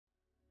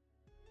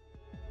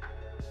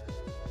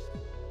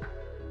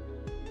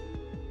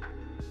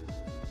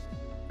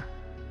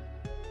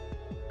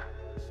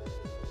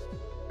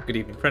Good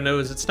evening,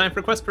 friendos. It's time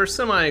for Quest for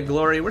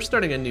Semi-Glory. We're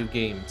starting a new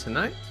game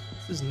tonight.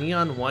 This is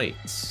Neon White.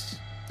 This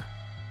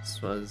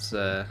was,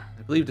 I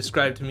believe,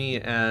 described to me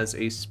as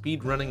a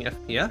speed-running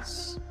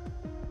FPS,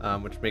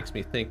 which makes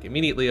me think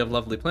immediately of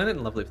Lovely Planet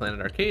and Lovely Planet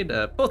Arcade,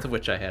 both of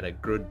which I had a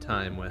good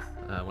time with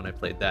when I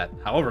played that,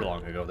 however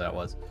long ago that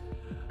was.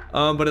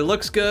 But it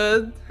looks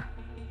good.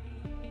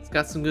 It's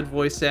got some good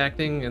voice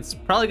acting. It's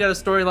probably got a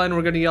storyline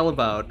we're going to yell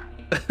about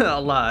a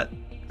lot,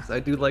 because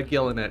I do like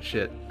yelling at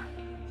shit.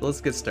 So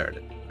let's get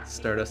started.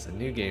 Start us a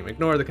new game.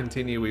 Ignore the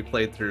continue. We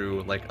played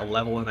through like a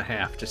level and a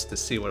half just to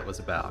see what it was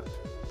about.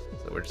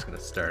 So we're just gonna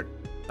start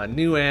a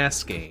new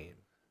ass game.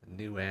 A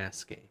new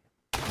ass game.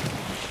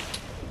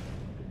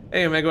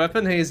 Hey Omega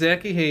Weapon, hey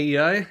Zaki, hey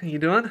EI, how you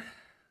doing?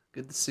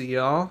 Good to see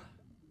y'all.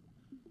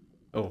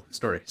 Oh,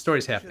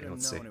 story's happening.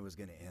 Let's see. It was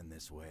gonna end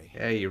this way.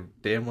 Yeah, you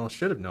damn well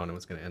should have known it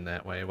was gonna end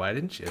that way. Why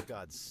didn't you?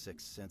 God's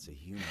sixth sense of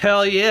humor.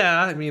 Hell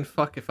yeah! I mean,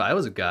 fuck, if I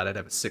was a god, I'd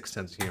have a sixth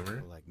sense of humor.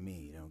 People like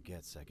me, you don't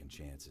get second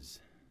chances.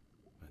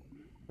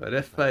 But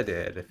if I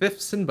did, if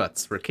ifs and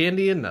buts were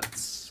candy and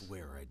nuts.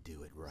 Swear I'd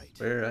do it right.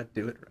 Swear I'd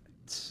do it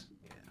right.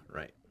 Yeah,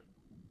 right.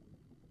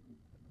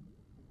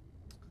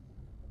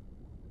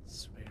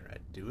 Swear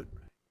I'd do it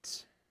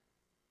right.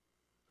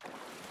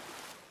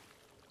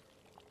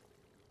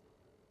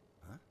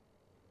 Huh?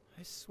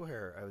 I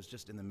swear I was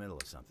just in the middle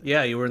of something.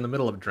 Yeah, you were in the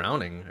middle of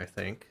drowning, I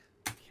think.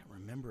 I can't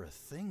remember a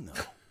thing,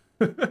 though.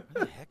 Where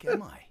the heck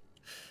am I?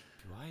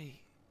 Do I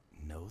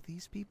know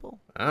these people?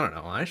 I don't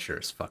know. I sure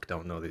as fuck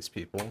don't know these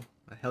people.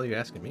 The hell are you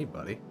asking me,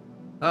 buddy?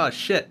 Oh,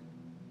 shit.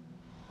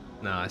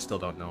 No, I still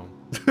don't know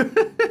him.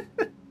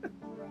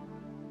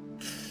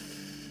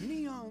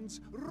 Neons,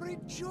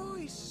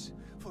 rejoice,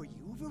 for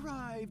you've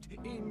arrived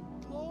in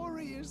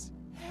glorious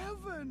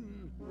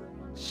heaven.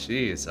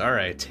 Jeez,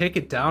 alright. Take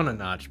it down a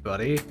notch,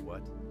 buddy.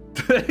 What?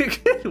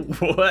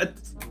 What?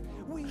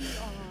 We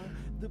are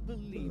the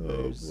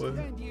believers,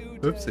 and you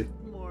Oopsie.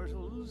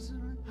 mortals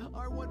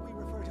are what we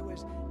refer to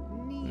as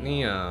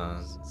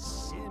Neons.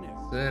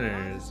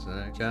 sinners.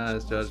 God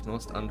is judged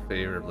most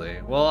unfavorably.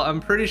 Well, I'm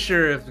pretty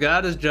sure if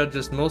God is judged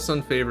us most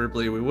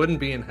unfavorably, we wouldn't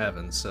be in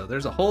heaven. So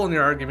there's a hole in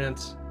your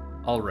argument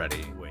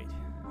already. Wait,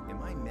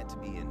 am I meant to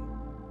be in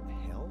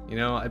hell? You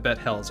know, I bet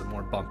hell's a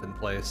more bumpin'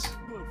 place.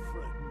 But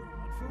fret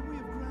not, for we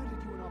have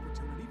granted you an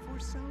opportunity for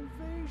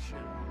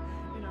salvation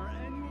in our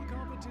annual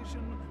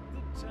competition,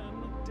 the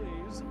 10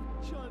 Days of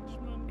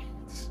Judgment.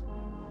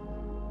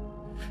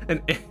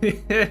 An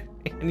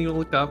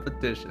annual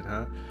competition,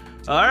 huh?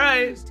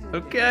 Alright,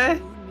 okay.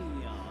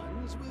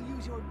 Neons will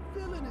use your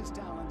villainous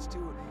talents to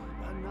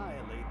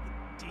annihilate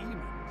the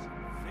demons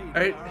invading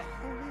Alright. our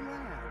holy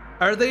land.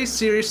 Are they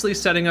seriously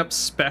setting up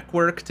spec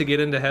work to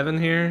get into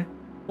heaven here?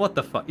 What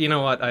the fuck? You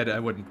know what? I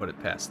wouldn't put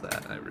it past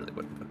that. I really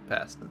wouldn't put it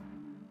past it.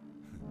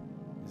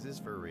 Is this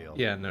for real?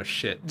 Yeah, no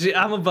shit. Gee,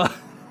 I'm about...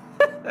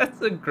 That's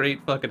a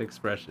great fucking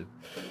expression.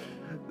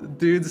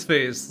 Dude's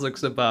face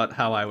looks about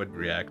how I would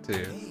react to.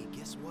 Hey,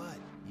 guess what?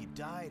 You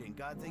died and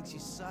God thinks you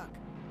suck.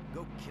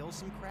 Go kill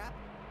some crap?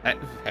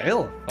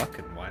 Hell,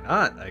 fucking why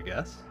not, I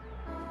guess.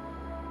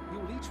 You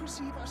will each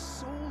receive a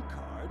soul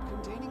card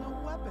containing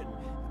a weapon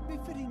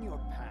befitting your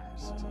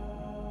past.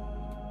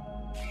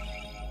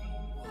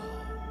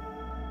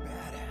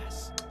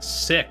 Badass.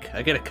 Sick.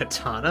 I get a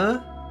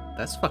katana?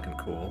 That's fucking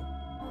cool.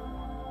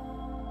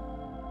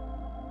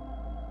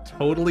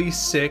 Totally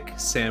sick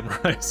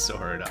samurai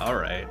sword.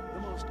 Alright. The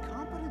most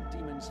competent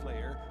demon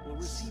slayer will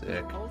receive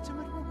Sick. the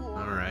ultimate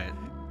reward. Alright.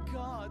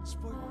 God's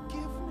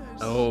forgiveness.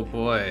 Oh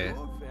boy.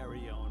 Your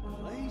very own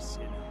place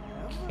in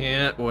heaven.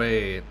 Can't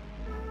wait.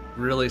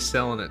 Really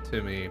selling it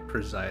to me,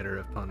 presider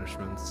of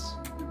punishments.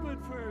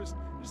 But first,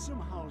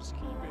 some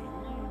housekeeping.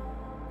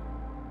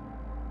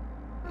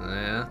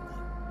 Yeah.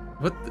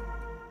 What the?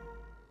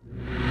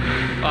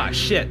 Ah,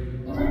 shit.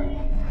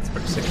 That's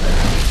pretty sick.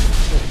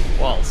 Oh,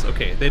 walls.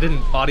 Okay, they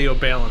didn't audio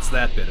balance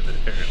that bit of it,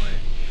 apparently.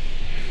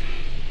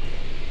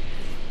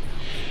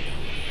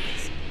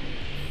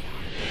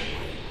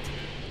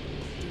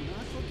 Do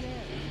not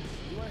forget,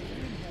 you are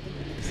here in heaven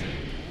with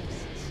accepted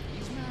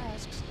These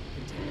masks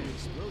contain an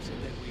explosive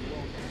that we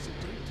won't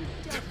hesitate to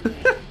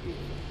detonate.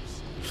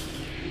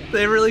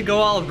 They really go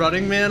all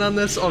Running Man on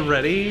this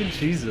already?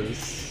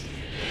 Jesus.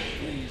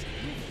 Please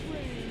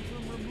refrain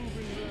from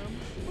removing them,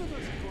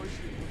 unless of course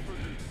you prefer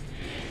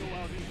to go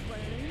out in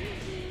flames.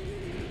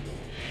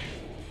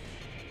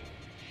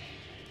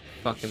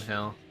 Fucking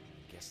hell.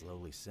 Guess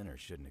lowly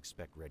sinners shouldn't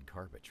expect red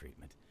carpet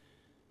treatment.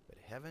 But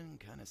heaven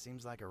kind of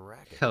seems like a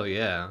racket. Hell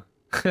yeah.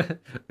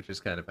 Which is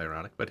kind of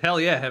ironic. But hell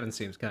yeah, heaven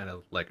seems kind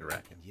of like a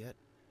racket. And yet,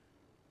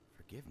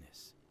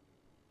 forgiveness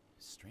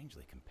is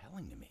strangely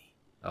compelling to me.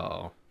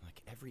 Uh-oh.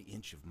 Like every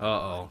inch of my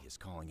Uh-oh. body is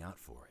calling out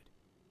for it.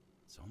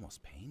 It's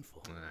almost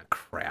painful. Ah,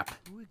 crap.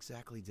 Who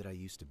exactly did I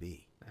used to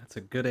be? That's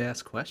a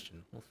good-ass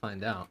question. We'll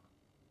find out.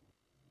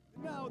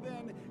 Now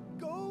then,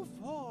 go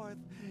forth,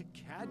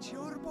 catch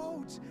your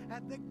boat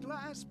at the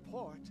glass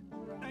port,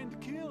 and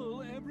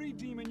kill every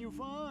demon you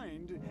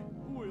find.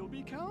 We'll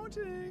be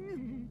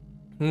counting.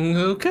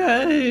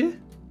 Okay.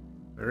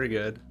 Very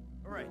good.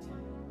 All right,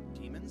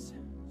 demons,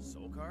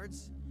 soul card.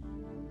 cards?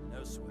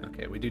 No sweat.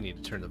 Okay, we do need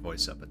to turn the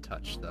voice up a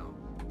touch, though.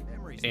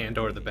 Memories And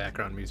might or be the needed,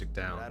 background music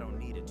but I down. don't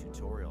need a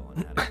tutorial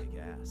on how to kick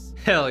ass.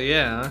 Hell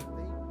yeah.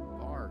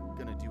 They are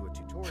gonna do a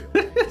tutorial,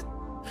 right?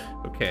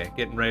 Okay,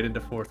 getting right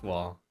into fourth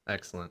wall.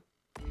 Excellent.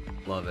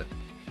 Love it.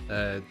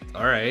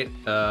 Alright.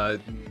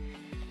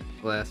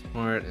 Glass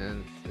part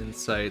and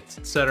insights,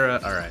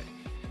 etc. Alright.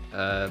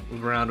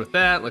 Move around with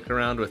that, look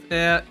around with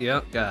that.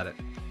 Yep, got it.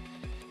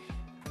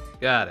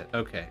 Got it.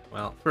 Okay.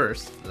 Well,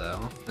 first,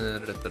 though.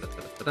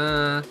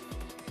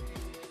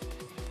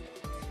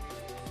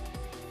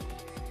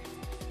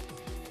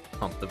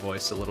 Pump the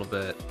voice a little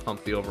bit.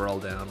 Pump the overall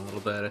down a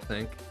little bit, I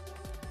think.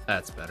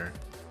 That's better.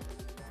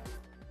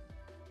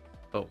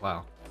 Oh,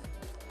 wow.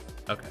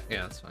 Okay,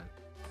 yeah, that's fine.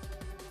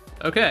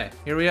 Okay,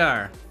 here we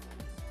are.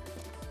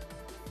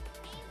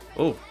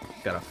 Oh,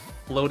 got a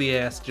floaty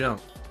ass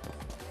jump.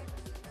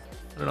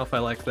 I don't know if I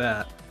like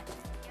that.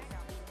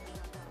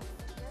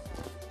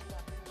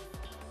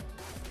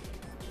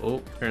 Oh,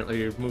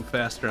 apparently you move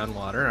faster on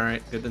water.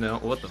 Alright, good to know.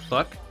 What the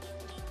fuck?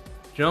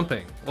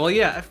 Jumping. Well,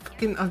 yeah,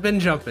 I've been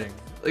jumping.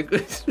 Like,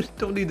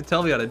 don't need to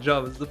tell me how to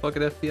jump. It's the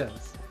fucking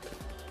FPS.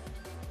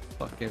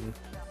 Fucking...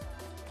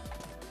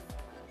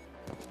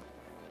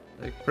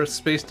 Like, press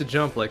space to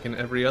jump like in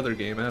every other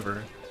game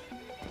ever.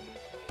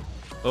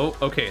 Oh,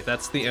 okay,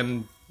 that's the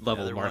end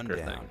level Another marker one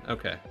thing. down.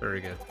 Okay,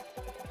 very good.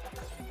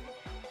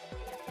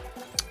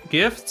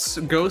 Gifts,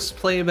 ghost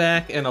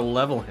playback, and a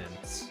level hint.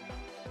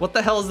 What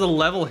the hell is the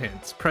level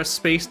hint? Press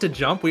space to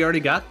jump? We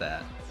already got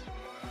that.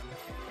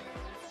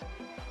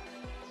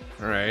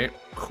 Alright,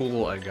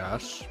 cool, I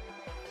guess.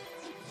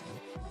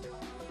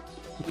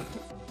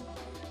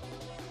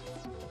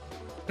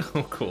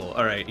 Oh, cool.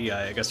 Alright, yeah,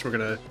 I guess we're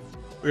gonna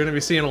be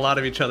seeing a lot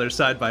of each other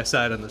side by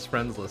side on this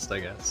friends list,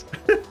 I guess.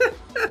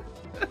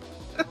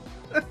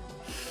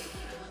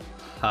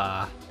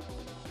 Ha.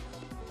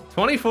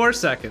 24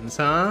 seconds,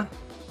 huh?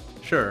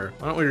 Sure.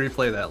 Why don't we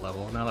replay that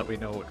level now that we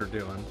know what we're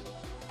doing?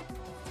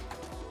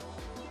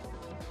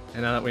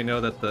 And now that we know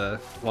that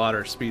the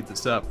water speeds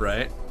us up,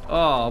 right?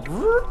 Oh.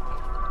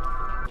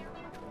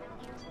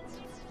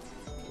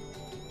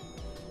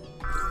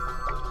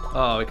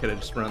 Oh, we could have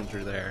just run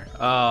through there.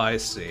 Oh, I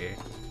see.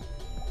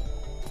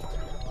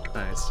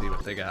 I see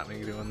what they got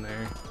me doing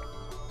there.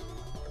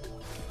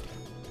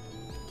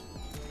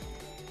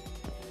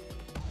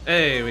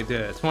 Hey, we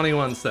did it.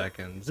 21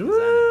 seconds.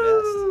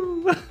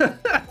 Woo!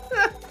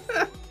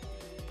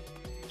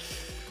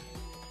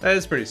 That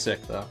is pretty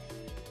sick, though.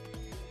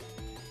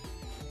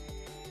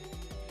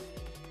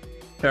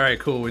 Alright,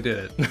 cool, we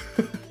did it.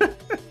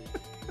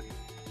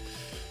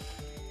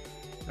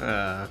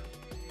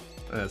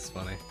 That's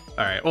funny.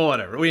 Alright, well,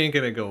 whatever. We ain't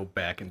gonna go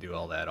back and do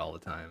all that all the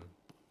time.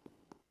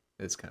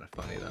 It's kind of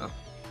funny, though.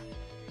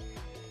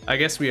 I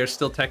guess we are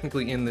still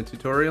technically in the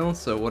tutorial,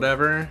 so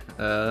whatever.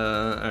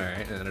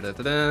 Alright.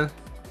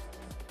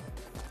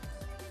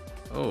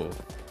 Oh,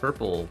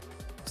 purple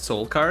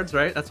soul cards,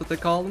 right? That's what they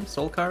call them?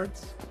 Soul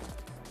cards?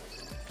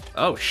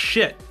 Oh,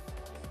 shit!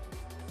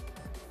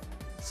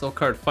 Soul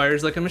card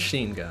fires like a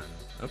machine gun.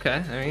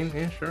 Okay, I mean,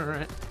 yeah, sure,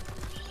 alright.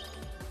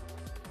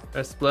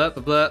 Press blah,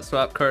 blah, blah,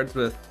 swap cards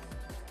with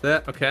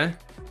that, okay.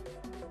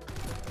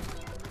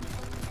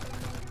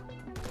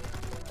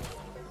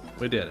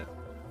 We did it.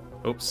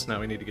 Oops,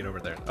 now we need to get over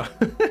there.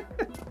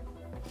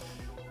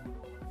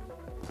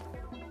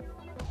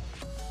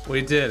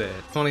 We did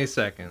it. 20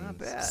 seconds. Not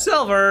bad.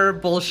 Silver!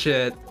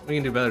 Bullshit. We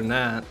can do better than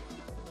that.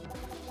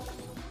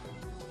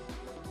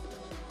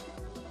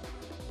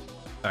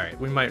 Alright,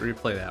 we might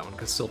replay that one,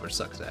 because silver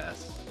sucks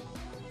ass.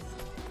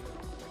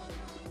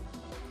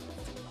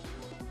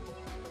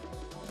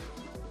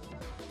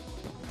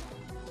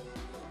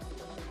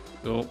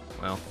 Oh,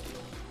 well.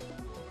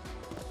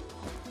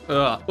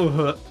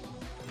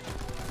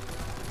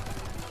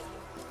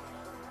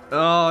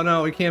 Oh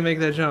no, we can't make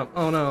that jump.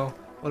 Oh no,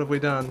 what have we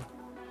done?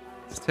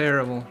 It's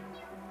terrible.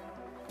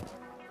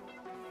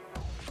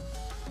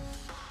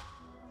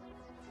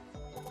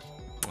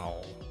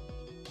 Oh,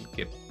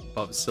 get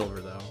above silver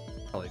though.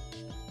 Probably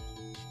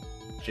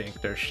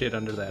janked our shit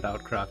under that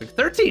outcropping.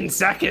 13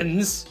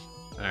 seconds!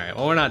 Alright,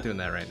 well we're not doing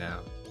that right now.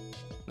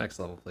 Next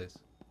level, please.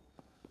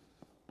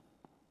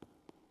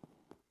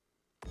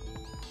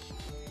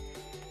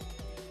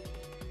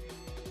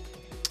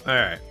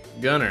 Alright,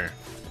 Gunner.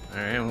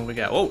 Alright, what we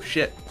got? Oh,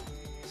 shit!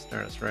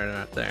 Start us right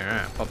out there.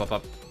 Alright, pop, pop,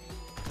 pop.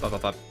 Pop,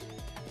 pop, pop.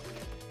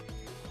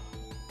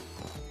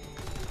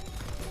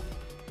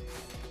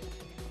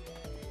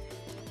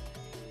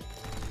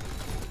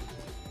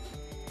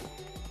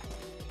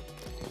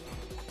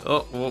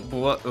 Oh,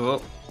 what?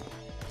 Oh.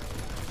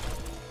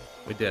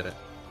 We did it.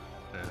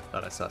 I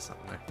thought I saw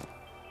something there.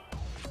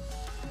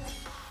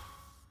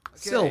 Okay.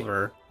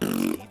 Silver.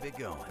 Keep it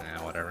going.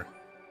 Yeah, whatever.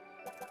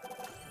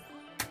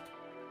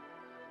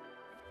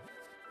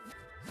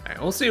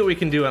 Alright, we'll see what we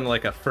can do on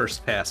like a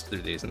first pass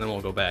through these, and then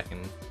we'll go back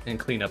and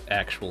clean up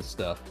actual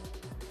stuff.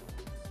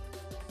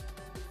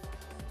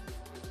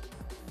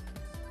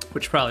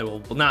 Which probably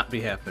will not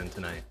be happening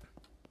tonight.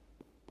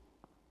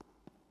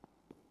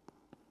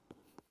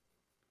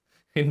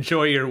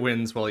 Enjoy your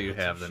wins while you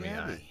have them,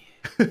 yeah.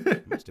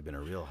 Must have been a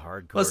real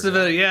hardcore. Must have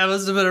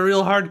been a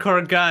real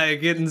hardcore guy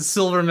getting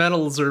silver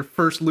medals or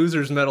first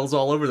losers medals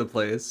all over the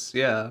place.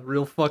 Yeah,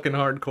 real fucking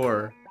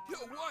hardcore. Yo,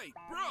 White,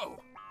 bro.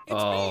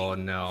 Oh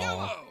no.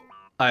 Yellow.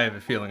 I have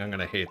a feeling I'm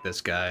gonna hate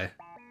this guy.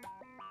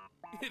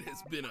 It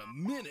has been a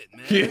minute,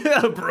 man.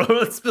 Yeah, bro,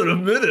 it's been a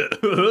minute.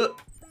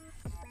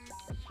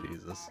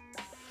 Jesus.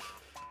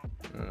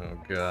 Oh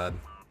god.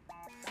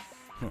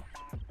 Huh.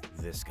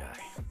 This guy.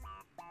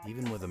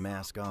 Even with a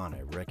mask on,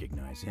 I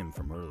recognize him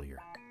from earlier.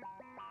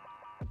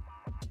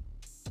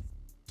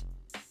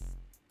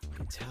 I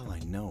can tell I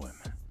know him.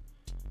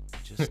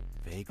 Just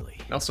vaguely.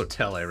 I also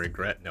tell I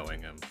regret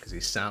knowing him, because he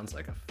sounds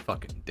like a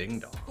fucking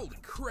ding-dong. Holy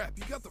crap,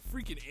 you got the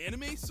freaking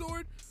anime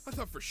sword? I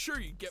thought for sure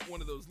you'd get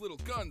one of those little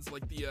guns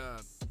like the,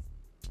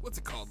 what's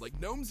it called? Like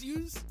gnomes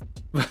use?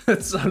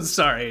 I'm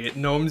sorry,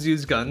 gnomes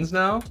use guns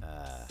now?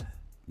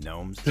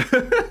 Gnomes? Just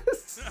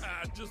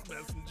messing, just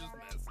messing.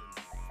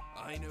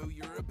 I know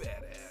you're a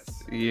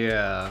badass.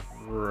 Yeah,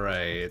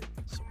 right.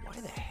 So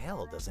why the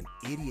hell does an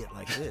idiot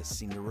like this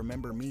seem to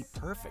remember me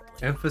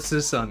perfectly?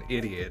 Emphasis on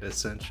idiot,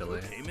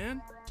 essentially. Hey,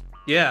 man?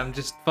 Yeah, I'm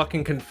just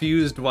fucking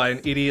confused why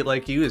an idiot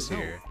like you is No,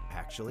 here.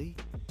 actually,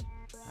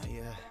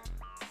 I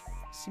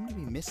seem to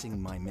be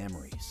missing my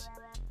memories.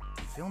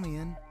 You fill me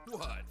in?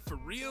 What, for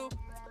real?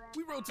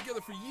 We rode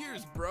together for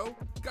years, bro.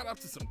 Got up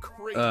to some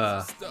crazy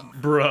stuff.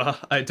 Bruh,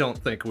 I don't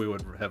think we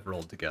would have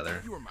rolled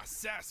together. You were my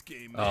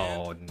Sasuke, man.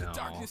 Oh, no. The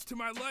darkness to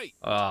my light.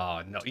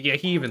 Oh, no. Yeah,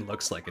 he even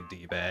looks like a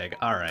D-bag.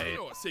 I Alright.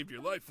 know I saved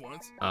your life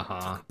once. Uh-huh.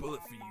 Took a bullet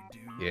for you,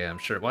 dude. Yeah, I'm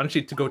sure. Why don't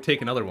you go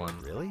take another one?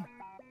 Really?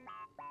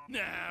 Nah,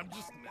 I'm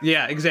just...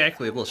 Yeah,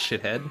 exactly. A little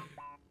shithead.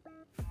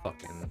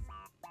 Fucking...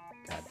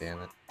 God damn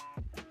it.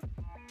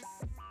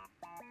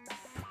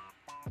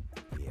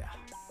 Yeah.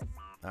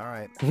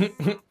 Alright.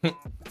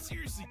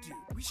 Seriously, dude,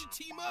 we should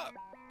team up.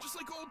 Just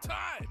like old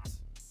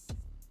times.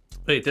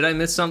 Wait, did I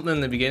miss something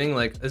in the beginning?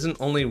 Like, isn't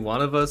only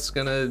one of us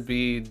gonna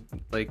be,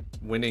 like,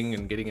 winning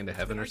and getting into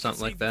heaven or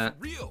something like that?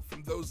 For real,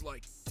 from those,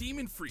 like,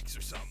 demon freaks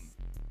or something.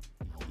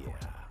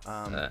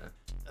 Yeah.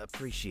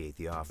 Appreciate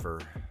the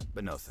offer,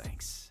 but no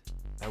thanks.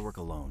 I work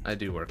alone. I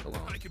do work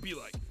alone. I could be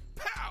like,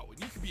 pow, and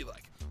you could be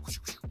like,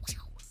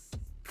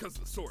 because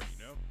of the sword,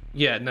 you know?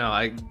 Yeah, no,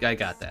 I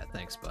got that.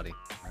 Thanks, buddy.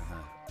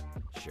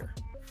 Sure.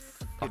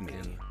 Good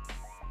meeting you.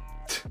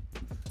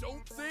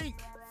 Don't think,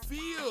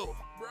 feel,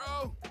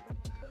 bro.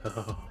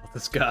 Oh,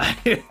 this guy.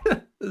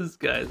 This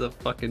guy's a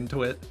fucking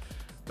twit.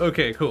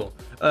 Okay, cool.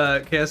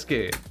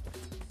 Cascade.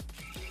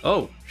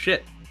 Oh,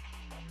 shit.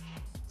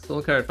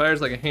 Soul card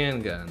fires like a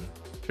handgun.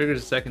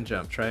 Triggers a second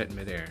jump. Try it in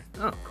midair.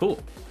 Oh, cool.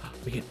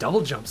 We get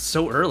double jumps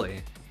so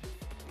early.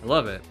 I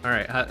love it.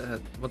 Alright,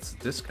 what's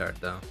the discard,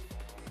 though?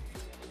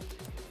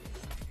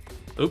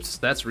 Oops,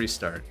 that's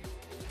restart.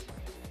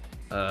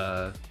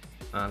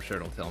 I'm sure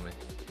it'll tell me.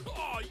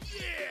 Oh,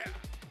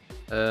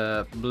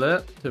 yeah!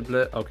 Blip to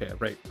blip. Okay,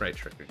 right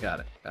trigger.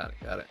 Got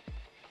it.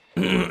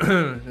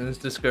 This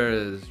discard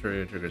is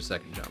trigger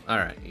second jump.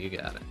 Alright, you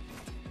got it.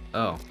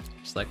 Oh,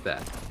 just like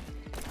that.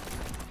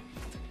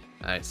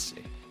 I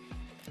see.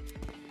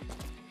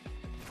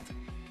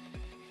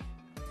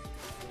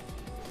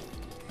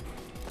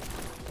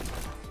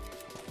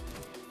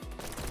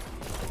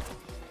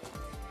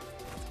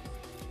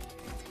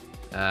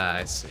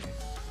 I see.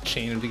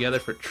 Chain them together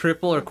for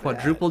triple or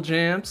quadruple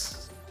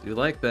jumps. Do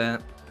like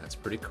that. That's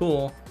pretty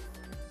cool.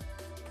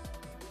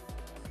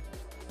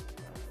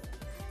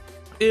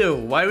 Ew,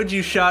 why would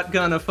you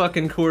shotgun a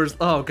fucking Coors?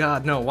 Oh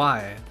god, no,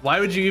 why?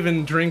 Why would you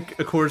even drink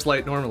a Coors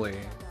Light normally?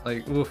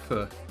 Like, oof.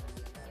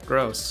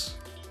 Gross.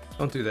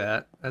 Don't do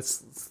that.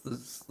 That's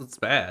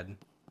bad.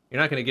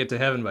 You're not gonna get to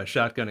heaven by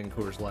shotgunning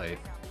Coors Light.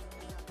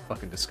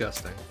 Fucking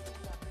disgusting.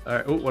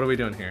 Alright, what are we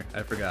doing here?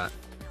 I forgot.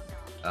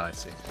 Oh, I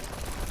see.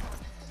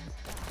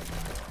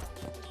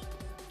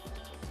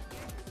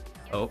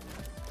 Oh.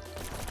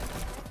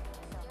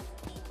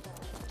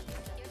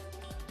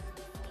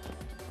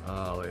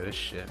 Oh, look at this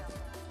shit.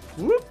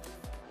 Whoop!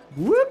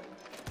 Whoop!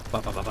 Ba,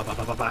 ba, ba, ba,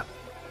 ba, ba, ba.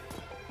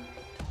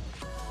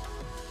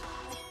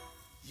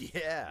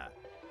 Yeah.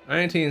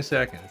 19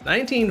 seconds.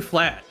 19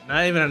 flat.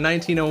 Not even a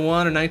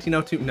 1901 or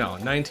 1902. No,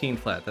 19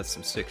 flat. That's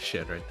some sick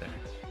shit right there.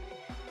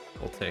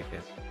 We'll take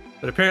it.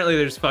 But apparently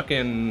there's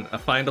fucking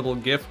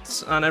findable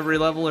gifts on every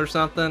level or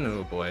something.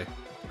 Oh boy.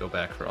 Go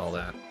back for all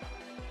that.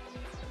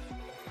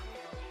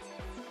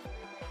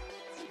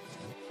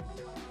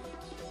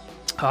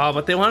 Oh,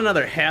 but they want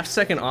another half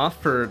second off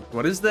for,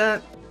 what is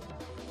that?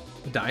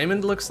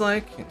 Diamond looks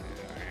like?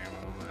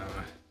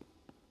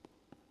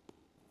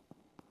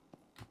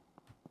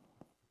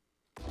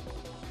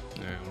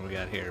 Alright, what do we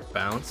got here?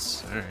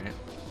 Bounce? Alright.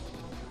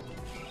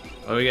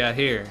 What do we got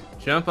here?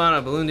 Jump on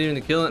a balloon demon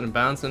to kill it and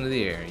bounce into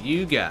the air.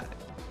 You got it.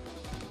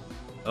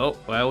 Oh,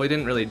 well, we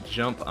didn't really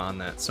jump on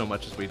that so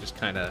much as we just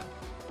kind of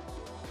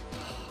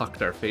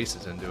hucked our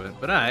faces into it.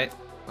 But alright,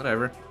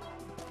 whatever.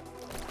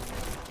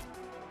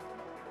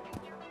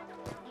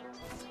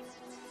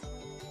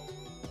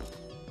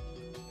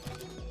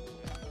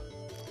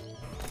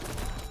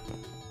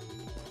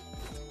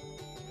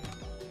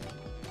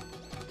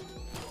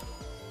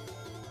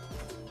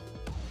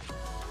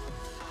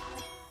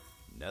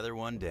 Another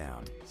one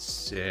down.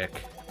 Sick.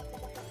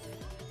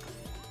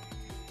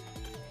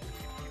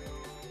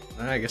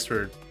 I guess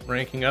we're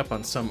ranking up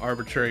on some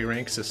arbitrary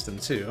rank system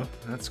too.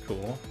 That's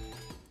cool.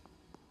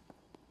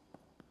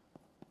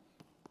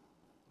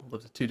 We'll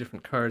up to 2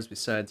 different cards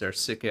besides our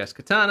sick-ass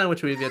katana,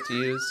 which we've yet to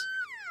use.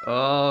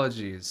 Oh,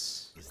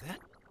 jeez. Is that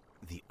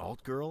the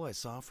alt girl I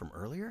saw from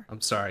earlier? I'm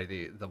sorry,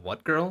 the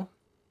what girl?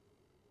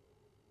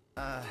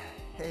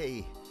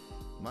 Hey,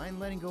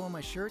 mind letting go of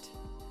my shirt?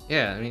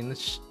 Yeah, I mean,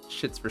 this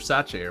shit's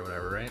Versace or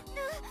whatever, right?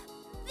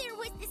 There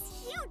was this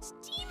huge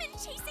demon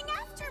chasing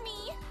after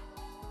me.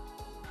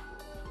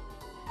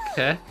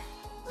 Okay.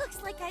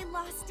 Looks like I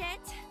lost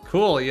it.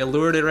 Cool, you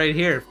lured it right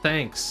here.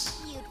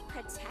 Thanks. You'd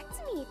protect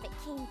me if it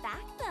came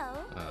back,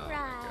 though, Oh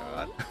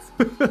right?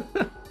 my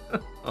god.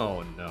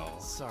 Oh no.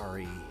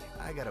 Sorry,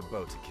 I got a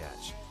boat to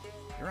catch.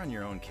 You're on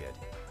your own, kid.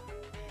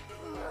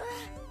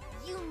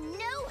 You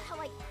know how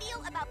I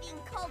feel about being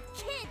called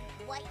kid,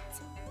 White.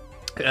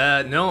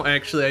 No,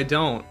 actually I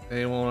don't.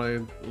 Hey,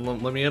 want to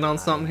let me in on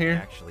something I here?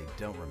 actually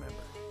don't remember.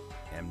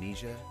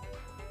 Amnesia?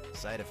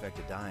 Side effect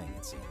of dying,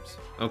 it seems.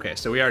 Okay,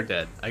 so we are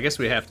dead. I guess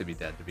we have to be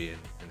dead to be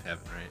in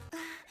heaven,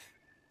 right?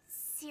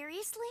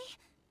 Seriously?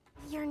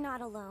 You're not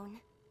alone.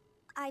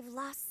 I've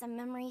lost some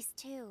memories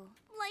too.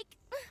 Like,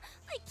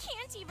 I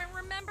can't even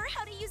remember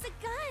how to use a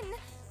gun,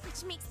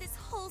 which makes this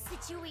whole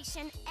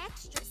situation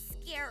extra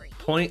scary.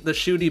 Point the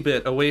shooty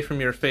bit away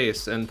from your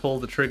face and pull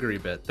the triggery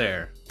bit.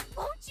 There.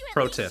 Won't you at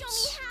Pro least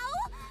tips. show me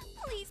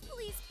how? Please,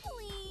 please,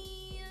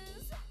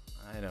 please.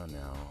 I don't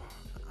know.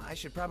 I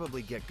should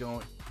probably get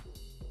going.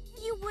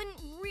 You wouldn't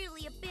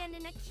really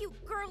abandon a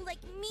cute girl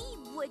like me,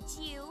 would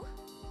you?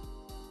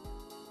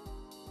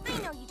 I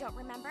know you don't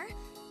remember,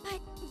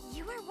 but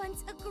you were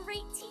once a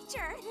great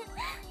teacher,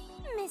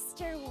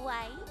 Mr.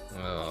 White.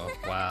 Oh,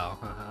 wow.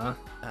 Uh-huh.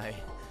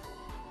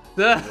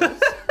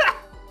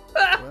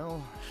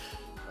 Well,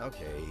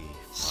 okay,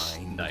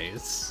 fine.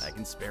 Nice. I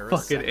can spare a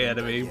Fucking second, I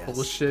anime guess.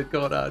 bullshit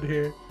going on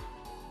here.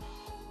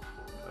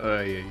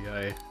 Ay, ay,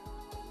 ay.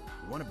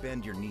 You want to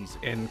bend your knees a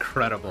bit.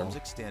 Incredible. Arms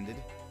extended,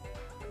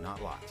 but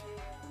not locked.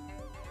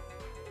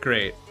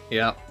 Great.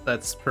 Yeah,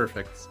 that's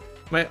perfect.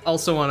 Might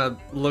also want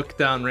to look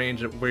down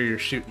range at where you're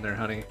shooting there,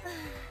 honey.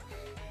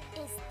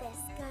 Is this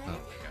good? Oh my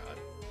god.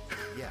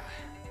 Yeah,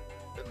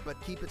 but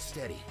keep it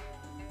steady.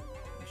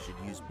 You should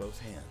use both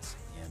hands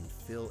and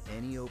fill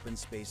any open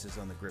spaces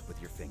on the grip with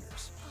your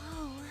fingers.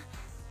 Oh,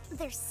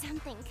 there's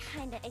something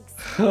kind of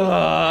exciting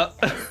about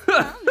this,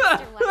 huh,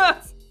 Mr.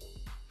 White?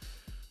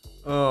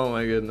 Oh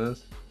my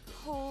goodness.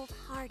 Cold,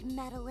 hard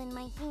metal in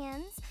my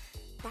hands.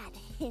 That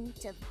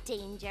hint of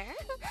danger.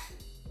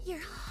 Your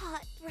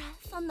hot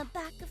breath on the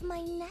back of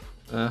my neck.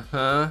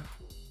 Uh-huh.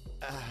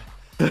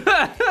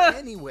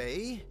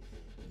 Anyway,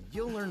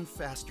 you'll learn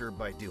faster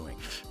by doing.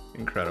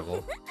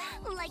 Incredible.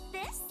 Like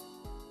this?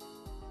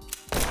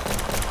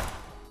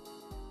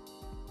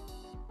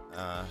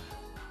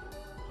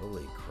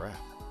 Holy crap.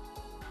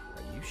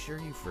 Are you sure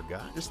you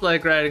forgot? Just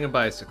like riding a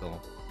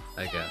bicycle,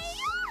 I guess.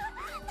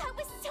 That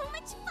was so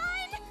much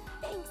fun!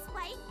 Thanks,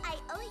 White. I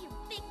owe you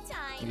big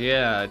time.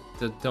 Yeah,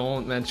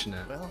 don't mention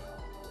it. Well,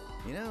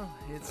 you know,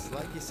 it's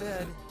like you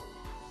said.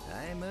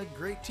 I'm a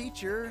great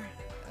teacher.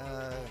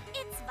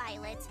 It's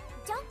Violet.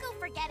 Don't go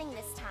forgetting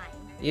this time.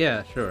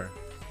 Yeah, sure.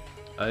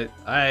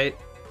 I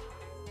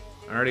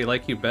already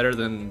like you better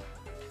than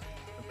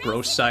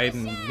Broside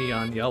and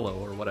Neon Yellow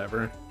or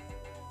whatever.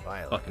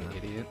 Violet. Fucking huh?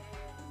 idiot.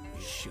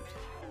 Shoot.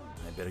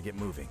 I better get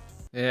moving.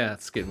 Yeah,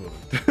 let's get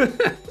moving.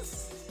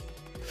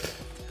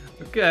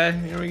 Okay,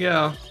 here we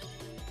go.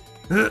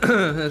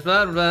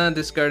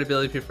 Discard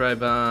ability, purify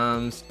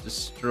bombs,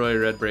 destroy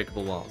red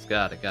breakable walls.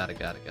 Got it. Alright.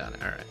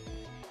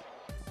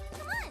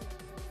 Come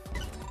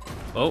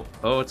on.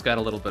 Oh, it's got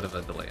a little bit of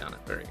a delay on it.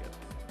 Very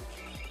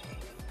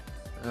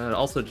good.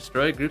 Also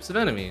destroy groups of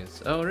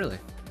enemies. Oh, really?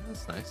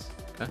 That's nice.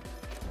 Okay.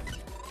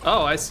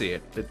 Oh, I see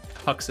it. It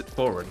hucks it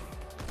forward.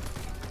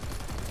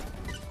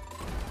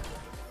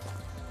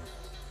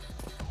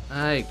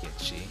 I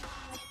get you.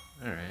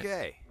 Alright.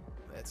 Okay,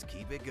 let's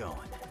keep it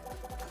going.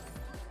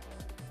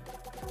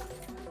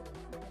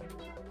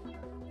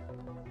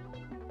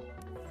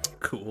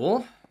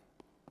 Cool.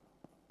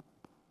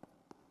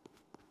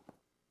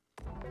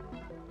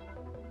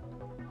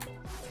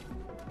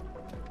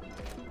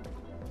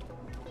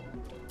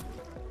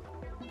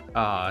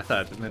 Oh, I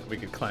thought it meant we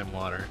could climb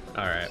water.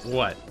 Alright,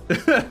 what?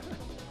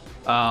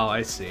 Oh,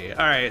 I see.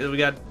 Alright, we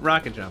got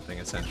rocket jumping,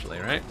 essentially,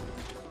 right?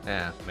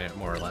 Yeah,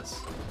 more or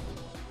less.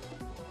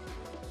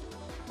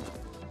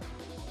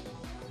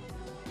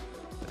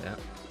 Yeah.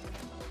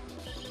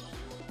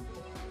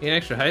 Gain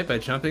extra height by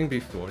jumping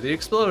before the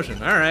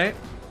explosion. Alright.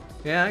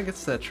 Yeah, I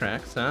guess that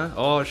tracks, huh?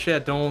 Oh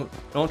shit, don't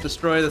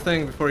destroy the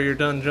thing before you're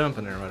done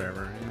jumping or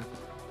whatever. Yeah.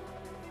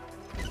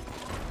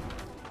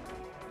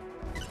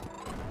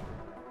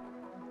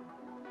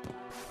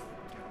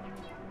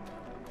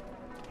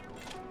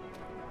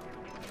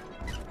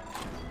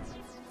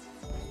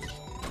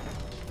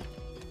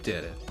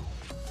 Did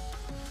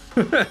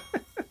it.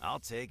 I'll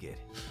take it.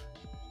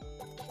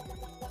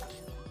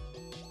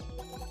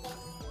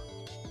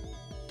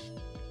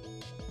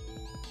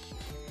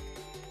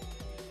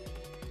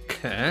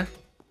 Okay.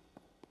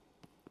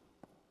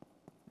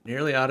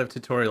 Nearly out of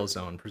tutorial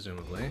zone,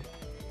 presumably.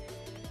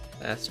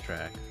 Fast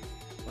track.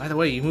 By the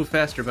way, you move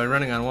faster by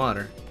running on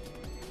water.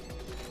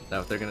 Is that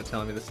what they're gonna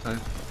tell me this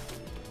time?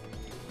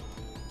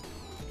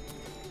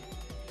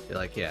 Be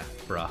like, yeah,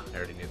 bruh, I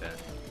already knew that.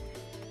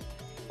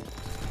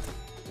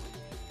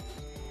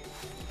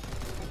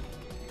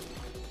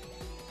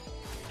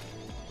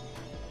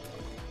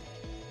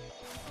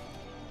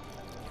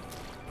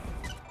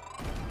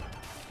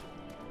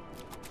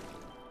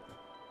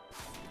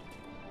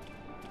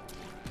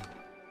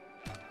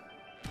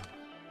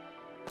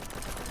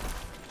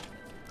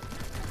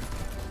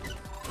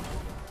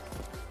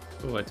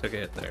 Ooh, I took a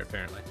hit there,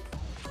 apparently.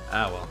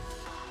 Ah, well.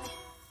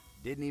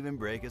 Didn't even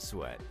break a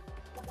sweat.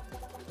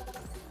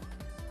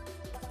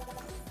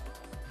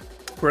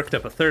 Worked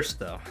up a thirst,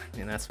 though. I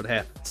mean, that's what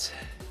happens.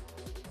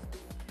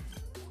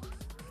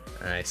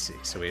 I see.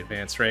 So we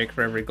advance rank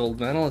for every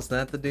gold medal? Is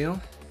that the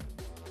deal?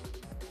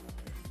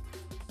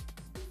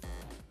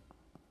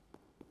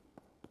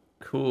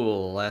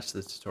 Cool. Last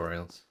of the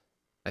tutorials.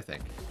 I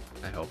think.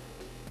 I hope.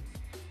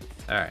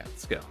 Alright,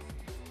 let's go.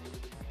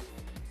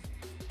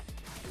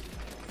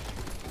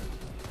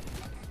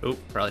 Oop,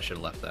 probably should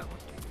have left that one.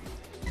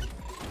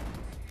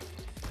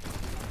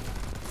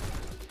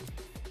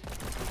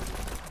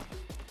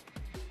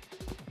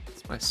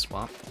 It's my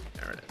swamp.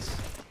 There it is.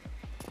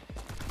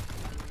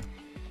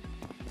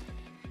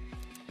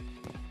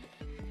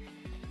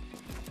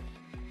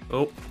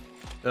 Oh.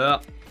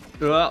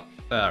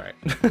 Alright.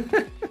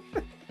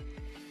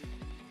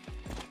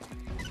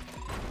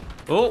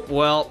 Oh,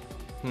 well.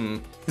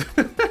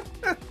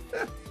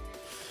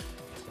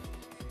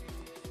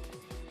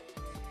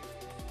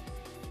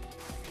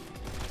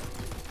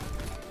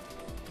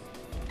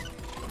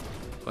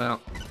 Well.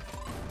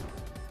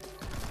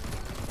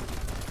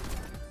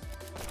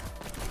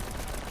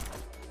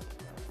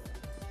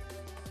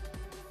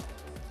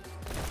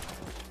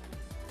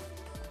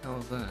 How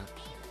was that?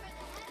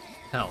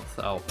 Health.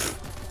 Oh,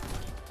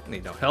 pfft.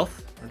 Need no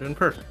health. We're doing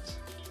perfect,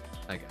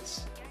 I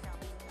guess.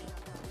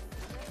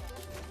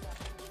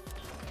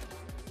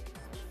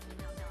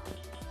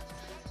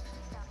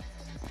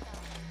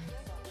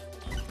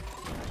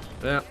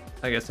 Yeah,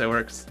 I guess that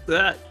works.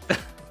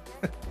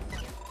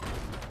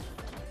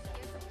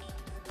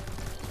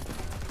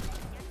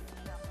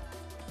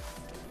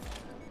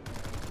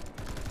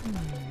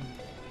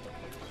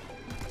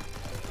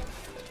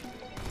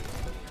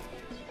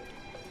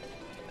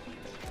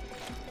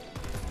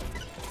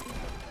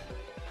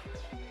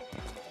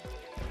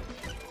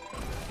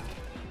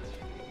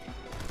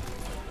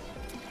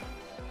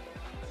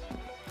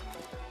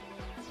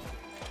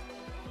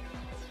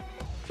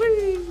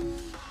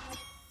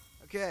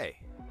 Okay,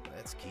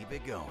 let's keep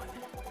it going.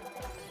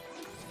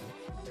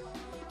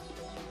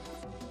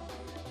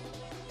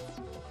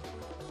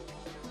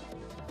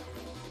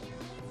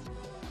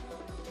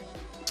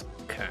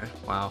 Okay,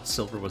 wow,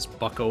 silver was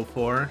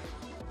 $1.04.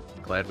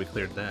 Glad we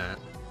cleared that.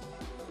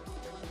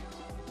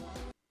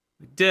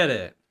 We did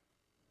it!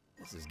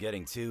 This is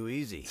getting too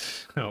easy.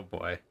 Oh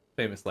boy,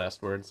 famous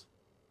last words.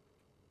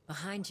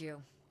 Behind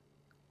you.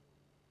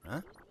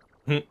 Huh?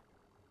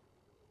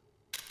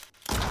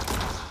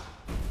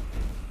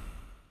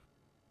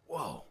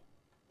 Whoa.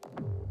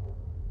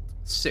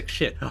 Sick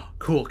shit. Oh,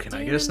 cool. Can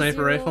I get a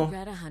sniper rifle?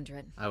 Red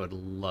 100. I would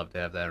love to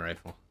have that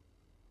rifle.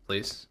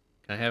 Please?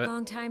 Can I have it?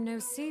 Long time no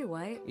see,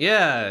 White.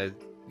 Yeah,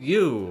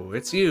 you.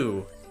 It's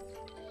you.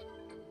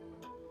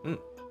 I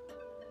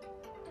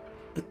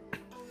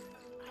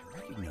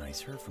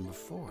recognize her from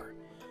before.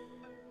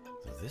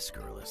 Though this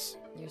girl is...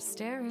 You're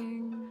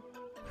staring.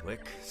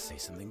 Quick, say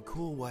something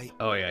cool, White.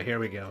 Oh yeah, here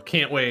we go.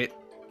 Can't wait.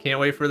 Can't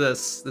wait for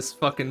this. This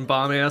fucking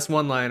bomb-ass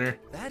one-liner.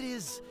 That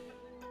is...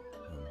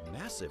 a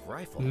massive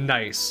rifle.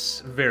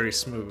 Nice. Very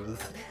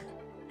smooth.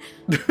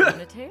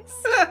 Want a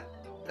taste?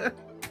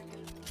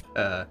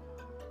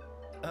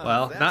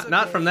 Well, That's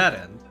not okay. from that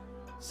end.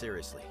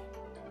 Seriously,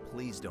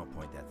 please don't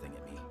point that thing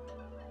at me.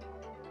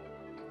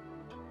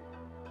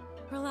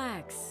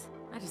 Relax.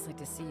 I just like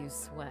to see you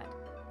sweat.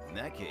 In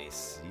that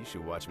case, you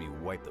should watch me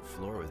wipe the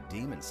floor with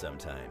demons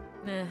sometime.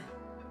 Eh,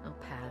 I'll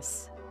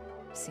pass.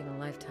 I've seen a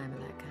lifetime of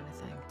that kind of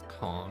thing.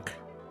 Honk.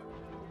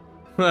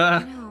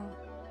 You know,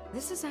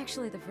 this is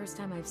actually the first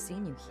time I've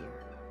seen you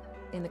here.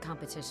 In the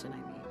competition,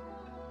 I mean.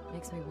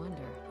 Makes me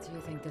wonder, do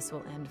you think this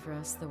will end for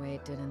us the way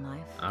it did in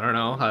life? I don't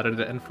know. How did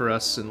it end for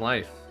us in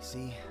life?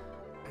 See,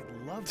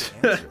 I'd love to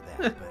answer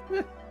that,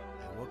 but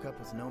I woke up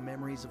with no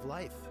memories of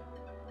life.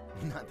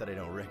 Not that I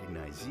don't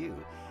recognize you.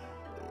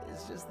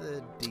 It's just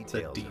the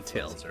details. The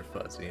details are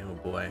fuzzy. Oh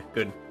boy.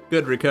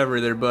 Good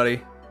recovery there,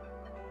 buddy.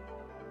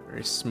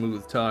 Very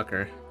smooth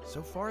talker.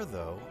 So far,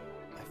 though,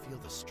 I feel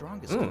the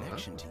strongest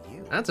connection to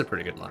you. That's a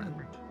pretty good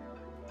line.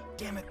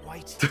 Damn it,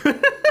 White.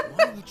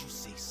 Why would you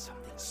say something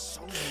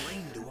so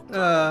lame to a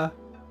girl?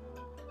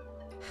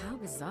 How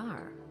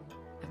bizarre.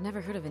 I've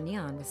never heard of a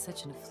neon with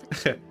such an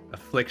affliction.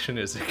 Affliction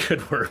is a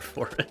good word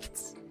for it.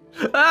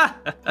 You're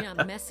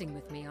not messing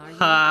with me, are you?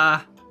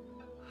 Ha.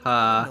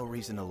 Ha. No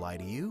reason to lie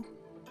to you.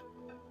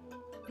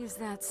 Is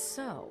that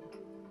so?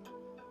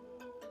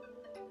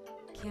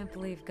 Can't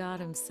believe God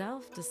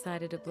himself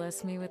decided to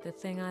bless me with the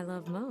thing I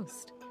love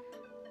most.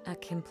 A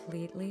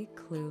completely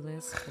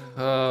clueless girl.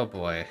 Oh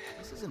boy.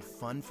 This isn't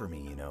fun for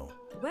me, you know.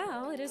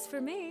 Well, it is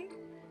for me.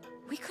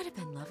 We could have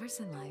been lovers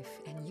in life,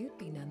 and you'd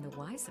be none the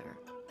wiser.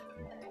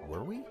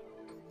 Were we?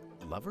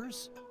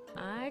 Lovers?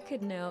 I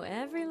could know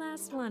every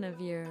last one of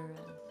your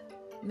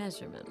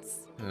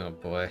measurements. Oh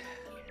boy.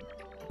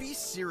 Be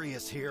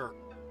serious here.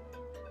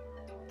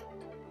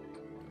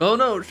 Oh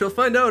no, she'll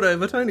find out I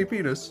have a tiny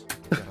penis.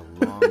 We've got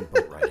a long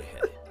boat ride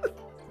ahead.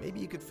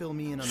 Maybe you could fill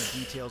me in on the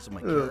details of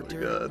my Oh character.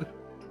 my god.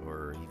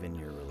 Or even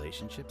your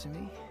relationship to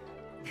me?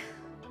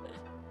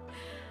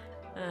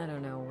 I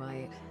don't know,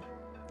 White.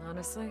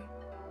 Honestly,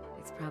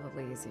 it's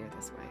probably easier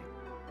this way.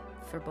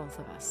 For both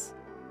of us.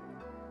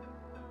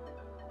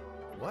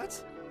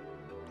 What?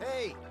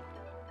 Hey!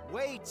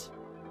 Wait!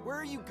 Where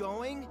are you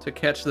going? To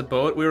catch the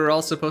boat we were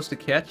all supposed to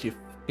catch, you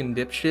fucking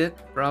dipshit,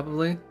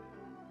 probably.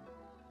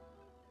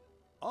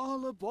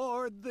 All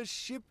aboard the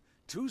ship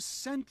to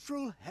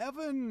Central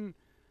Heaven.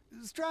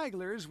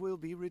 Stragglers will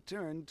be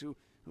returned to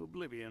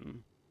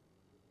oblivion.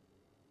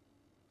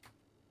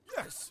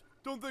 Yes!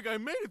 Don't think I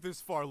made it this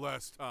far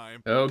last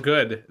time. Oh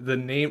good.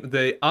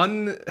 The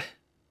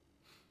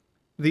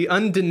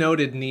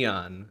undenoted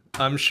Neon.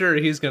 I'm sure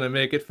he's gonna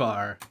make it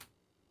far.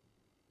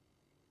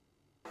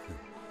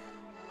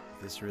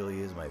 This really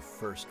is my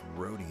first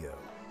rodeo.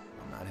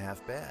 I'm not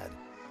half bad.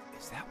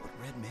 Is that what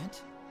Red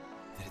meant?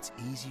 That it's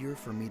easier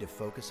for me to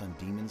focus on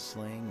demon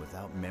slaying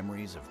without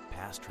memories of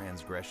past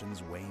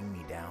transgressions weighing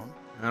me down?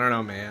 I don't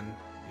know, man.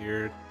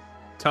 You're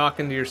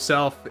talking to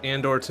yourself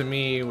and or to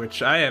me,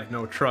 which I have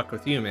no truck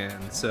with you, man,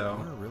 If so...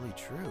 that were really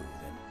true,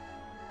 then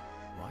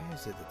why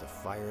is it that the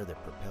fire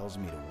that propels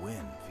me to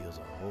win feels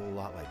a whole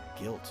lot like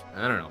guilt?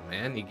 I don't know,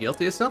 man. You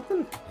guilty of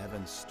something?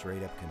 Heaven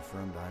straight up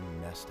confirmed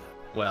I'm messed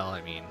up. Well,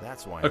 I mean,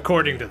 That's why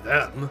according to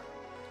them.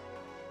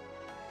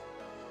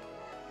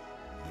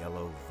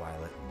 Yellow,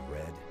 violet, and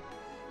red.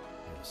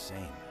 They're the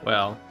same.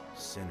 Well,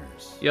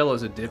 Sinners.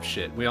 Yellow's a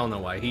dipshit. We all know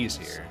why he's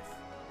here.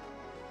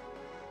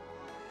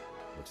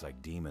 Looks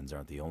like demons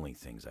aren't the only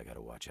things I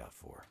gotta watch out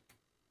for.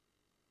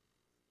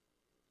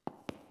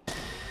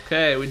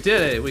 Okay, we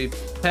did it. We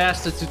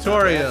passed the Not bad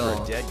tutorial.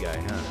 for a dead guy,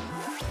 huh?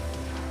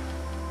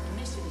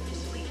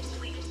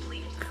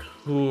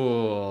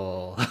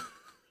 Cool.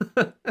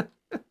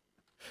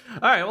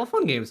 Alright, well,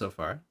 fun game so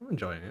far. I'm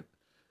enjoying it.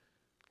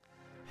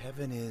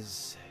 Heaven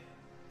is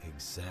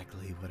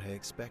exactly what I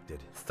expected.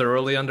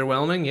 Thoroughly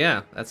underwhelming?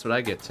 Yeah, that's what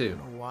I get I too.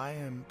 don't know why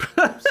I'm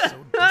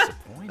so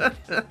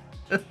disappointed.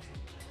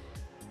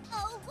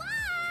 Oh, what?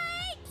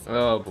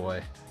 Oh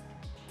boy.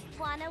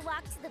 Wanna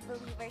walk to the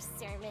Believer's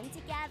Sermon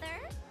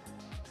together?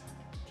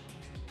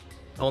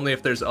 Only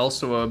if there's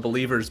also a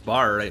Believer's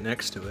Bar right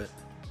next to it.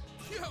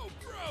 Yo,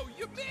 bro,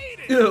 you made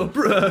it! Yo,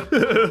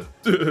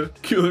 bruh.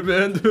 Killer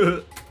man.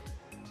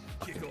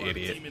 Kick a lot of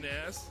Idiot. demon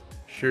ass.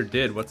 Sure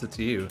did. What's it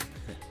to you?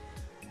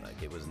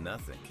 Like it was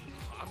nothing.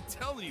 I'm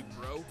telling you,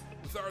 bro.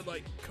 With our,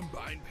 like,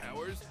 combined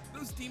powers,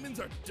 those demons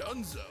are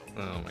donezo.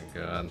 Oh my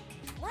god.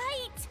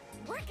 White!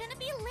 We're gonna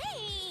be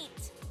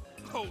late!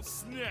 Oh,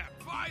 snap.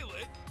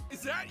 Violet?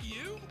 Is that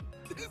you?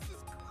 This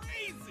is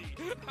crazy.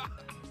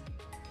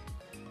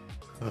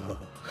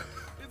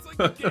 It's like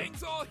the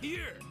gang's all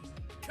here.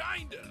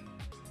 Kinda.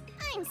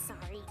 I'm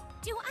sorry.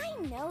 Do I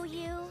know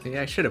you? See,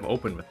 I should have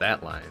opened with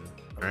that line,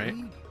 Are right?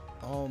 we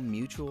all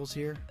mutuals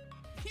here?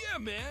 Yeah,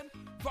 man.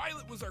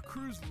 Violet was our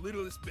crew's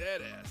littlest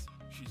badass.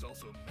 She's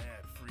also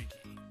mad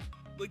freaky.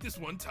 Like this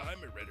one time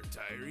I read her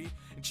diary,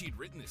 and she'd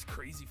written this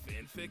crazy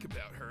fanfic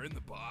about her and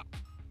the bot.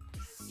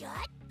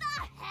 Shut the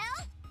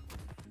hell?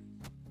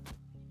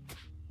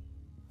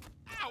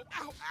 Ow,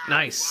 ow, ow!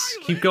 Nice.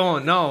 Violet! Keep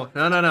going. No.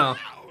 Ow.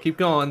 Keep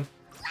going.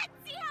 Let's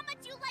see how much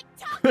you like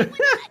talking with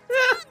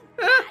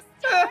that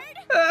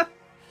tongue,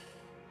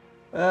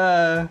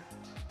 bastard!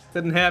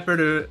 Couldn't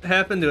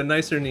happen to a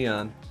nicer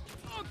Neon.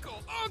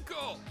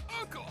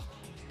 Uncle!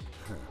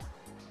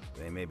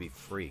 They may be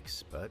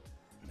freaks, but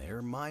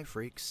they're my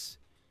freaks,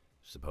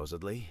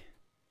 supposedly.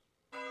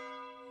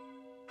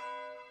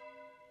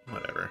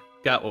 Whatever.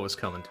 Got what was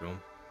coming to him.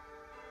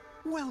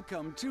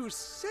 Welcome to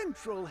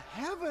Central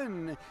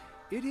Heaven.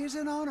 It is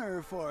an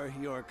honor for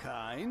your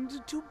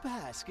kind to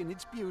bask in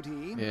its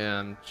beauty. Yeah,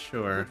 I'm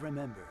sure. But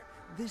remember,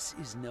 this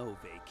is no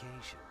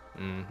vacation.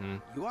 Mm-hmm.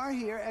 You are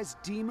here as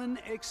demon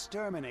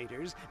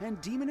exterminators, and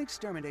demon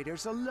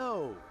exterminators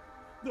alone.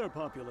 Their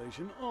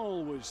population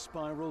always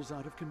spirals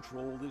out of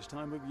control this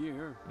time of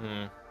year.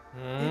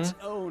 It's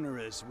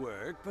onerous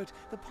work, but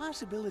the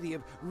possibility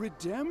of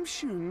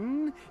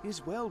redemption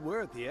is well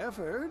worth the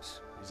effort,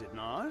 is it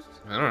not?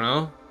 I don't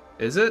know.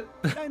 Is it?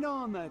 And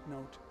on that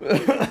note,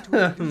 we'd like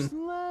to introduce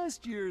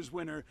last year's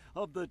winner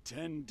of the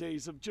 10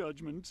 Days of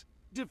Judgment.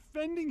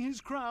 Defending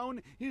his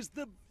crown is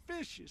the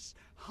vicious,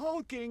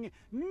 hulking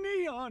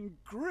Neon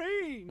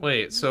Green.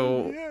 Wait,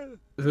 so... Yeah.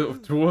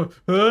 What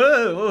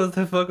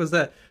the fuck was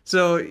that?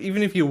 So,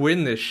 even if you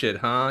win this shit,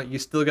 huh? You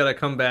still gotta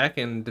come back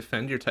and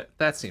defend your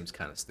That seems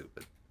kind of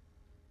stupid.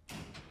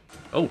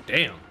 Oh,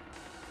 damn.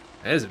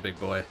 That is a big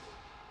boy.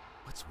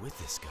 What's with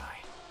this guy?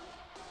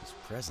 His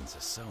presence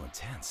is so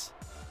intense.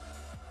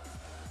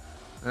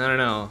 I don't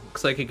know.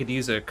 Looks like he could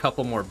use a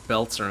couple more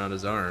belts around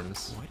his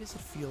arms. Why does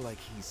it feel like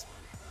he's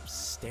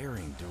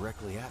staring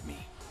directly at me?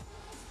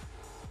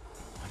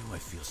 Why do I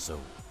feel so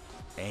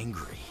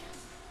angry?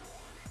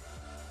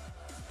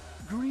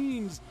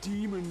 Green's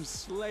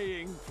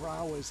demon-slaying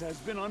prowess has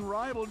been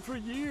unrivaled for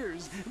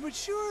years, but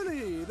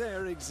surely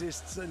there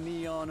exists a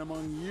Neon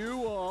among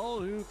you all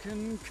who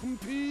can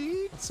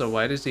compete? So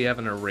why does he have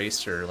an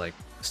eraser, like,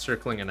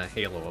 circling in a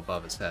halo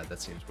above his head?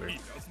 That seems weird. He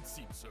doesn't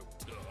seem so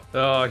tough.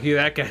 Oh,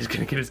 that guy's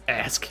gonna get his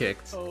ass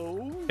kicked.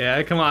 Oh?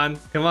 Yeah, come on,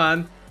 come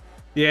on.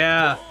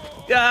 Yeah.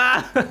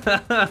 Yeah.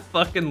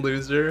 Fucking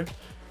loser.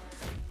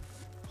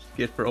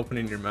 Get for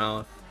opening your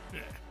mouth.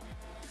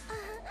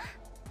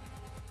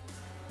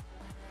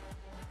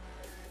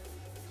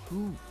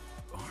 Who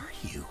are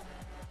you?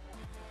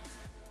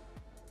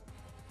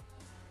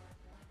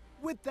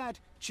 With that,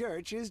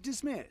 church is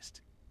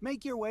dismissed.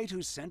 Make your way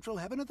to Central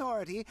Heaven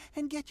Authority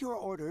and get your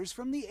orders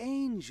from the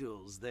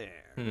angels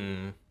there.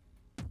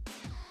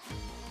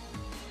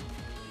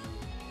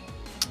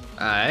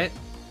 Alright.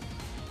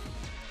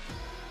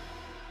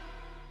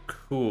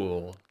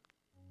 Cool.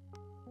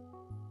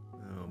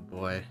 Oh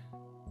boy.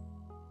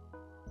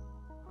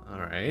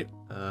 Alright.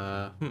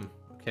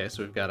 Okay,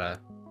 so we've got a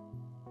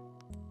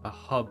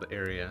hub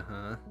area,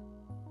 huh?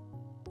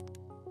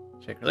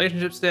 Check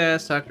relationship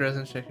status, talk to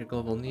residents, check your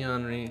global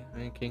neon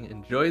ranking,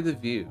 enjoy the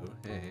view.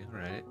 Hey,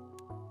 alright.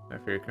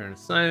 For your current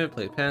assignment,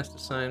 play past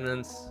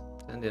assignments,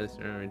 10 daily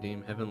surrender,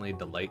 redeem heavenly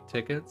delight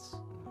tickets.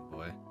 Oh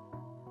boy.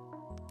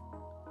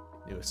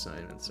 New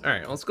assignments.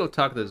 Alright, let's go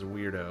talk to this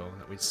weirdo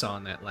that we saw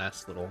in that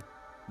last little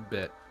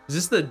bit. Is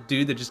this the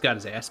dude that just got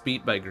his ass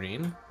beat by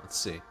Green? Let's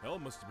see. Hell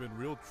must have been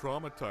real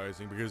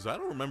traumatizing because I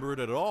don't remember it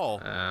at all.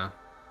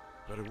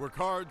 Better work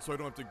hard so I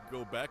don't have to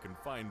go back and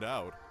find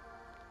out.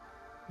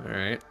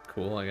 Alright,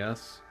 cool, I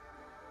guess.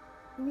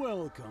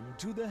 Welcome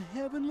to the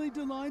Heavenly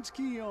Delights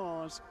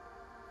kiosk.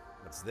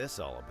 What's this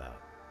all about?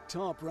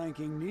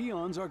 Top-ranking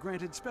Neons are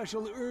granted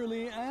special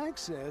early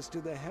access to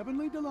the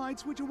Heavenly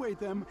Delights which await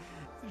them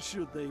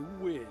should they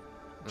win.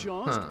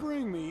 Just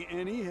bring me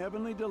any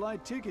Heavenly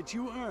Delight tickets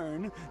you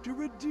earn to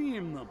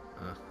redeem them.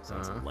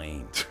 Sounds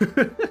lame.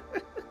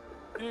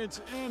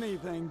 It's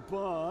anything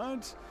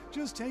but.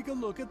 Just take a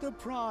look at the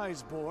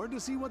prize board to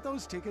see what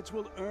those tickets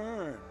will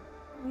earn.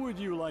 Would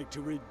you like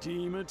to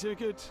redeem a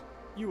ticket?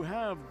 You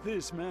have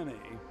this many.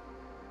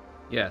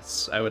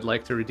 Yes, I would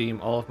like to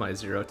redeem all of my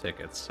 0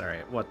 tickets.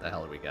 Alright, what the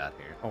hell do we got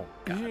here? Oh,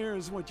 God.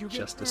 Here's what you get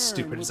Just as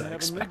stupid as I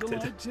expected.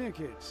 Delight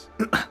tickets.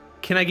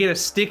 Can I get a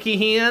sticky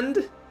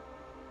hand?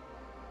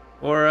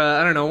 Or,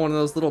 I don't know, one of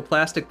those little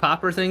plastic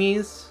popper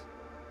thingies?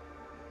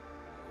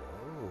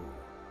 Whoa,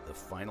 the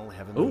final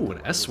Heavenly Ooh, an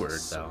Delight S is a word, though.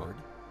 sword?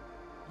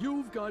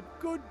 You've got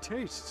good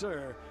taste,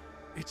 sir.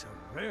 It's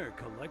a rare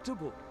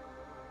collectible.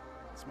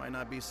 This might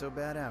not be so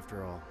bad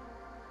after all.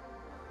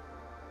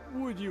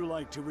 Would you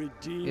like to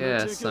redeem a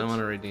Yes, ticket? I want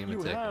to redeem a You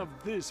ticket. have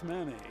this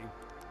many.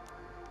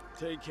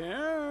 Take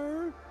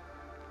care.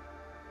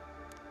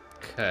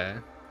 Okay.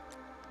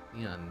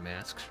 Neon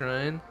Mask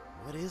Shrine.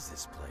 What is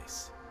this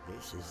place?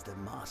 This is the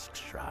mosque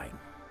shrine.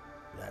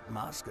 That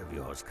mosque of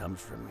yours comes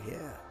from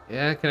here.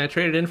 Yeah, can I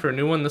trade it in for a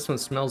new one? This one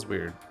smells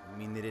weird. You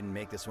mean they didn't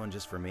make this one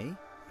just for me?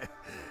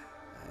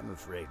 I'm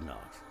afraid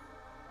not.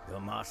 Your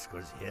mosque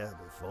was here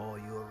before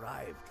you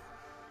arrived,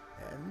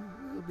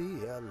 and will be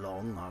here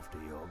long after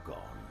you're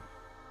gone.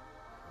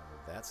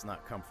 That's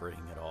not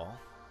comforting at all.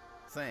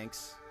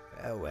 Thanks.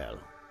 Farewell.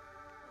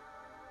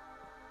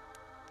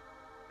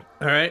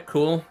 Alright,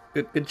 cool.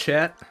 Good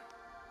chat.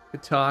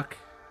 Good talk.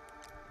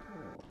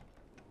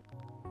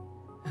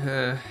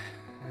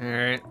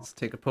 Alright, let's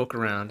take a poke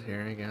around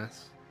here, I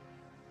guess.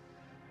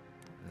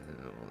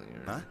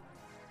 Huh?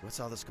 What's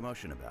all this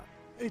commotion about?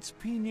 It's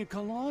Pina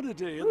Colada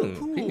Day at the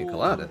pool. Pina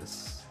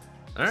coladas.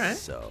 Alright.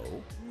 So?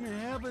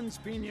 Heaven's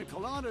Pina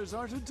Coladas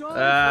are to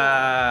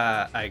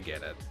die I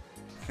get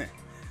it.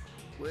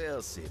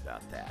 We'll see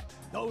about that.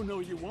 for. Oh, no,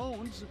 you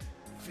won't.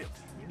 Filthy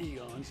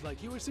neons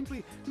like you are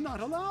simply not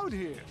allowed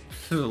here.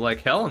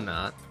 Like hell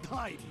not.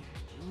 I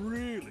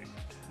really?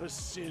 A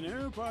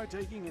sinner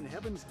partaking in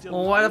heaven's delights?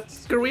 Well, why the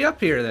fuck are we up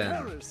here then?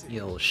 Heresy.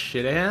 You little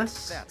shit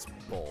ass. That's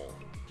bull.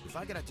 If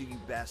I gotta do you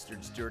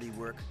bastards' dirty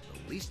work,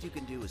 the least you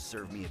can do is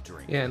serve me a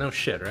drink. Yeah, no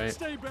shit, right?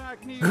 Stay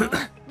back, Neon,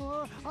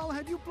 or I'll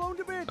have you blown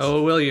to bits.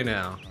 Oh, will you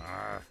now?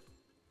 Are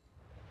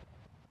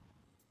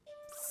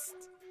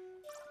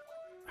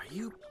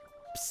you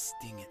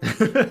psting at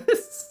me?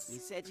 You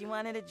said you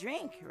wanted a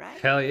drink, right?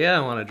 Hell yeah,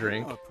 I want a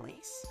drink. Oh,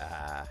 please.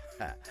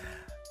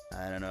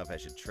 I don't know if I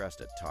should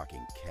trust a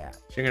talking cat.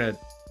 You're gonna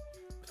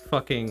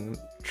fucking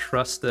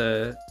trust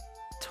a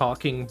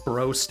talking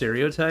bro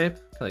stereotype?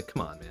 Like,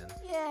 come on, man.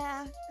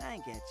 Yeah, I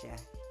get ya.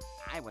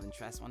 I wouldn't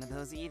trust one of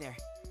those either.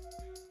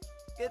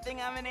 Good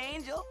thing I'm an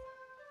angel.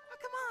 Oh,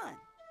 come on.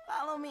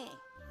 Follow me.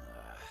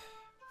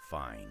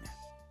 Fine.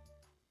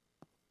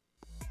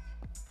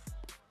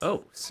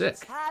 Oh, sick.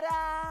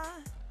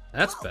 Ta-da!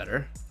 That's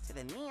better. To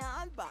the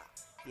neon bar.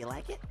 You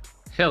like it?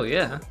 Hell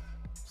yeah.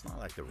 It's not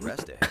like the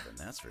rest of heaven,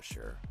 that's for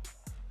sure.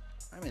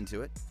 I'm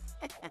into it.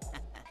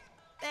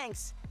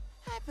 Thanks.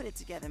 I put it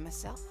together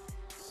myself.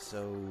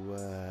 So,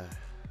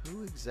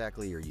 who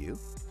exactly are you?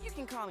 You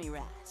can call me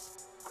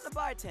Raz. I'm the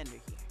bartender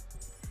here.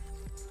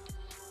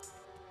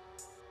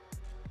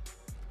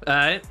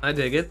 Alright, I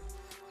dig it.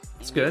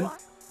 It's And good. you are?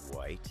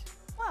 White.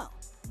 Well,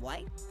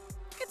 White,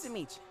 good to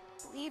meet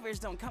you. Believers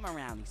don't come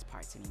around these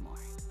parts anymore.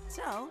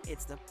 So,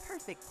 it's the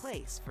perfect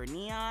place for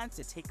Neons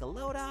to take a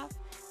load off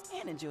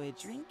and enjoy a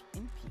drink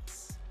in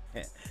peace.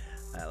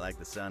 I like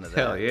the sound of that.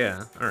 Hell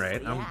yeah.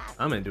 Alright, What do you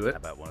I'm into How it.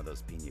 about one of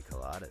those pina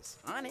coladas?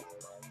 On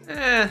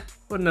it.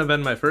 Wouldn't have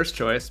been my first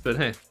choice, but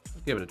hey,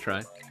 I'll give it a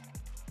try.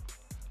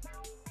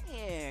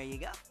 Here you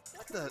go.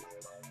 What the?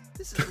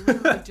 This is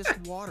literally just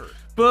water.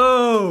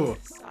 Boo!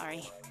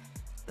 Sorry.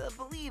 The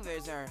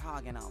Believers are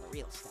hogging all the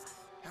real stuff.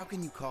 How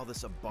can you call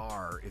this a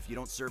bar if you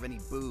don't serve any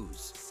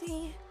booze?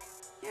 See,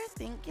 you're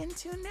thinking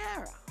too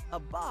narrow. A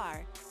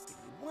bar, if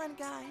you one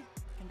guy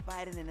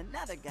confided in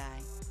another guy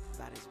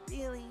about his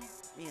really,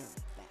 really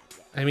bad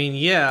day. I mean,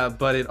 yeah,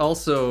 but it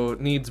also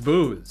needs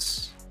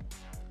booze.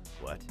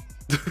 What?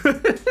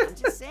 I'm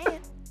just saying,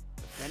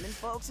 befriending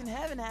folks in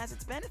heaven has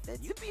its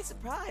benefits. You'd be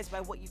surprised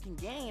by what you can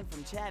gain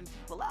from chatting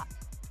people up.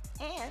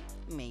 And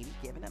maybe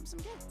giving them some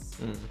gifts.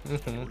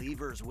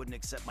 Believers wouldn't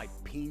accept my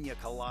pina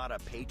colada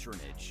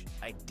patronage.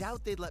 I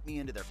doubt they'd let me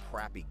into their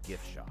crappy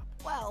gift shop.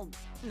 Well,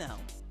 no.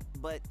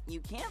 But you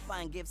can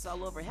find gifts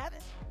all over heaven.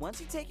 Once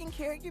you've taken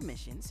care of your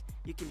missions,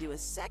 you can do a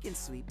second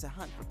sweep to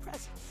hunt for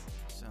presents.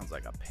 Sounds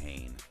like a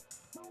pain.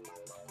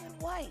 And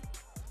White,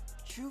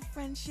 true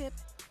friendship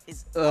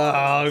is...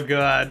 Oh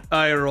god,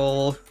 eye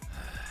roll.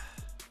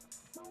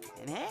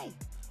 And hey,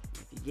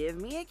 if you give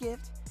me a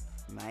gift,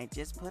 might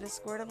just put a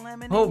squirt of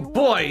lemon Oh in your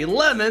boy, water.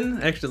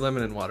 lemon! Actually,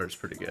 lemon and water is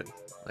pretty good.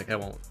 Like, I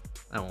won't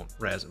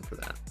razz him for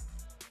that.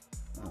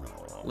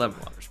 Lemon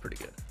water's pretty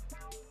good.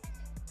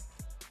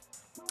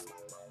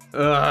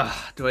 Ugh,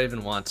 do I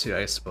even want to?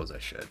 I suppose I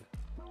should.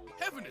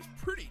 Heaven is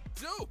pretty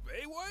dope,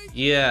 eh, White?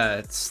 Yeah,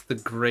 it's the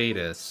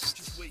greatest.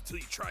 Just wait till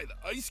you try the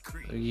ice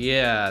cream.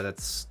 Yeah,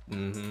 that's...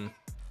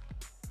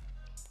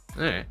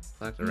 Alright,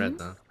 black to red,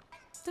 though.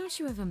 Don't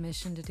you have a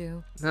mission to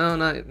do? No,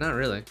 not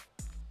really.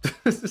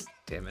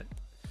 Damn it.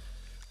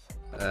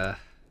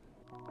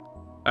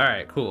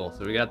 Alright, cool.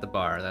 So we got the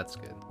bar. That's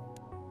good.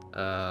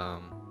 Yeah.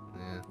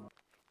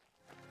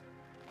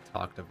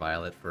 Talk to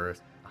Violet for a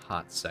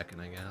hot second,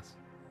 I guess.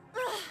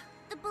 Ugh,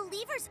 the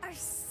Believers are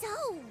so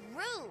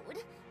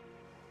rude.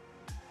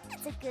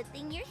 It's a good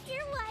thing you're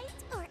here,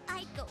 White, or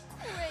I'd go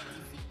crazy.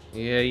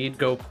 Yeah, you'd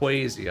go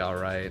crazy,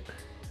 alright.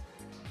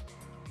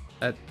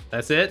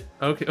 That's it?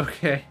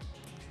 Okay.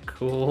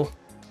 Cool.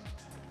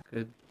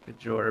 Good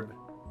job.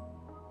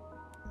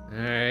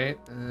 Alright.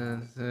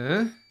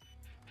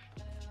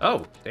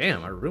 Oh,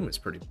 damn, our room is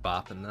pretty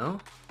bopping, though.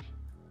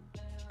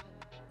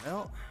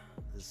 Well,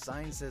 the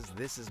sign says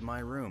this is my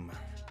room.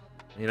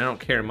 I mean, I don't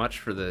care much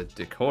for the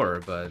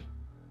decor, but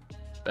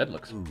bed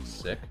looks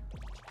sick.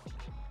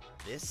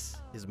 This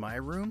is my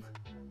room?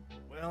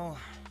 Well,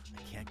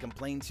 I can't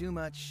complain too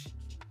much.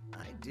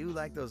 I do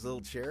like those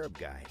little cherub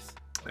guys.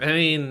 I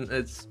mean,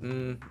 it's...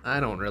 I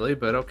don't really,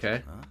 but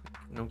okay. Huh?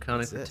 No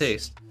counting for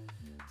taste.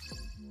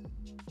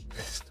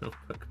 This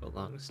notebook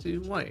belongs to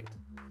White.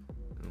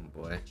 Oh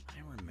boy.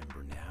 I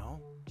remember now.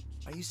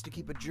 I used to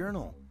keep a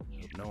journal.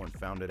 Hope no one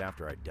found it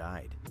after I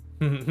died.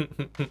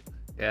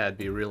 Yeah, it'd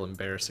be real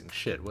embarrassing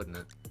shit, wouldn't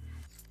it?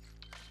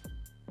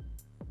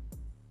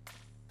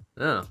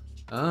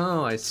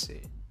 Oh, I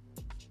see.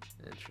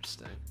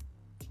 Interesting.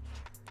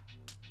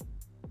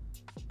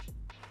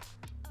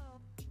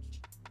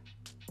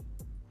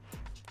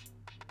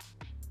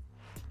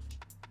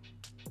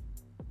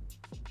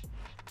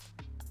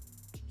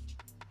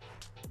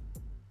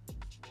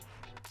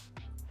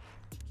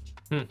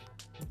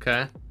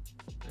 Okay.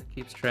 That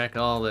keeps track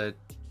of all the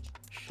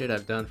shit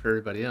I've done for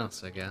everybody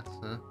else, I guess,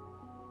 huh?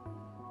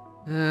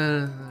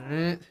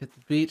 Alright, hit the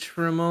beach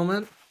for a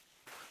moment.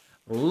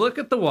 Look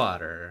at the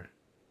water.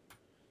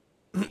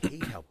 I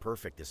hate how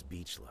perfect this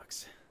beach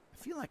looks. I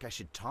feel like I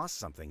should toss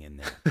something in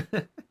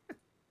there.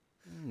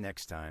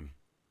 Next time.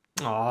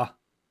 Aw.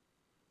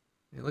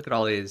 Hey, look at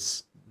all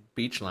these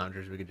beach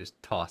loungers we could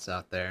just toss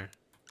out there.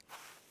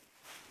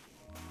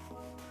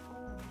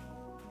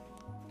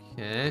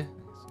 Okay.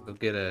 So go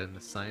get an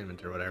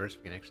assignment or whatever so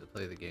we can actually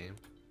play the game.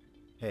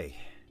 Hey,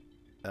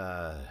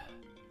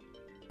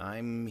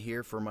 I'm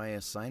here for my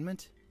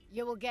assignment?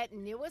 You will get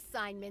new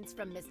assignments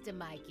from Mr.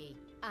 Mikey.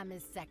 I'm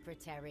his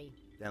secretary.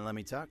 Then let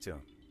me talk to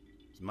him.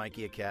 Is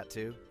Mikey a cat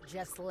too?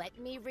 Just let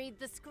me read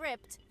the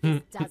script.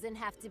 This doesn't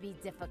have to be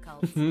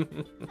difficult.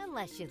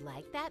 Unless you'd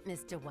like that,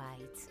 Mr.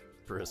 White.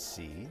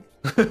 Proceed.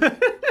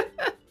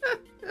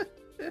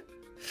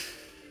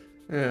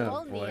 Oh,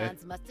 All boy.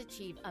 neons must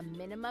achieve a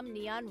minimum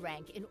neon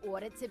rank in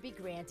order to be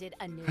granted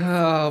a new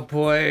Oh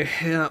boy,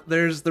 yeah,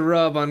 there's the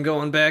rub on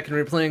going back and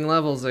replaying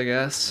levels, I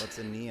guess. What's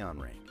a neon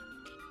rank?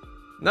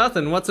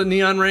 Nothing, what's a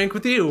neon rank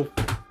with you?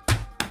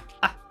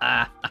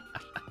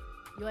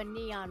 Your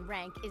neon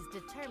rank is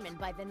determined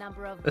by the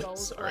number of gold or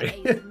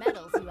Sorry. ace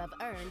medals you have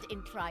earned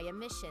in prior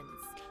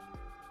missions.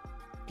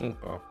 Okay.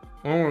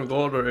 Oh,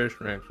 gold or ace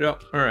ranks.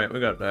 Yep. All right, we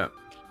got that.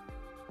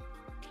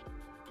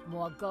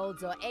 More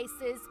golds or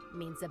aces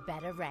means a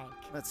better rank.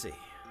 Let's see.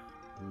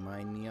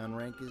 My neon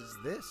rank is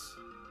this.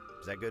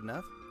 Is that good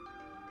enough?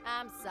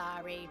 I'm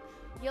sorry.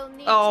 You'll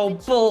need Oh, to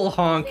achieve bull this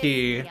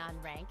honky. neon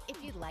rank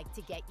if you'd like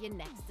to get your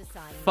next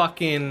assignment.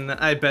 Fucking,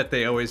 I bet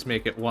they always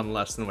make it one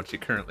less than what you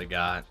currently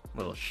got.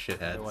 Little shitheads.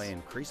 How do I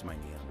increase my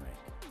neon rank?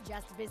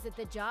 Just visit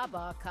the job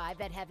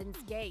archive at Heaven's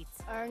Gates.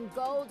 Earn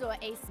gold or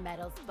ace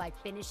medals by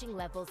finishing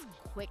levels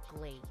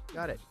quickly.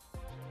 Got it.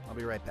 I'll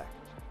be right back.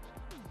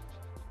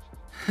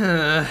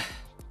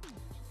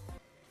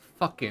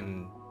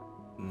 Fucking.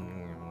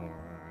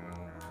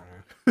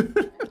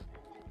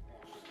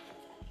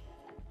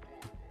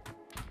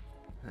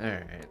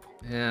 Alright.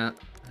 Yeah.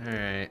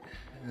 Alright.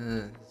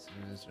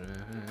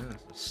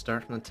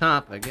 Start from the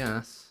top, I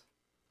guess.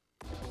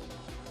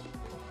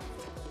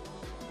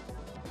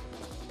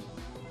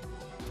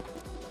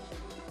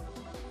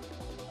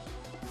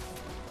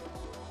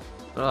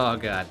 Oh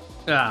god.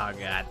 Oh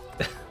god.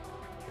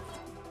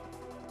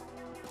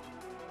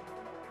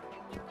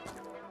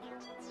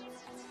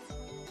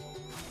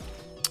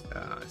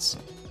 Oh, I see.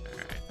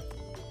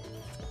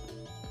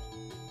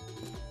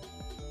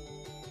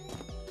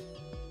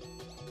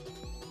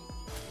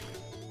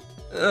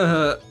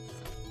 Alright.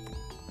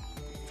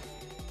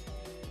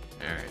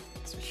 Alright.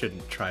 So we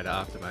shouldn't try to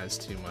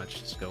optimize too much.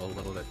 Just go a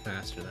little bit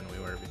faster than we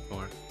were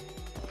before.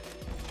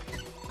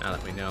 Now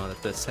that we know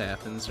that this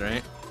happens,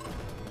 right?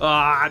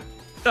 Ah!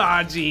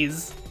 Ah,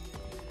 jeez.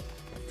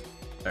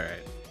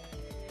 Alright.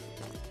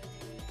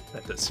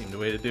 That does seem the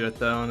way to do it,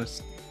 though.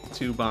 Just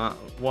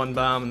one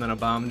bomb and then a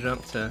bomb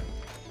jump to...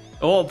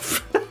 Oh!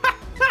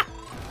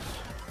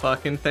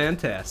 Fucking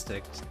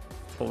fantastic.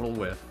 Total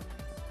whiff.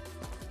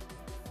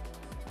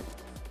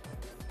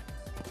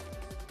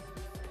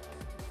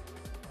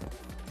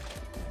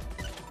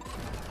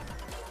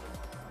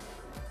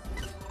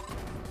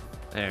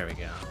 There we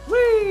go.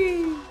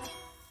 Whee!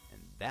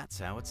 And that's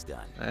how it's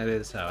done. That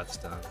is how it's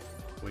done.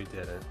 We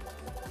did it.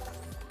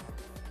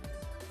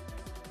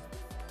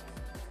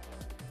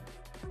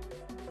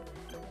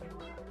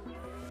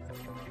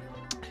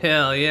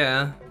 Hell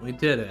yeah, we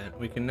did it.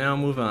 We can now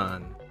move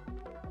on.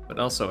 But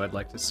also, I'd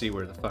like to see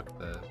where the fuck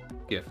the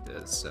gift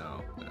is,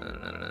 so...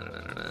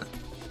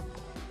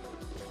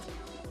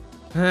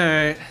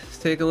 Alright, let's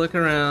take a look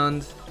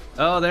around.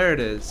 Oh, there it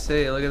is.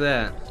 Hey, look at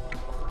that.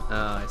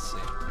 Oh, I see.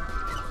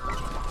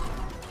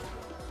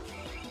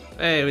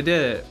 Hey, we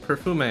did it.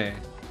 Perfume.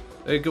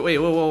 Wait, whoa,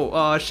 whoa.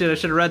 Oh, shit, I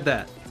should have read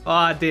that.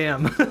 Aw,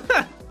 damn.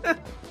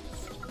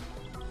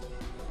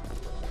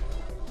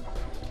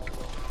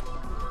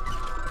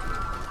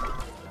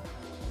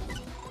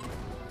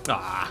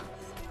 Ah,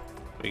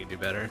 we can do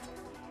better.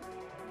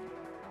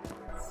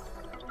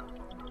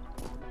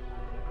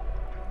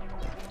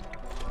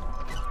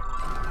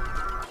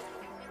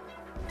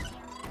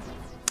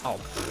 Oh,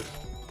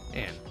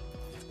 man.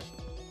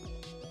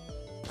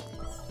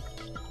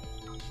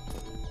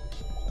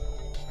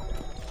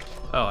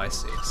 Oh, I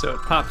see. So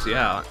it pops you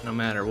out no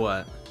matter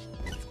what.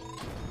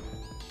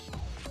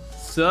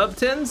 Sub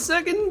 10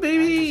 second,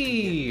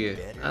 baby!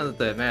 Not that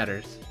that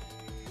matters.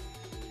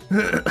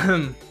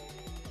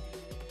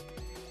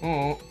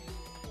 Oh.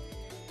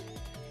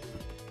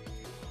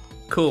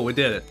 Cool, we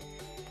did it.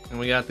 And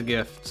we got the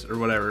gift, or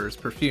whatever, it's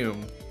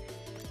perfume.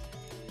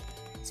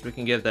 So we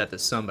can give that to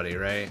somebody,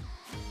 right?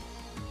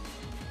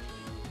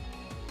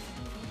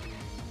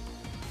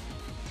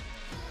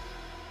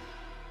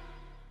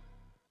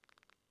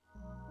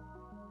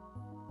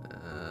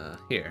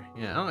 Here.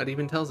 Yeah, oh, it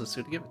even tells us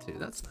who to give it to.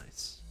 That's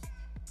nice.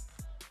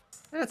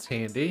 That's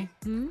handy.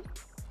 Hmm?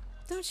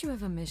 Don't you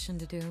have a mission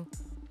to do?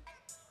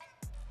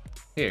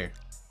 Here.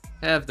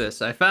 Have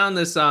this. I found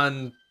this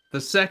on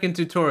the second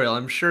tutorial.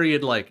 I'm sure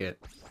you'd like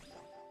it.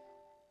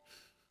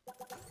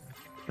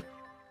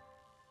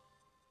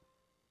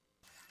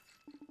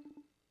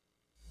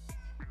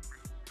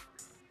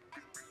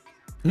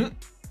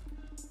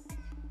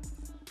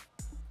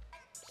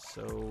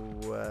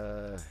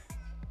 So,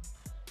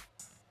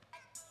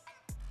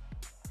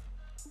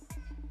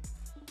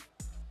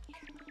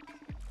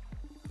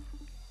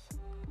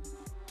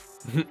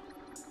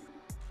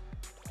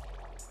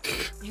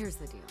 Here's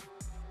the deal.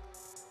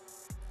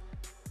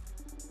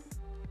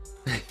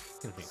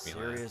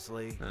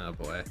 seriously? Oh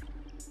boy.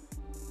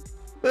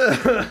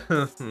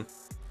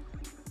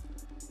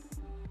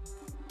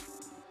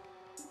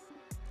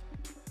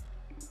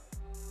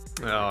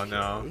 Oh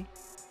no.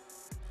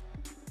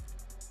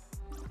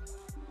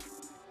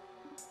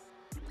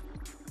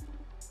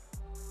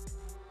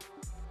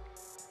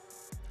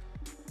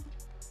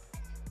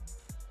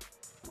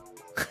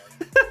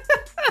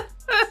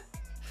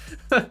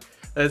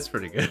 That's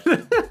pretty good.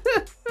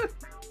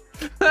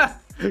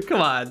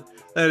 Come on,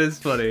 that is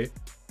funny.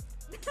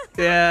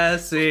 Yeah,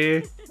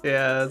 see?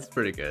 Yeah, that's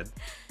pretty good.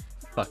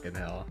 Fucking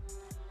hell.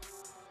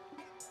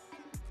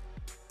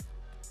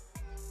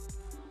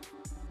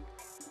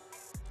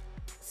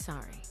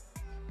 Sorry.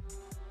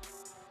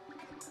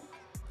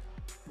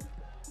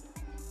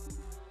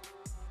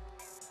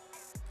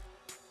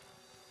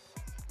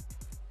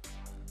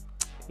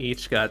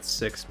 Each got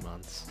 6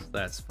 months.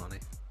 That's funny.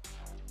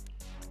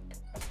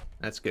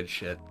 That's good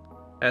shit.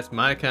 That's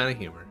my kind of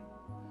humor.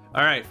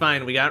 Alright,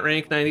 fine. We got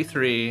rank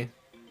 93.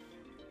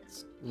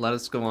 Let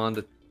us go on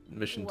to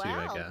mission 2,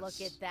 I guess. Well,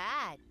 look at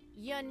that.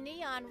 Your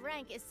neon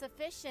rank is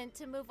sufficient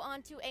to move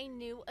on to a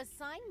new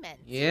assignment.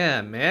 Yeah,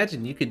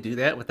 imagine you could do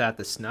that without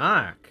the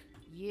snark.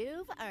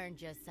 You've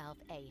earned yourself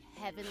a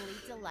Heavenly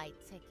Delight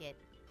ticket.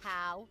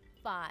 How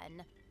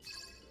fun.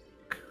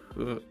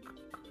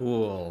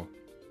 Cool.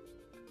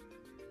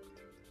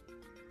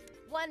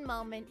 One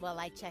moment while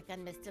I check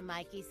on Mr.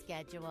 Mikey's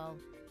schedule.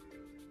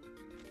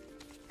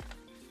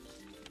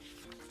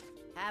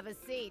 Have a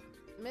seat.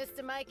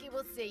 Mr. Mikey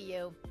will see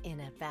you in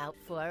about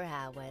 4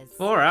 hours.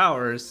 4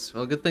 hours?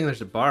 Well, good thing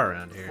there's a bar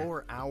around here.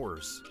 4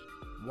 hours?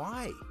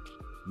 Why?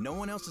 No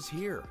one else is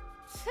here.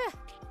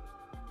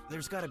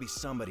 There's got to be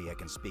somebody I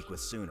can speak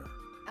with sooner.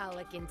 I'll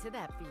look into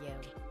that for you.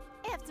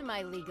 After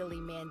my legally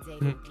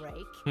mandated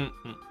break.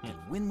 And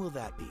when will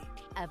that be?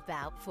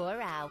 About 4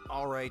 hours.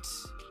 All right.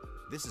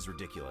 This is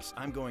ridiculous.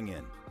 I'm going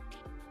in.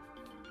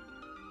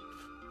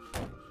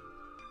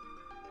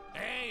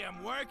 Hey,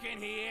 I'm working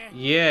here.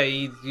 Yeah,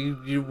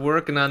 you're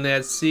working on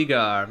that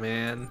cigar,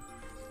 man.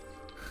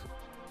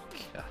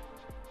 God.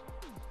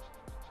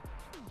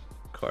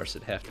 Of course,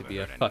 it'd have to be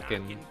a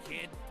fucking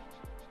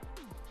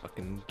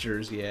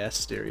Jersey-ass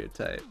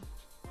stereotype.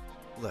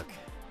 Look,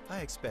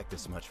 I expect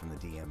this much from the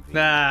DMV.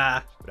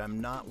 Nah. But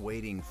I'm not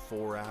waiting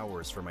 4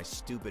 hours for my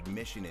stupid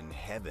mission in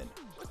heaven.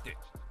 What the?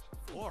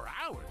 4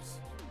 hours?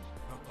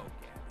 Oh,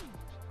 Gabby.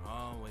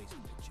 Always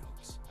with the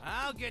jokes.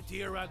 I'll get to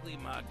your ugly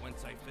mug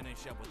once I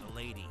finish up with the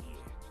lady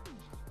here.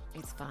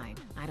 It's fine.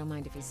 I don't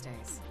mind if he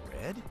stays.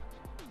 Red?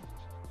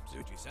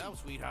 Suit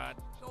yourself, sweetheart.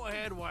 Go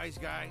ahead, wise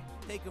guy.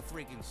 Take a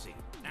freaking seat.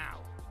 Now,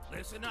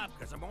 listen up,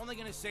 because I'm only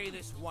going to say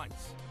this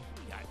once.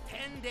 You got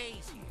 10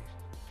 days here.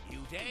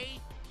 New day,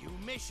 new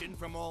mission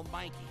from old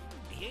Mikey.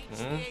 The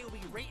HCA will be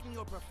rating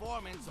your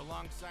performance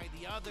alongside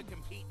the other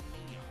competing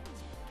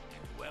neons.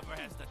 And whoever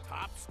has the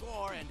top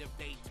score end of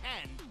day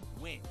 10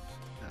 wins.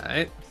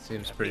 Alright,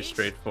 seems pretty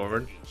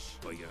straightforward.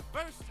 For your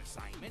first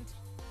assignment,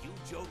 you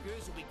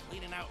jokers will be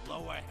cleaning out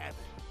lower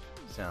heaven.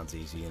 Sounds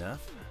easy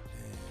enough.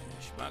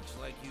 Schmucks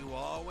like you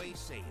always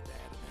say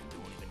that and then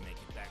don't even make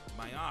it back to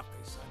my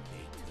office on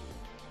day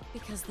 2.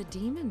 Because the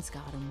demons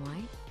got him,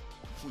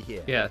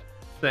 White. Yeah,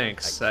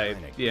 thanks. I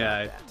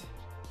that.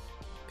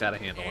 got a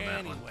handle on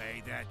that one.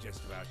 Anyway, that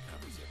just about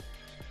covers it.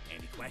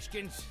 Any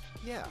questions?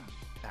 Yeah,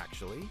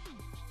 actually.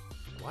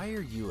 Why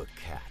are you a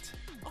cat?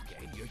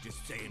 Okay, you're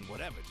just saying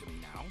whatever to me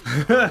now.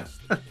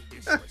 Honestly,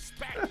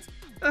 disrespect.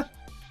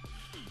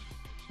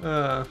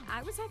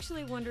 I was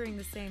actually wondering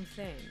the same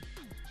thing.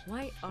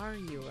 Why are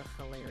you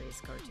a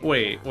hilarious cartoon?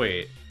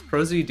 Wait.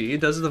 ProZD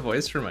does the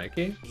voice for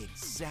Mikey?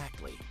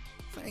 Exactly.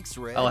 Thanks,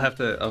 Red. I'll have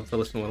to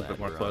listen a little bit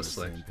more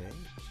closely.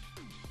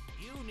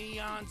 You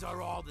neons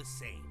are all the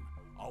same.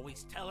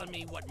 Always telling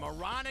me what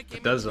moronic.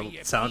 It does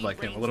sound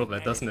like him a little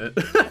bit, doesn't it?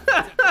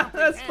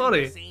 That's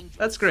funny.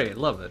 That's great.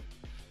 Love it.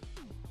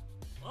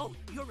 Oh,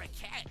 you're a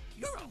cat.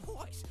 You're a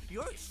horse.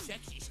 You're a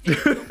sexy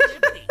statue of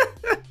liberty.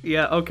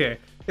 Yeah, okay.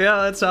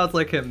 Yeah, that sounds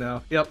like him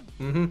now. Yep.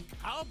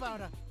 How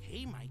about a,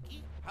 hey,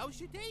 Mikey, how's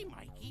your day,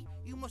 Mikey?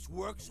 You must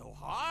work so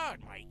hard,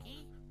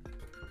 Mikey.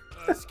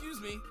 Excuse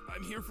me,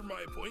 I'm here for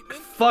my appointment.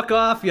 Fuck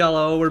off,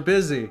 Yellow. We're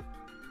busy.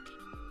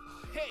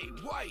 Hey,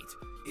 White,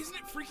 isn't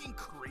it freaking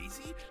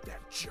crazy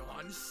that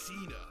John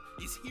Cena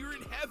is here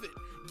in heaven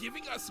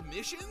giving us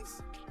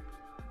missions?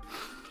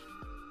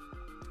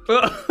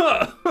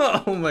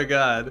 Oh my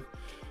god.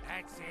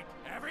 That's it.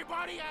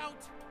 Everybody out.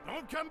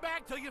 Don't come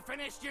back till you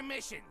finished your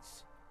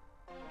missions.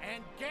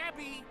 And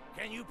Gabby,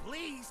 can you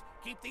please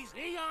keep these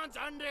neons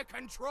under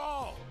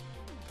control?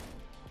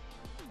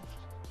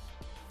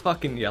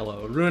 Fucking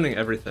Yellow, ruining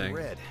everything.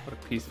 Red, what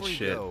a piece of before you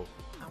shit. go,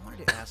 I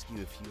wanted to ask you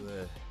if you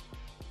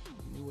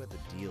knew what the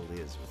deal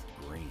is with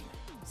Green.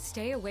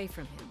 Stay away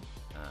from him.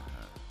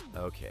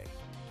 Okay.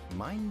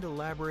 Mind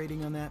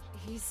elaborating on that?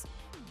 He's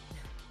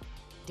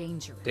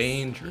dangerous.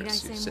 Dangerous,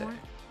 Need I you say say? more?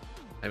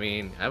 I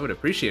mean, I would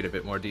appreciate a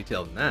bit more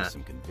detail than that.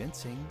 Some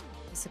convincing.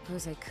 I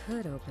suppose I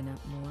could open up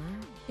more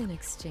in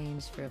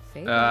exchange for a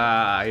favor.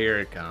 Ah, here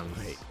it comes.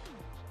 Wait,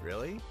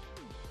 really?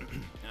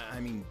 I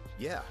mean,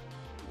 yeah.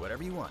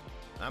 Whatever you want.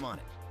 I'm on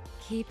it.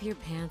 Keep your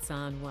pants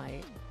on,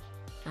 White.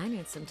 I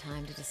need some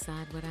time to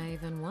decide what I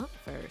even want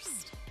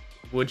first.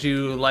 Would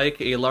you like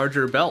a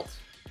larger belt?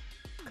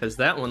 Because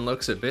that one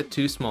looks a bit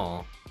too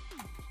small.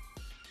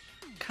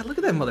 God, look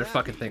at that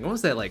motherfucking thing. What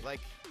was that, like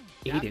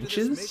 8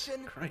 inches?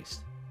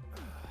 Christ.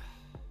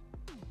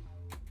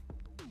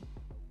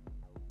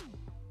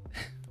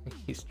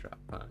 He's dropped,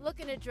 huh?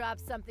 Looking to drop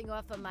something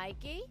off of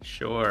Mikey?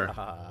 Sure.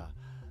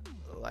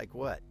 Like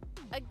what?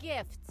 A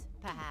gift,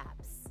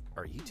 perhaps.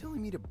 Are you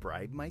telling me to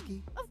bribe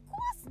Mikey? Of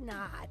course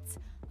not.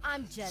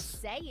 I'm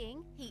just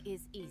saying he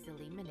is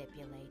easily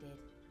manipulated.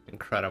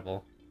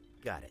 Incredible.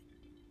 Got it.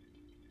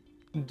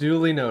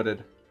 Duly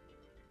noted.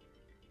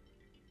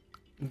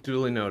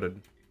 Duly noted.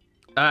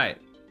 Alright.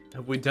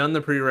 Have we done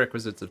the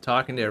prerequisites of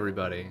talking to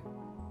everybody?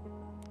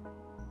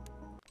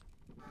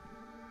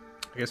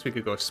 I guess we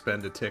could go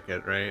spend a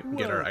ticket, right? And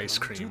get our ice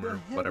cream or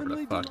whatever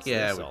the fuck.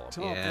 Yeah,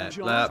 yeah.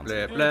 Blah,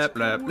 blah, blah,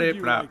 blah, blah,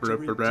 blah, blah,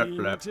 blah, blah,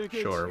 blah.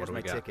 Sure, what do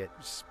we got?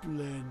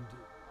 Splendid.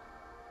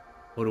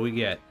 What do we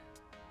get?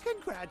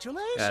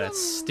 Congratulations. Got a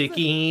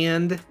sticky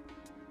hand.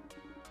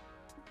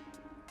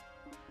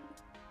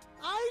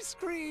 Ice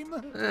cream.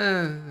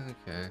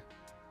 Okay.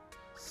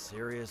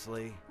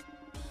 Seriously?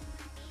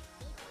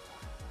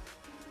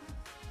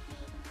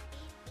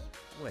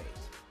 Wait.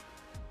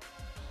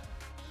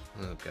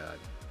 Oh god.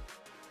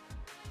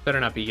 Better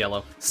not be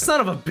yellow. Son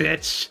of a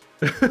bitch!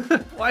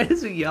 Why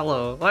is it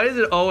yellow? Why is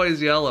it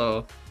always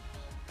yellow?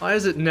 Why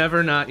is it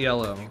never not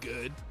yellow? You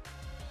good?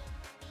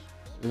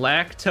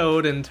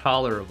 Lactose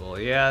intolerable.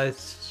 Yeah,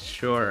 it's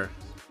sure.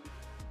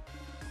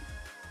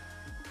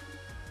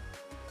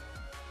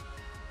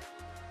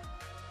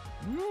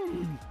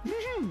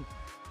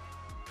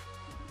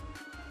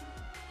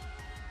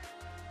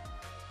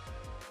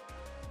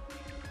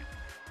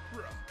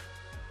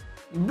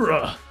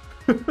 Bruh.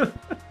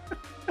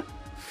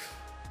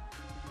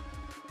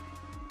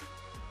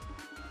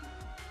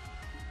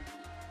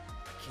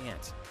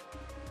 Can't.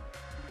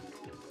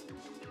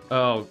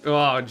 Oh,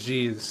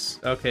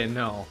 jeez. Okay,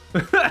 no.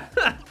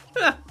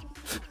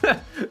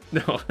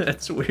 No,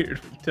 that's weird.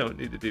 We don't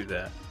need to do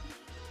that.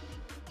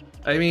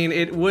 I mean,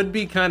 it would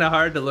be kind of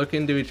hard to look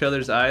into each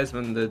other's eyes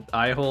when the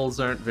eye holes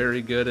aren't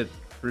very good at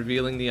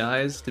revealing the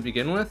eyes to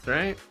begin with,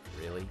 right?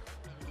 Really?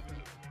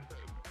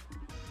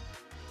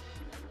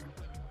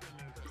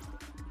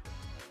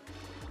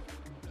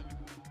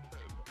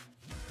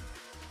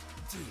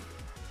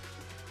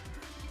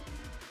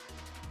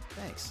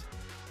 Thanks.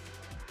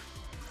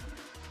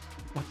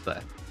 What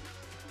the?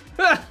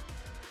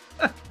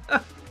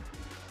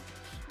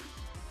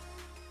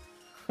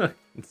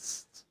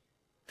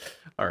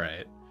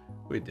 Alright,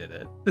 we did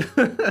it.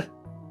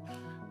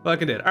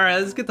 Fucking did. Alright,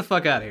 let's get the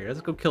fuck out of here.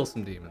 Let's go kill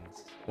some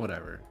demons.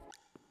 Whatever.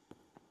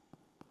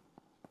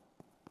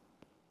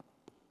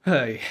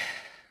 Hey.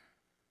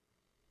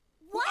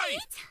 White!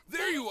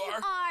 There you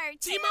are!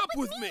 Team up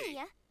with me!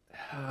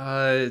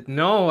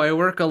 No, I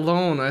work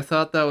alone. I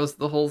thought that was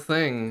the whole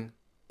thing.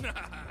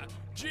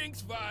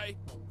 Jinx, Vi!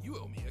 You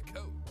owe me a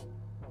coat.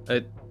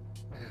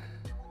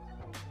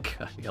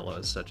 God, Yellow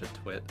is such a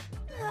twit.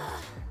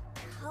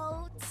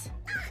 Coat.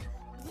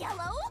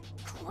 Yellow,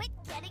 quit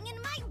getting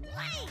in my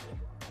way!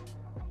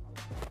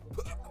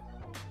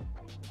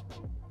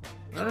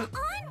 Come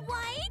on,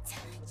 White!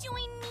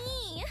 Join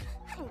me!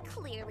 I'm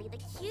clearly the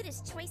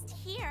cutest choice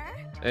here.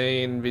 I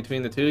mean,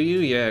 between the two of you,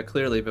 yeah,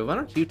 clearly, but why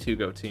don't you two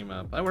go team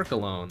up? I work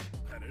alone.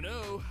 I don't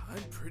know.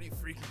 I'm pretty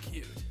freaking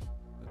cute.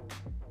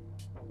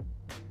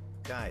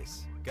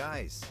 Guys,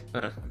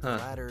 I'm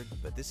flattered,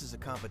 but this is a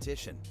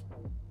competition.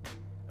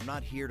 I'm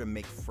not here to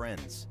make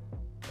friends.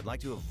 I'd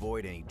like to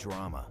avoid any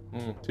drama.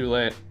 Too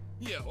late.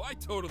 Yo, I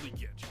totally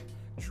get you.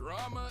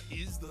 Drama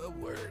is the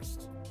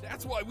worst.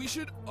 That's why we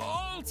should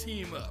all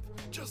team up,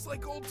 just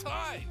like old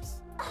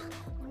times.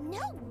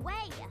 No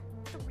way!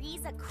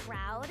 Three's a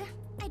crowd.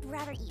 I'd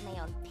rather eat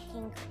my own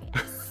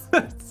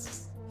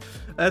pancreas.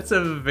 That's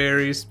a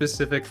very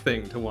specific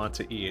thing to want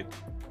to eat.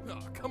 Oh,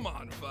 come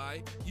on,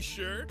 Vi. You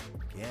sure?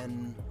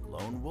 Again,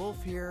 lone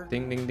wolf here.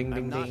 Ding, ding, ding,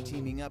 I'm ding, not ding.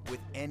 teaming up with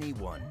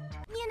anyone.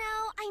 You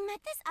know, I met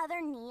this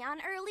other Neon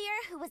earlier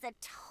who was a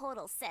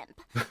total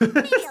simp.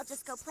 Maybe I'll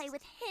just go play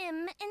with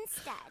him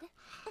instead.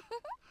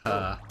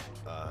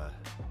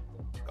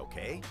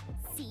 Okay.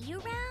 See you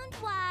round,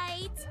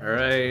 White.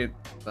 Alright,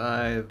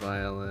 bye,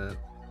 Violet.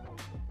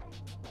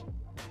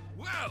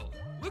 Well,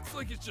 looks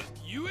like it's just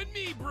you and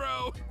me,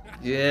 bro.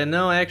 Yeah,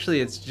 no,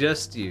 actually, it's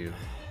just you.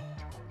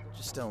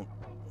 Just don't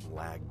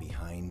lag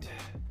behind.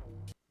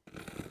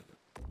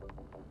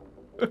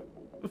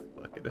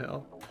 Fucking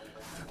hell.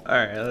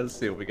 Alright, let's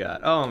see what we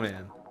got. Oh,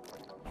 man.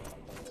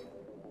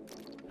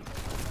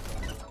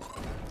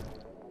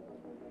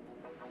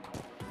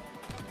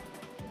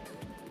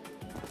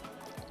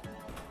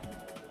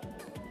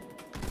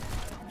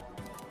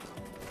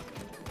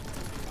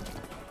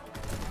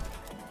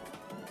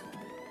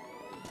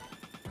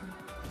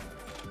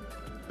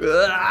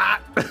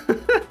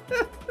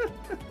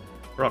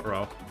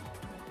 Ruh-roh.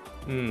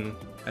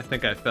 I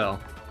think I fell.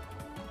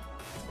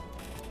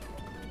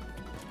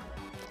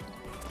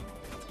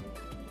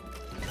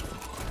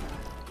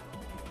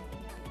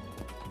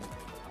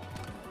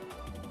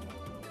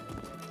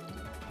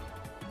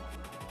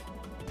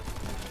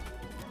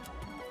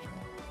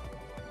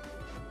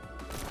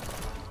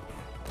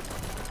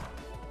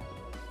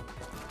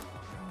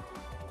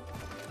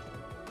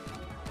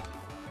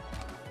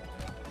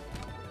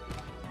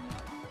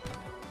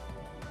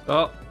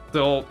 Oh,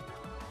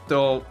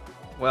 dope.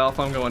 Well, if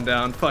I'm going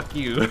down, fuck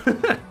you.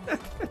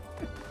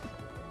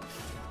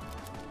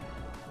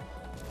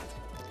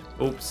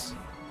 Oops.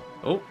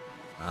 Oh.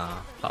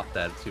 Popped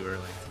that too early.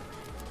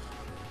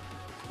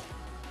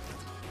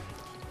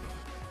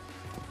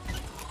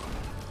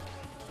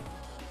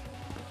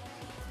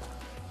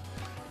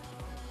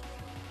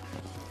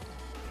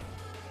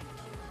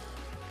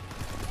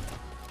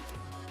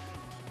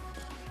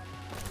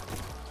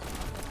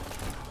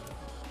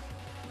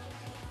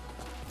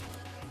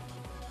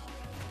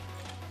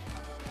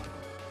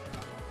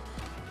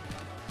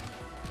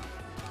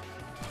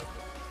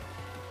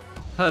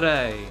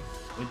 Hooray!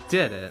 We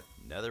did it.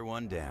 Another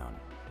one down.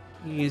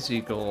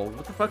 Easy gold.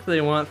 What the fuck do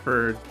they want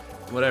for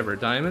whatever?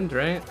 Diamond,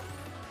 right?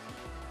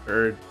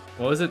 Or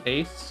what was it?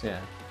 Ace? Yeah.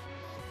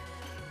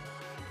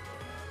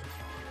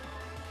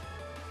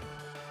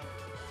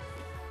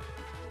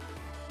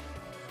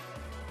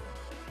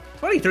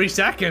 "23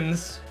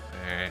 seconds?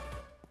 Alright.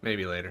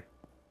 Maybe later.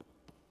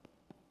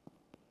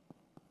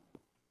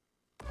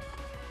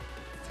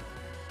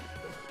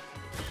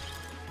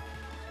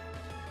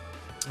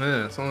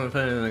 It's only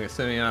putting like a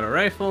semi-auto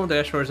rifle.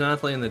 Dash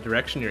horizontally in the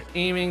direction you're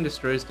aiming.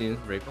 Destroys demons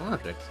and breakable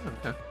objects.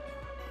 Okay.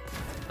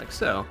 Like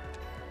so.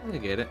 I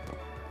get it.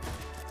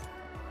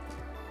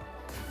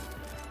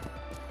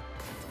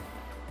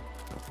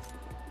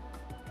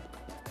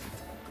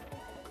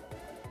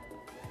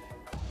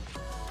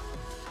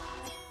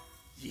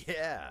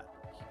 Yeah.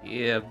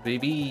 Yeah,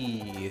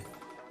 baby.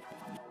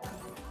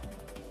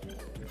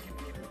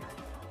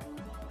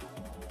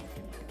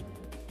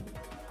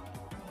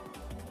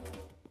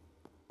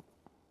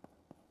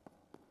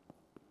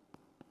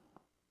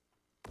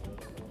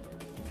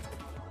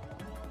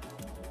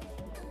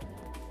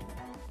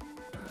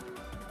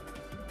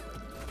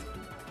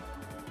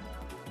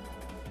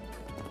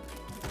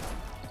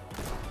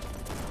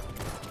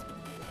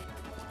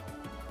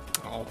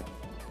 Oh.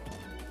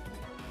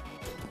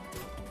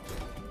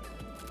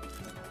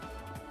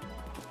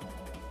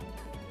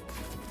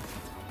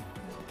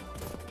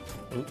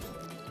 Oop.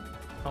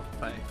 Oh,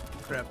 I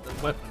grabbed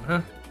the weapon,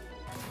 huh?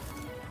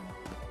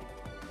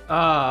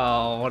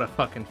 Oh, what a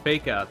fucking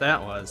fake out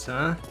that was,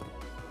 huh?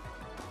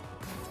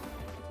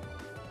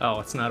 Oh,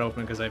 it's not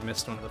open because I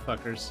missed one of the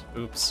fuckers.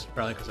 Oops.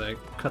 Probably because I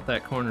cut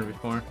that corner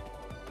before.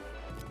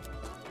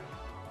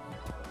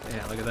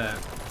 Yeah, look at that.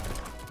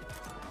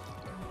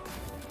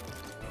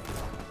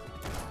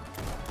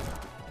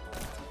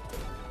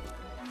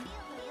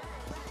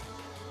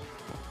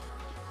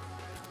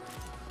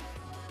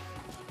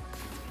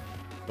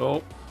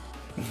 Oh.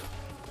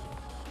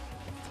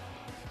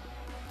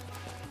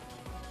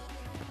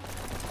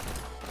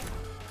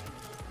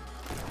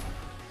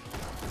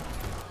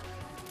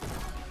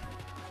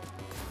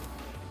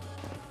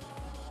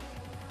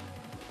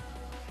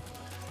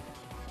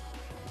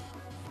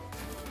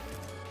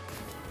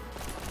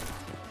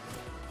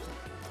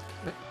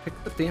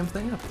 Pick the damn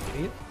thing up,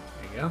 idiot.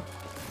 There you go.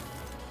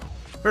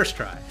 First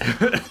try.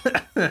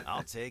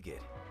 I'll take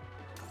it.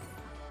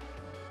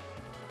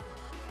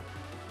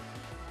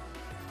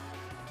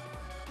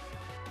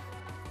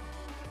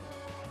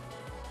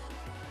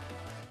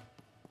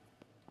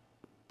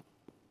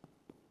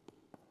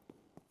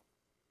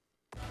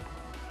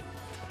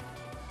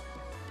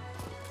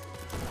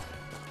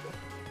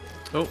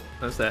 Oh,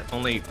 that's that.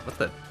 Only, what's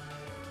that?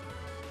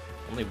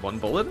 Only one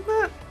bullet in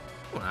that?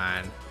 Come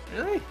on.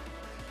 Really?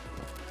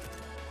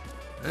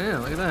 Yeah,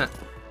 look at that.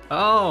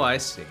 Oh, I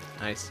see.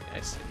 I see.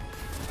 I see.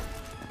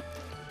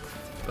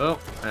 Oh,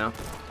 well.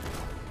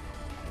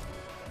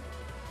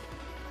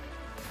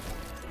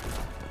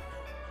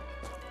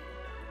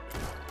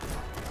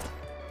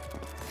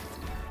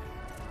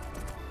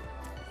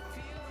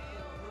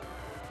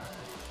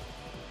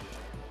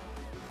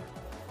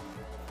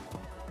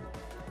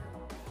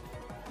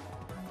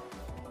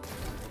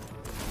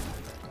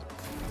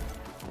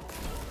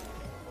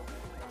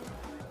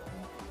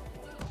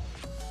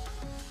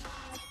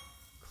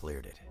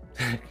 Cleared it.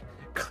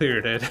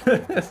 Cleared it.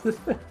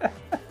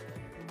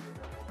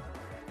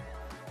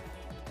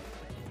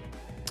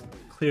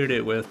 Cleared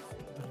it with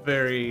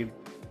very...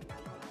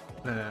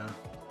 could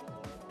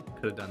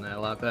have done that a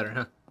lot better,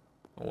 huh?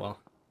 Oh well.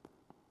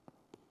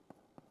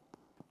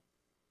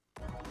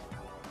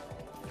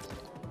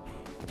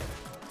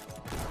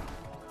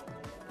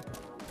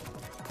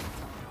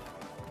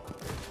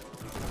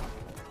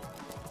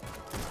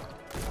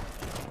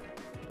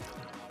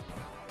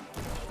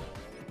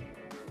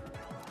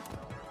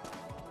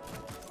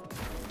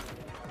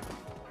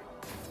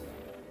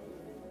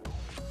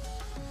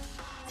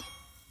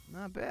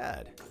 Not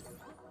bad.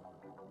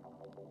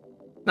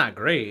 Not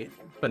great,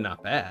 but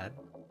not bad.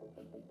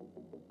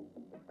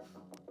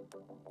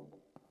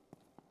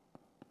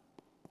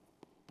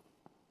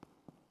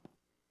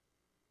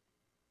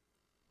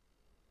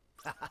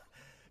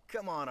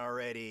 Come on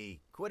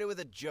already. Quit it with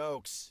the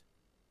jokes.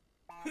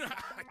 I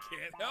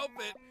can't help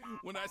it.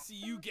 When I see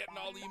you getting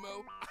all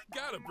emo, I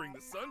gotta bring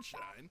the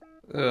sunshine.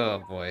 Oh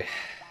boy.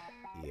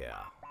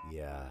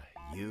 Yeah,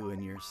 you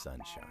and your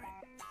sunshine.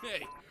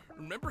 Hey,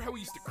 remember how we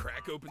used to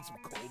crack open some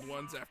cold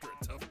ones after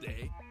a tough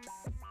day?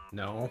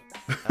 No.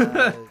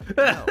 No,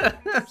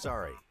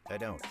 sorry, I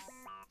don't.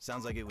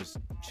 Sounds like it was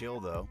chill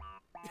though.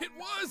 It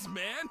was,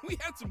 man. We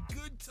had some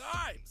good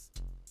times.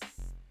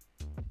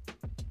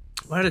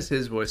 Why does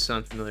his voice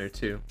sound familiar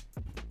too?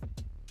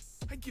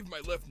 I'd give my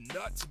left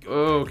nut to go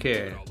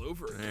Okay. back and do it all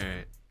over again.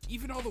 Alright.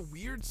 Even all the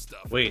weird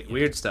stuff. Wait,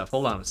 weird stuff.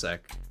 Hold on a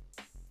sec.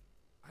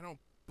 I don't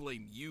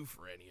blame you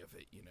for any of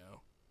it, you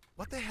know?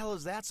 What the hell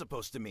is that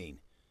supposed to mean?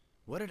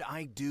 What did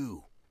I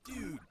do?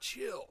 Dude,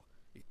 chill.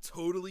 It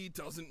totally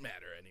doesn't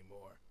matter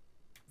anymore.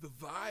 The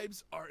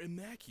vibes are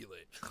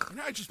immaculate. And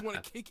I just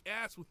want to kick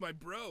ass with my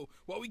bro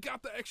while we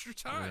got the extra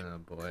time.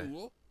 Oh, boy.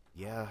 Cool?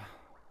 Yeah,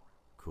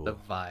 cool. The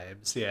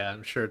vibes. Yeah,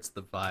 I'm sure it's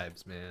the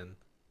vibes, man.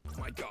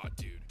 My god,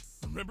 dude.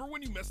 Remember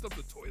when you messed up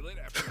the toilet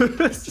after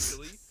you ate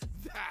chili?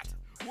 That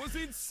was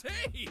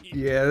insane!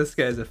 Yeah, this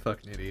guy's a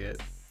fucking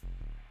idiot.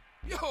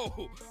 Yo,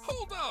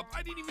 hold up!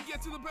 I didn't even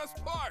get to the best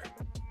part!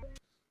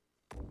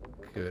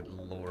 Good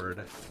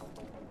lord.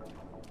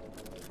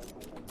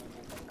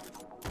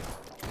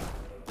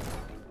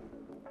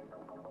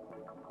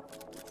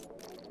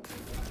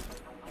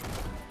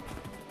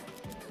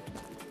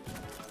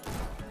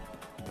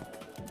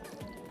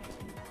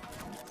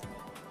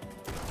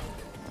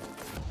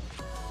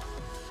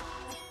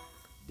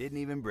 Didn't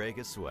even break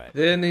a sweat.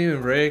 Didn't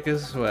even break a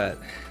sweat.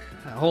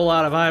 A whole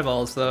lot of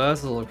eyeballs, though.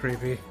 That's a little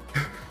creepy.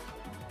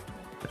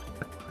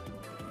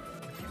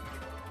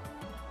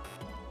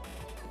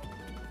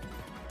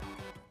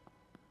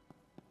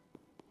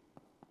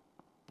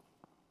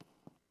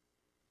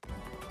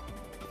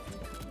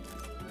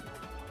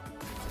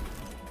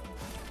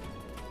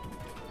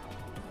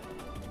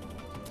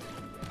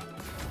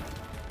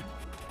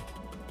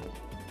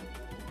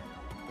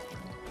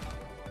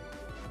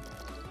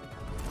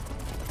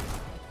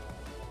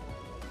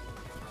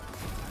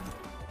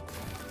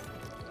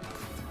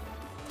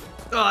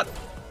 Oh,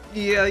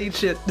 yeah, eat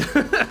shit.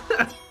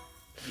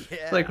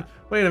 It's like,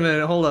 wait a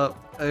minute, hold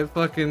up. I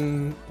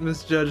fucking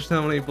misjudged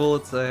how many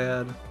bullets I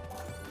had.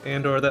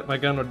 And or that my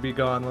gun would be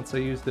gone once I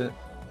used it.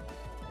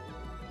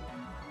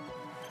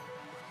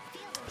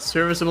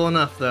 Serviceable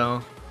enough,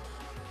 though.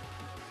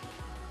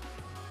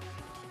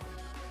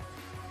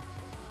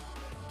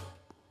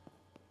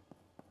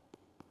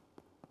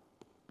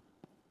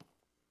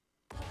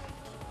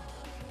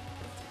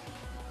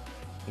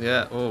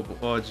 Yeah, oh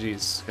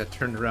jeez. Got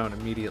turned around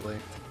immediately.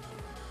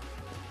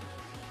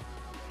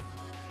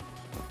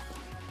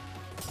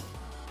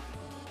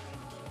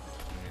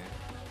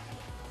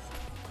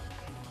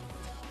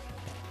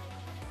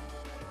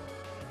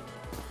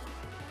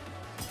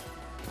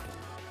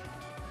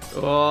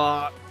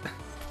 Oh.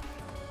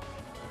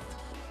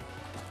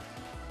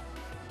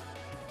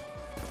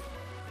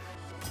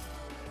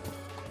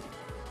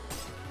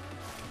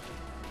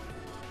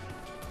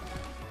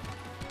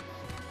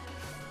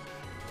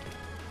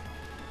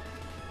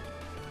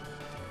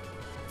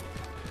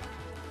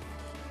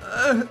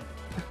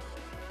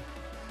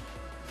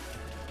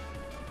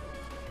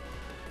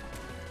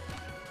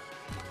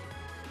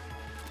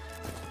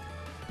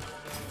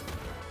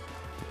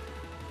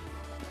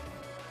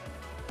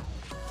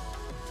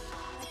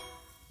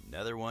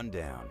 Another one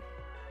down.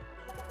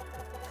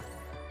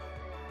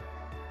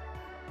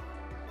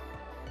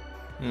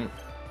 Hmm.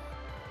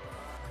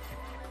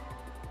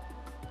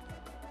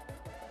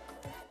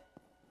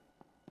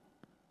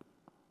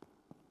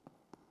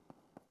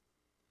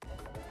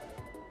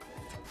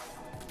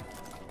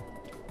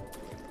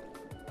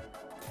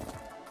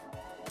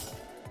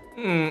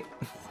 Hmm.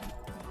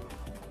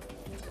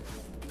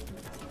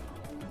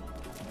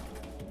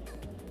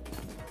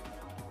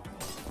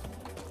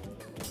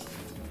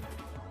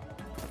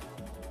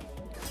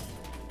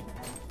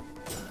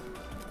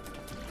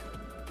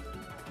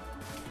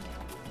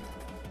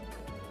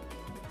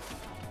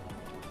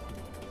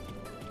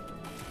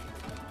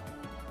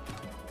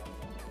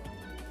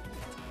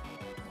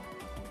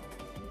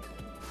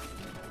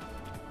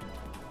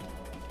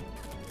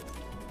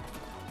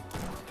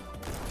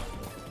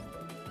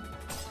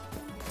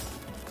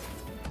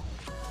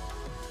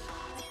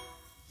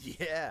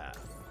 Yeah.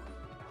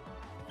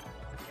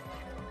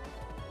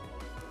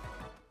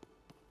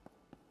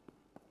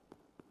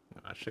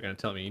 Gosh, they're gonna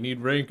tell me you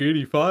need rank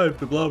 85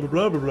 to blah blah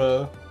blah blah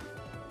blah.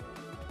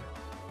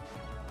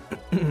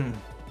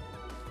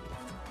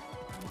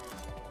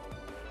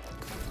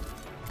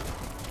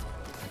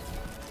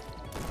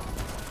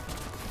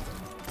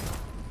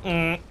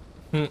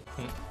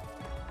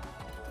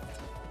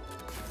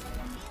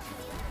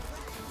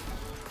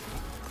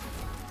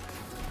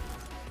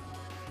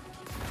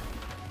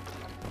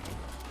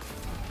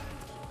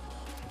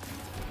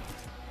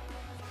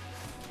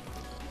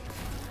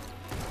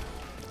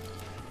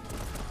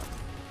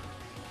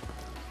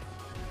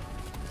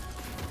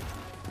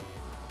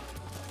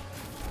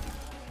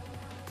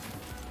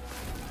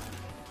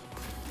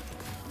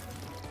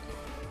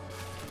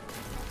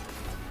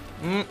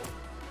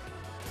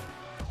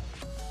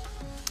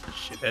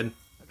 Shit.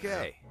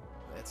 Okay,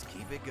 let's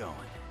keep it going.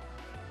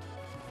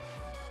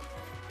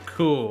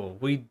 Cool,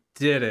 we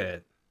did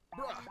it.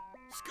 Bruh,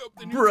 scope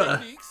the new Bruh.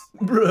 techniques.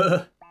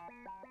 Bruh.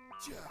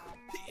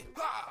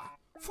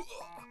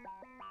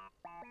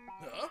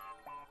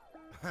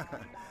 Huh?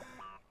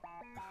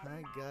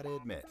 I gotta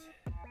admit,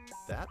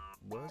 that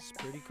was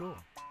pretty cool.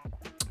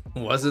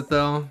 Was it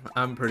though?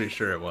 I'm pretty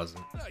sure it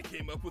wasn't. I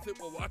came up with it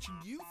while watching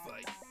you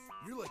fight.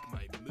 You're like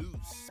my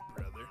moose,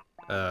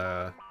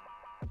 brother.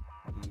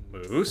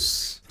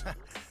 Moose?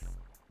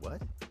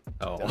 What?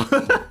 Oh.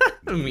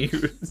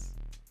 Muse.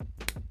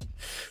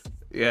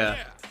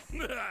 Yeah.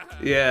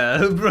 Yeah,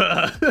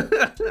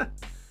 bruh.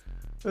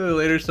 The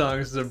later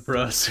songs is a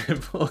bro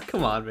sample.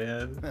 Come on,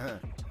 man.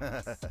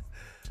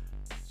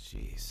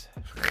 Jeez.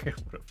 What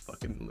a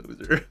fucking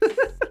loser.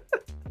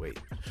 Wait,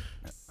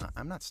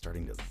 I'm not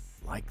starting to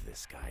like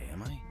this guy,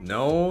 am I?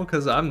 No,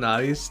 because I'm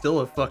not. He's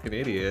still a fucking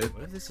idiot.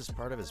 What if this is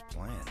part of his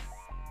plan?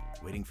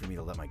 Waiting for me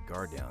to let my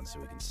guard down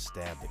so he can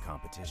stab the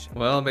competition.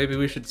 Well, maybe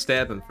we should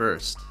stab him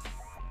first.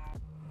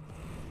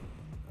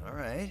 All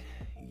right,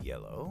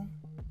 Yellow.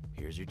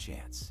 Here's your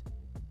chance.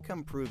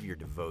 Come prove your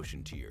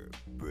devotion to your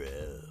bro.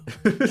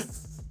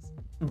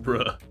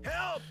 Bruh.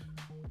 Help!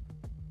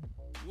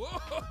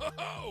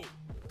 Whoa!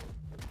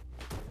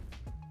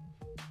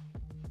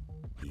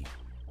 He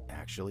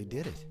actually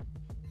did it.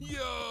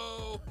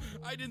 Yo!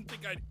 I didn't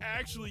think I'd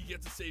actually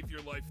get to save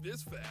your life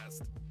this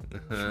fast.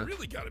 You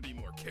really gotta be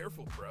more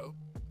careful, bro.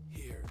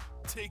 Here,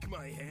 take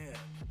my hand.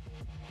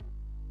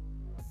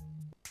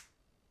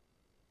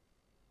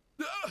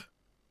 Ah!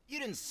 You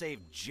didn't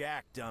save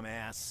Jack,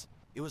 dumbass.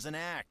 It was an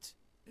act.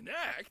 An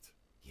act?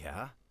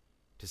 Yeah?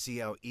 To see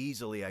how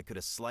easily I could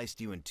have sliced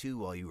you in two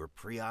while you were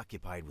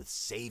preoccupied with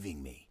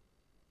saving me.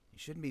 You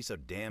shouldn't be so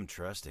damn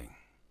trusting.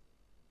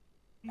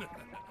 You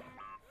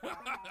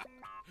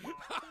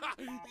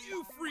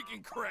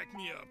freaking crack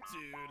me up,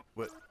 dude.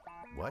 What?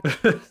 What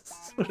a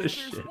If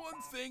shit. there's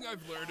one thing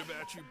I've learned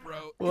about you,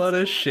 bro. What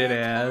a it's shit that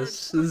ass. hard,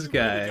 This you really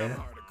guy. got a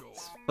heart of gold.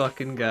 This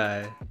fucking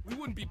guy. We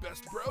wouldn't be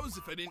best bros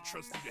if I didn't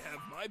trust you to have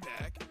my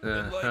back.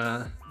 And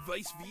like,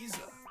 vice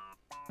versa.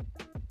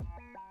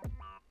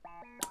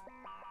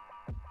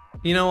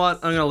 You know what?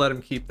 I'm gonna let him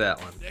keep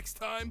that one. Next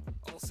time,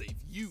 I'll save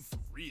you for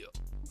real.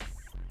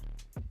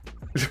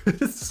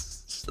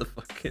 It's just a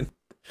fucking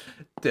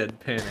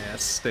deadpan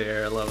ass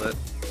stare. I love it.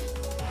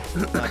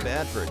 Not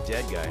bad for a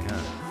dead guy,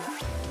 huh?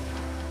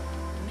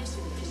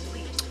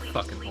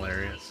 Fucking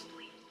hilarious.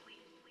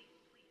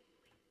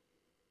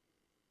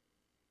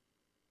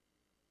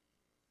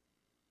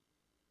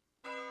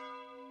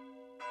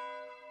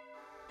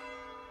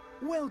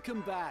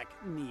 Welcome back,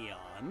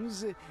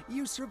 Neons.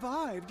 You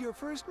survived your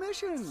first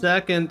mission.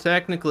 Second,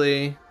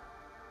 technically.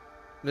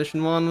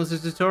 Mission 1 was a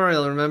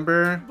tutorial,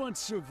 remember? But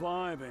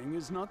surviving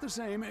is not the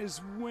same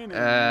as winning.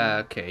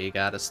 Okay, you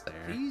got us there.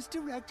 Please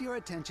direct your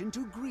attention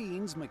to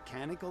Green's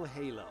mechanical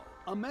halo,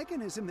 a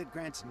mechanism that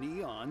grants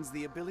Neons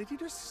the ability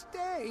to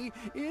stay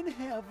in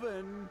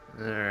heaven.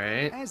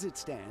 Alright. As it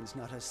stands,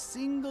 not a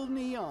single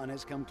Neon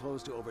has come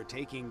close to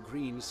overtaking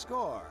Green's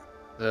score.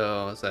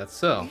 Oh, is that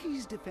so?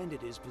 He's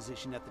defended his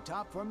position at the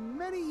top for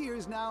many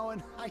years now,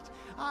 and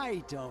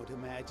I don't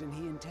imagine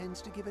he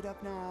intends to give it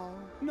up now.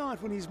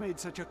 Not when he's made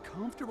such a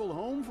comfortable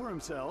home for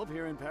himself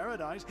here in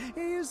paradise.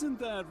 Isn't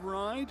that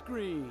right,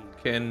 Green?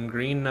 Can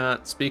Green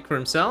not speak for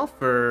himself,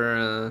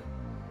 or...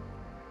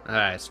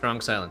 Alright,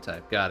 strong silent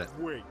type. Got it.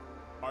 Wait,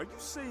 are you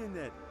saying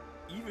that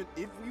even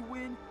if we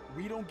win,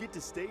 we don't get to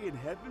stay in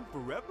heaven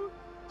forever?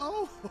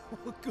 Oh,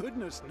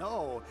 goodness,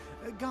 no.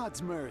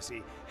 God's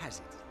mercy has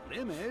its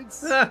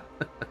limits.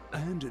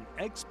 And an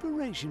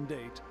expiration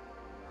date.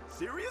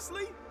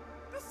 Seriously?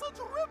 That's such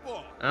a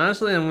ripoff.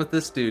 Honestly, I'm with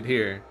this dude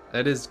here.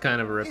 That is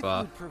kind of a If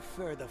ripoff. you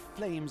prefer the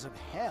flames of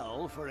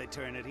hell for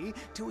eternity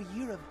to a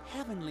year of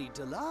heavenly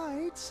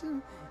delights,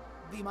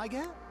 be my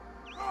guest.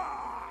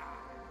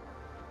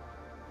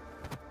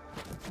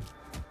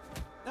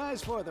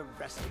 As for the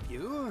rest of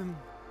you,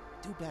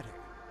 do better.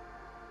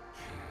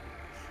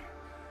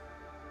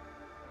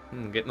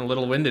 Getting a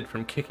little winded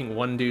from kicking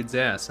one dude's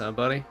ass, huh,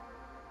 buddy?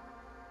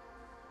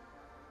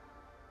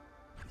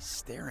 He's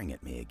staring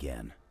at me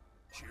again.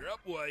 Cheer up,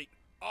 White.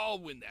 I'll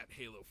win that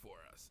halo for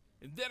us.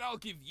 And then I'll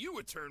give you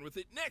a turn with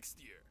it next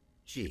year.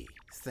 Gee,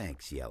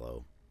 thanks,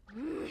 Yellow.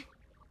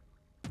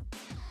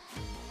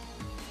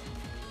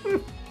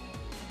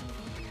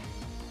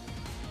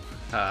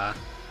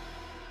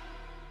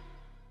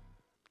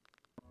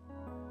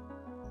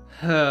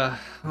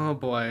 Oh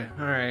boy.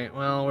 Alright,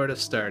 well, where to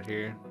start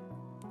here?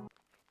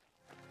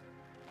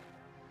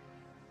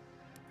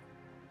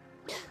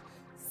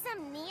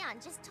 Some neon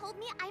just told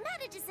me I'm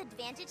at a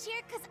disadvantage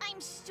here because I'm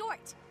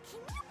short. Can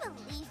you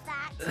believe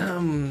that?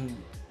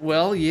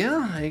 Well,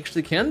 yeah, I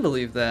actually can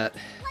believe that.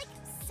 Like,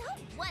 so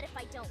what if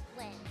I don't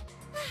win?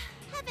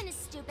 Heaven is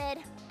stupid,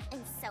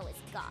 and so is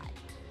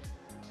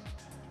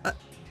God.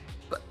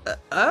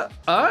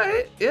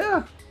 Alright,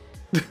 yeah.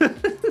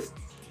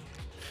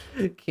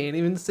 Can't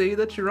even say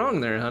that you're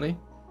wrong there, honey.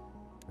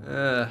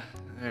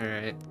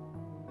 Alright.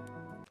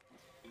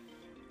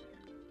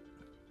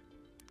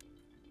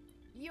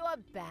 You're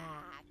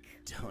back.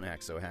 Don't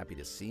act so happy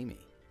to see me.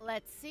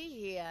 Let's see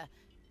here.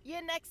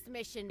 Your next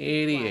mission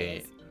 88.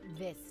 requires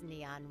this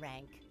neon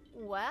rank.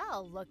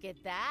 Well, look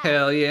at that.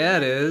 Hell yeah,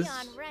 it This is.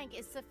 neon rank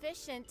is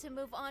sufficient to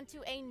move on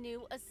to a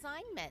new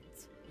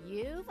assignment.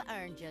 You've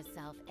earned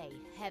yourself a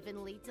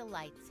Heavenly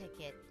Delight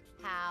ticket.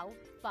 How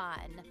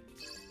fun.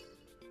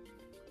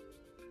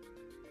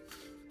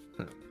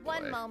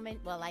 One Boy. moment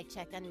while I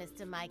check on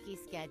Mr. Mikey's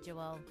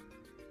schedule.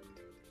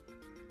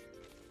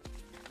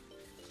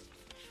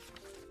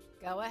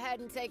 Go ahead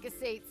and take a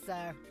seat,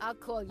 sir. I'll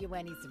call you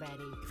when he's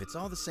ready. If it's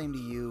all the same to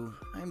you,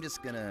 I'm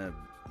just gonna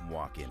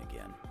walk in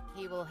again.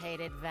 He will hate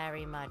it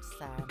very much,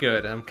 sir.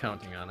 Good, I'm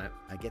counting on it.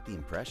 I get the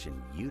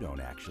impression you don't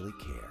actually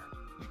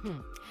care.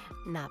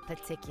 Not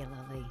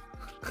particularly.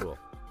 Cool.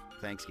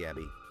 Thanks,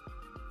 Gabby.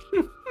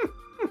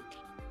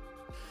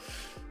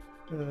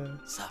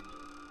 Sup?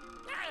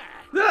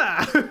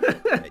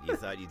 Bet you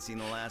thought you'd seen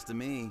the last of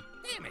me.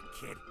 Damn it,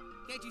 kid.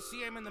 Can't you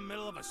see I'm in the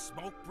middle of a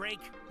smoke break?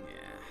 Yeah,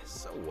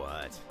 so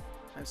what?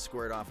 I've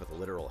squared off with a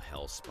literal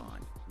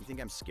hellspawn. You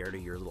think I'm scared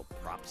of your little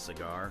prop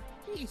cigar?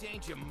 These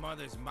ain't your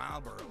mother's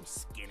Marlboro,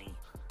 skinny.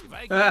 If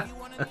I give you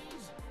one of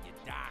these, you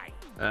die.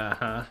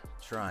 Uh-huh.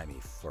 Try me,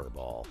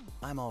 furball.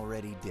 I'm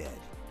already dead.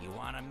 You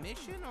want a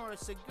mission or a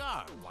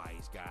cigar,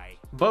 wise guy?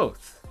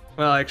 Both.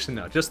 Well, actually,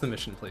 no. Just the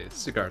mission, please.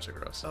 Cigars are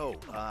gross. Oh,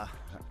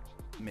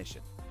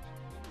 mission.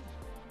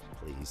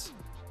 Please.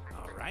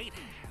 All right,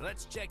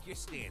 let's check your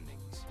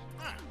standings.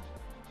 Huh.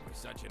 For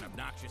such an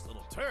obnoxious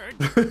little turd,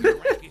 your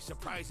rank is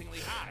surprisingly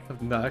high.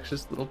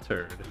 Obnoxious little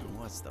turd.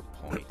 What's the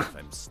point if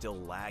I'm still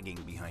lagging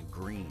behind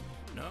green?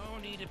 No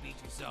need to beat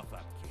yourself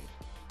up, kid.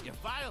 Your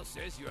file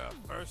says you're a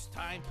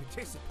first-time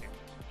participant.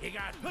 You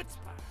got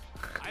chutzpah.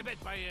 I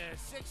bet by your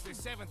 6th or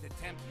 7th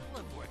attempt,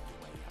 you'll have worked your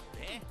way up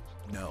there.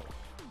 No,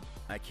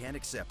 I can't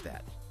accept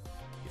that.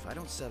 If I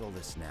don't settle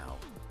this now,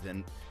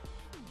 then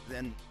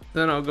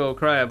I'll go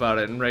cry about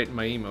it and write in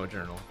my emo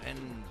journal.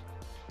 And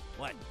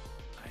what?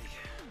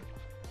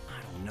 I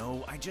don't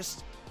know.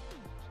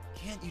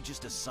 Can't you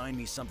just assign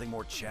me something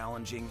more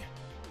challenging?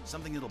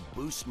 Something that'll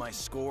boost my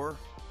score?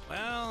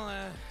 Well,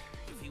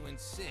 if you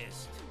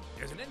insist,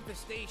 there's an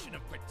infestation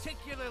of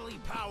particularly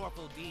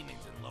powerful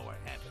demons in lower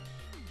heaven.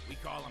 We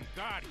call them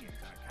guardians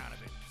on account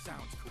of it.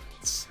 Sounds cool.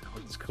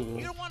 Sounds cool.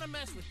 You don't want to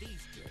mess with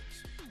these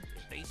jerks.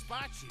 If they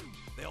spot you,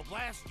 they'll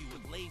blast you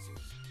with lasers.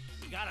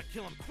 You gotta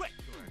kill them quick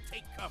or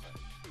take cover.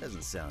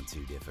 Doesn't sound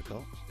too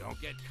difficult. Don't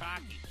get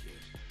cocky, kid.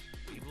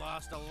 We've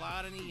lost a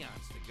lot of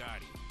neons to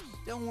guardians.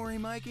 Don't worry,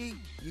 Mikey.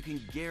 You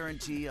can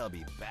guarantee I'll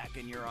be back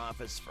in your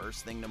office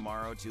first thing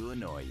tomorrow to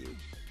annoy you.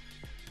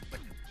 But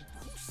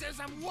who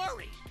says I'm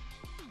worried?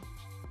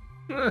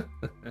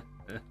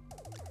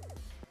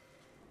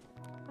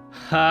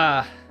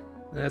 Ha!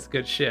 That's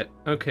good shit.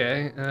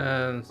 Okay.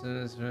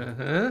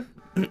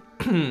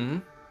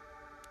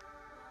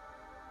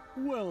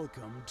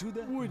 Welcome to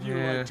the. Would you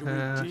like to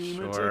redeem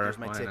sure, it? Here's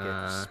my why ticket.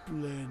 not?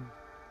 Splend.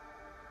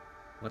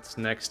 What's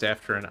next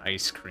after an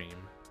ice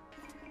cream?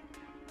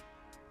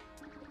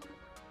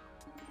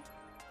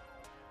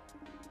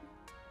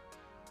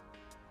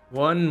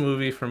 One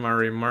movie from our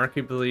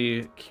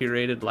remarkably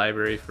curated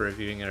library for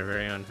reviewing at our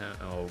very own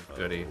home. Oh,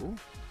 goody. Oh.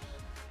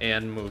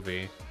 And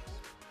movie.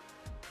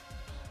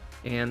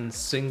 And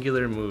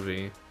singular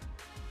movie.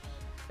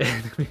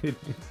 Animated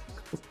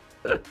musicals.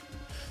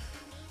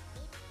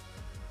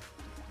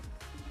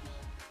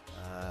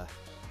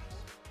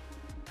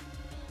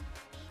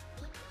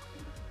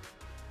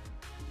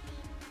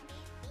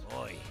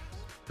 Oi.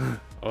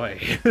 Oi.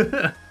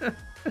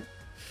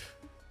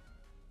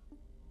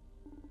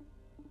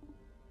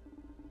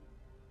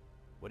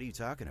 What are you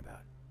talking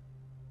about?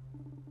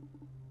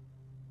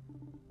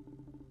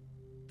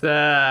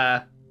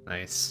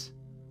 Nice.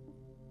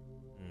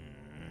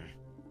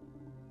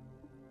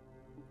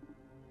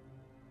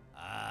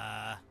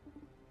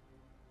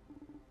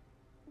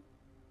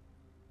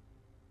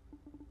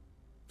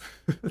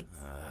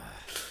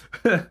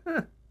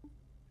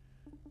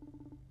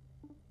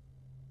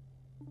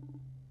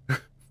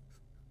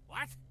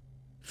 What?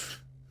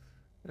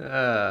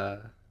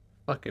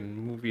 Fucking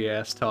movie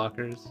ass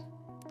talkers.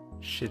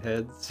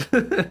 Shitheads.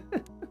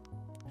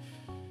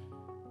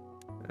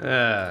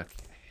 Okay.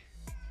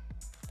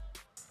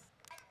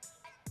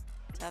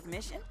 Tough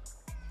mission?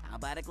 How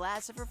about a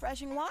glass of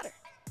refreshing water?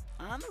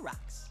 On the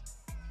rocks.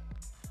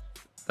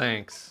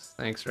 Thanks.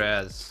 Thanks,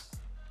 Raz.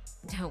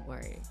 Don't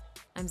worry.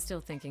 I'm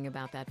still thinking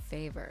about that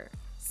favor.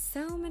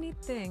 So many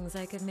things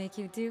I could make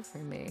you do for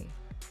me.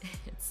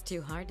 It's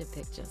too hard to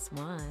pick just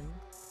one.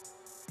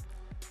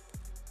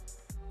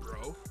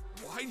 Bro,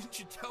 why didn't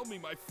you tell me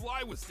my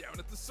fly was down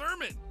at the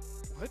sermon?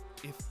 What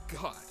if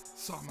God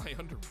saw my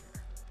underwear?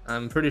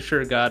 I'm pretty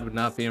sure God would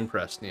not be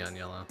impressed, Neon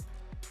Yellow.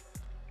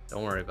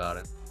 Don't worry about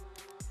it.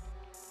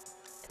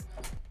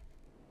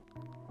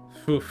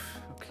 Oof.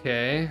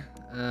 Okay.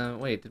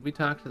 Wait, did we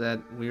talk to that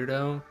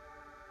weirdo?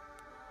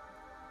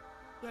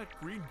 That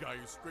green guy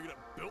is straight up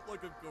built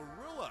like a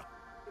gorilla.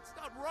 It's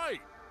not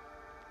right.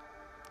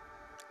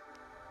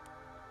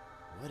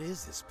 What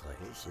is this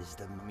place? This is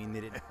the. I mean,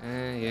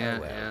 Yeah,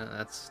 Oh, well. yeah,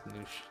 that's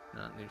new.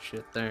 Not new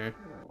shit there.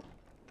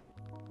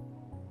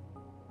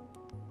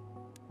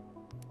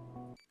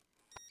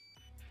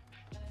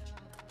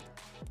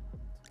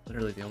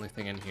 Literally, the only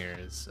thing in here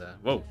is.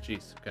 Whoa,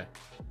 jeez. Okay.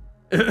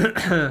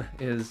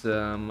 Is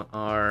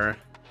our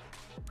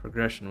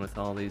progression with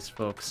all these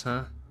folks,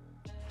 huh?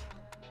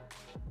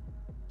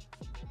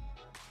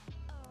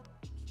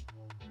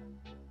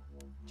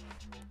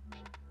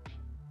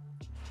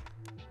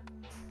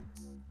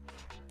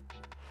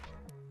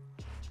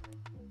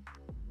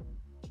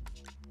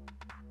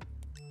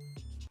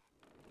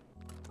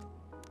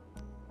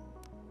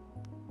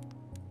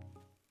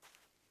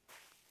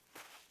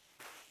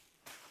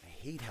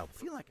 hate how I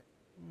feel like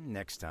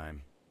next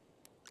time.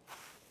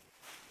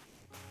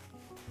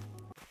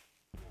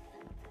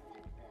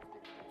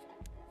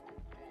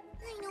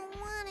 I don't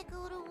want to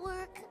go to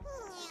work.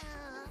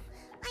 Yeah,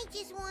 I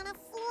just want to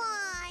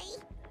fly.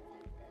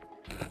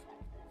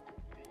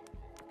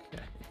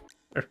 Okay,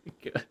 very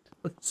good.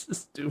 Let's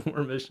just do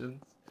more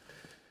missions.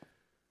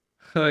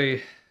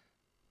 Hi.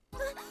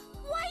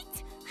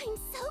 White! I'm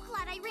so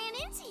glad I ran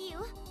into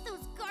you.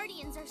 Those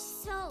guardians are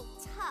so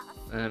tough.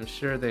 I'm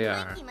sure they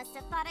are. Mikey must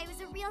have thought I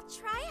was a real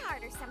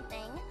tryhard or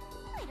something.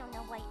 I don't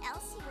know why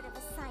else he would have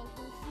assigned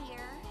me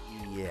here.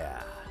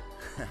 Yeah.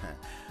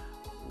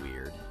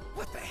 Weird.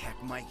 What the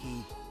heck,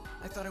 Mikey?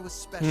 I thought I was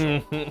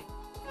special.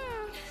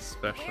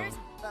 Special. Where's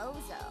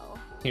Bozo?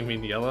 You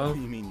mean yellow?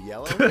 You mean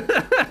yellow?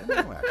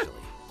 No, actually.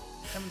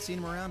 Haven't seen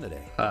him around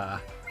today.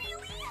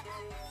 Really?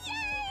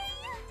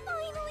 Yay!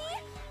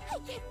 Finally! I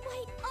get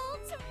White all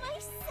to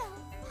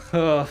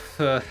myself.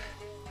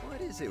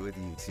 What is it with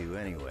you two,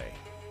 anyway?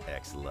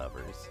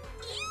 Ex-lovers.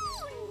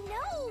 Ew,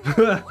 no!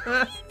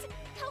 White!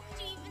 How could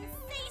you even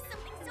say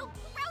something so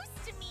gross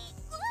to me?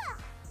 Ugh!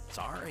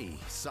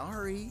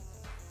 Sorry.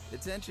 The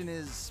tension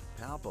is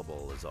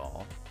palpable, is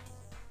all.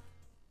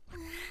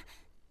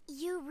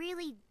 You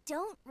really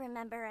don't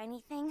remember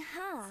anything,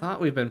 huh?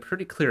 Thought we've been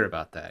pretty clear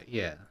about that,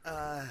 yeah.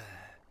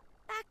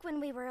 Back when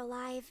we were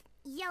alive,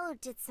 Yellow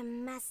did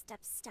some messed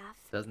up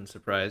stuff. Doesn't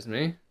surprise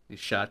me. He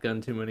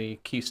shotgunned too many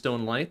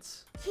Keystone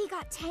Lights. He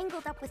got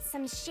tangled up with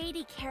some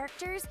shady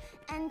characters,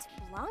 and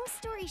long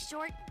story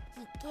short,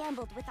 he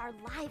gambled with our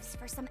lives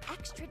for some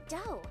extra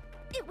dough.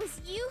 It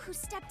was you who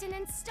stepped in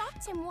and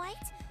stopped him,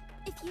 White.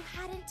 If you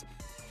hadn't,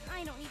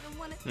 I don't even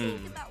want to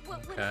think about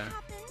what would have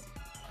happened.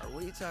 Are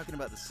we talking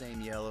about the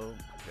same Yellow?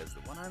 Because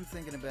the one I'm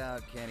thinking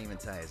about can't even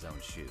tie his own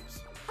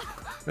shoes.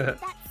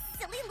 That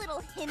silly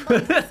little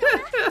himbo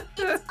persona?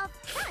 It's a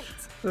front.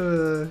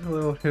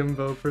 Little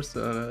himbo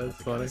persona,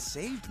 that's funny.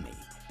 Saved me.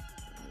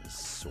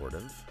 Sort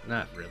of.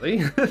 Not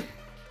really. Look,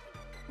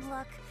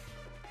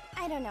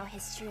 I don't know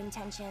his true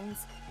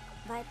intentions,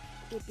 but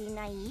it'd be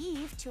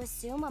naive to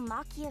assume a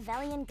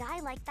Machiavellian guy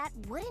like that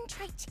wouldn't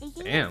try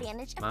taking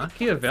advantage of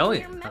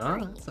Machiavellian, the huh?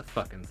 That's a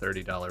fucking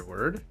 $30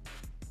 word.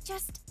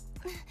 Just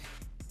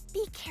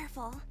be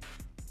careful,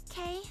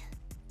 okay?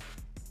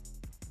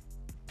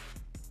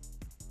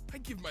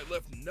 I'd give my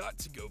left nut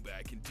to go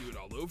back and do it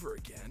all over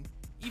again.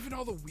 Even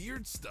all the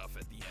weird stuff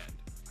at the end.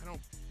 I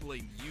don't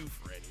blame you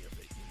for any of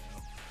it,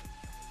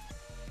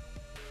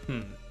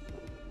 you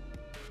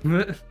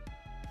know?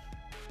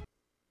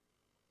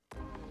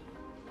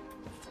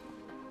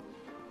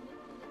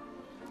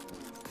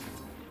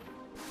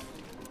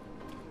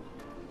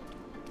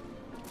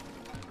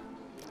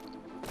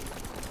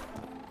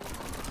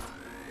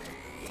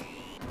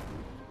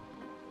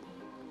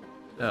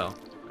 Oh,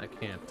 I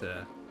can't,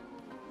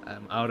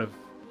 I'm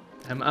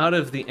out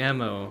of the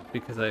ammo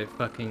because I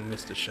fucking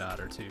missed a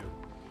shot or two.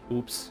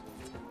 Oops.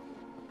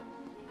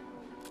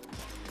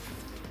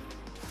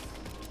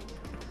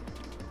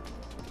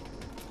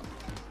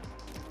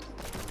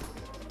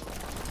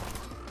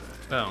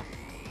 Oh.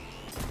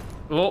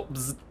 Oh,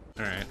 bzz.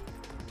 Alright.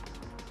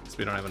 Guess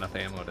we don't have enough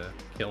ammo to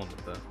kill him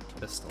with the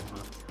pistol,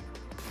 huh?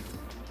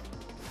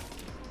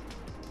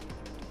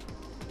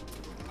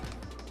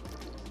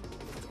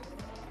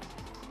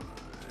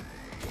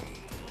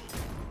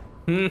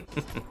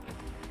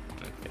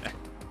 Okay.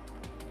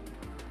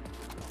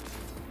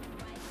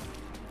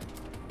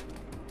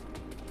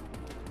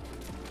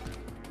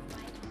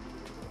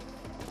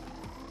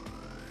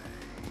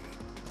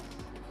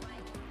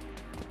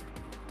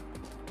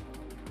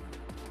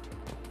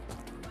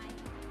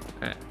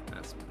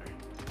 That's better.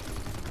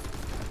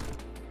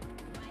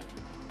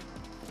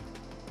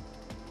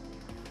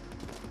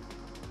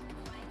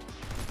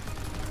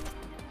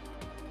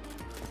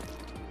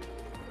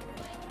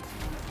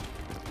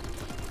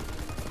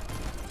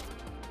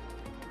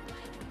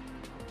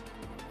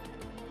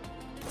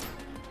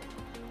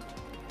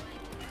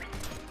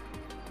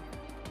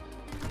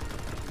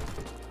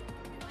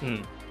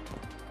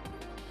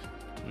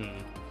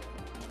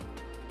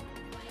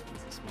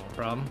 That's a small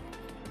problem.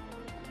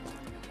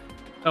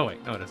 Oh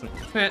wait, no it isn't.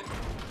 I'm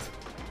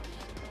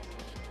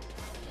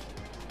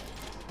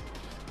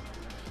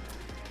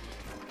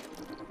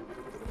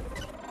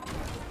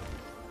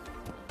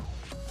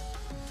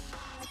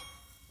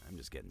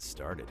just getting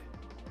started.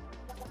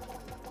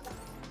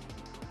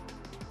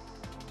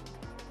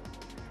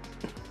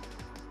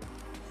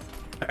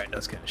 Alright,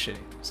 that's kind of shitty.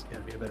 There's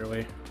gotta be a better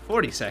way.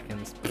 40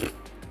 seconds. Alright,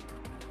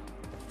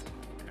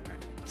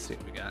 let's see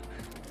what we got.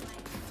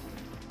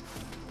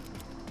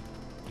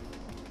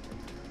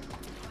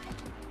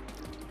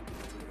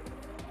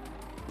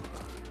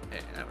 Hey,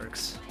 that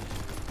works.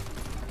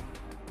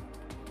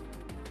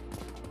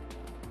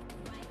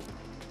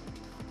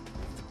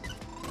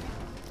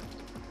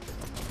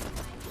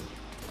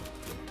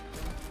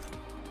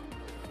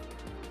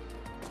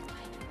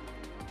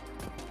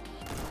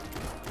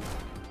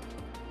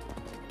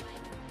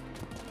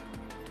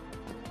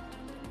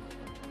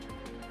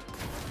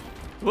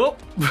 Whoop!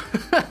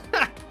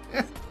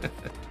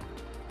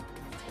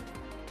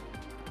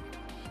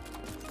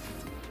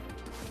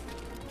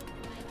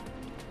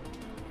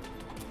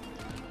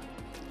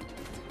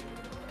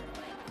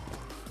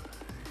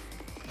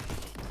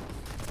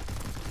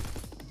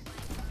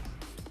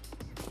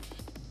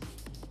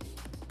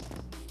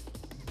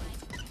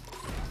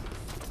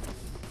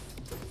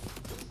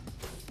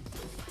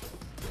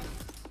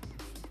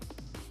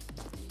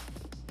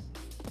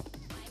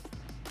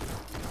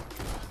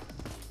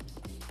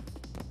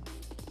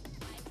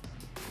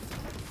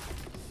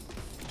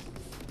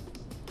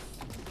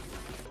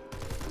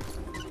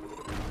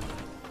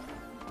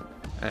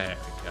 There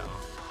we go.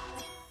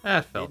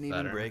 That felt Didn't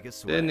better. even break a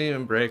sweat. Didn't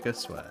even break a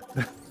sweat.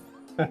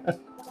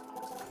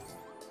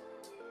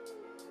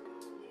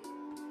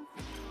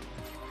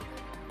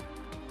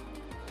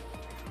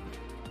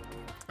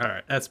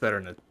 Alright, that's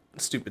better than a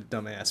stupid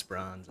dumbass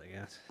bronze, I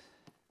guess.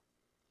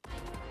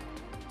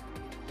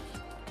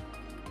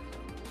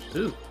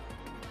 Ooh.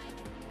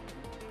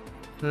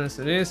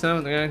 So do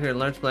something with the guy who a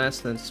large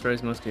blast that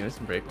destroys most units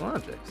and breakable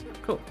objects. Oh,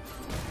 cool.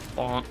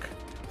 Bonk.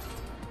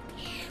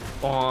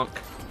 Bonk.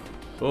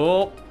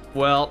 Oh,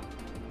 well.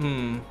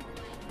 May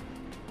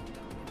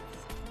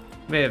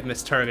have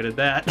mistargeted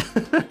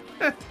that.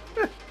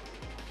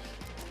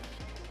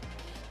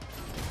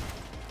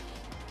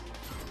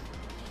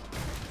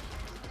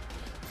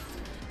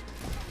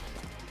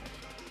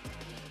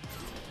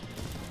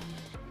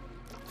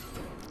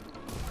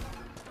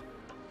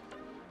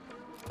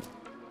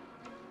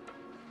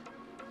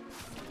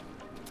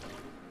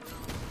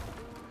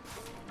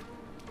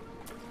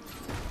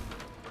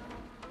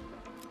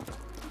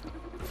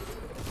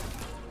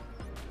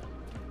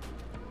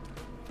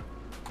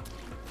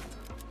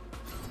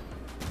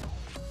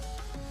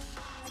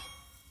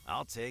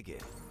 I'll take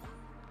it.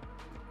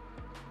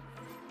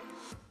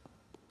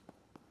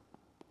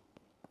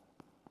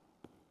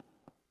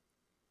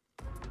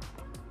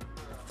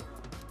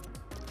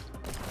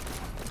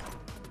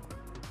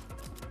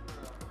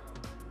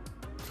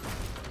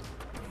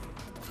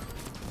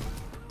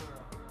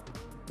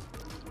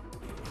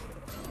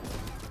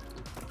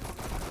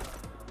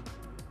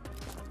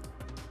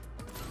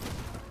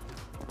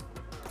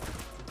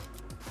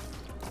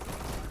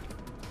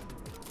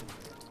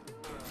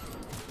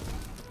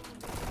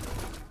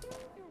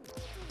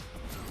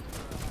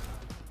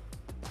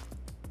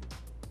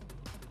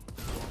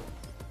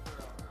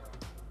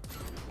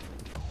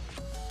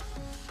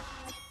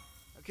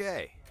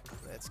 Okay,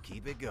 let's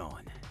keep it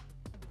going.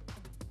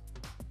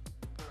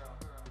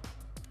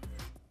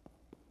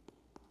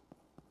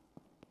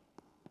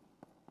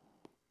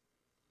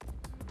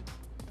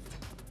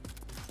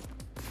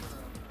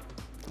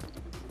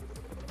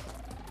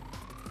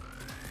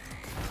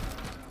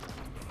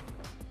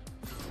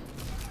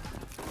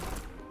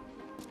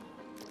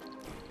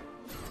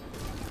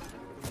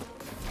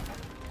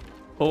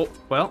 Oh,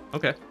 well,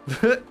 okay.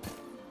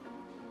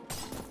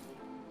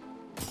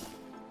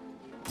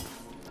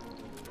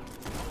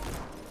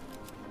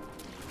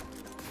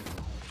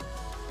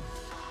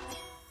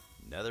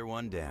 Another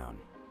one down.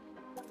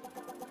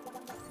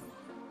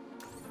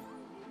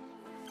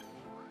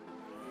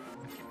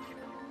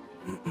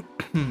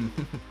 Hmm.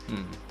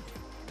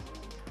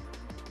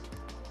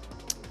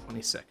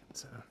 20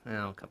 seconds.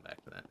 I'll come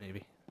back to that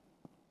maybe.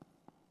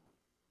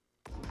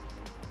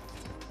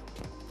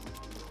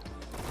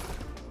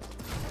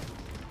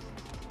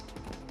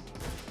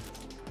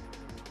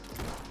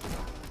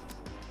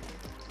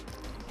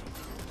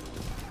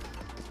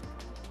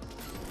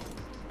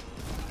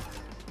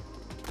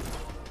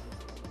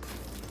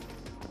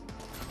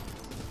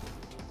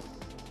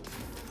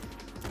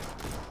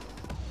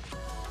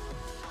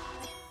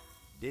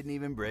 Didn't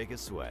even break a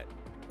sweat.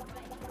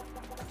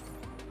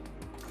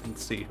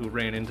 Let's see who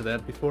ran into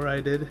that before I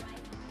did.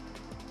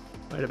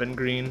 Might have been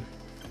green.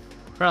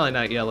 Probably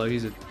not yellow,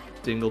 he's a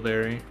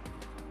dingleberry.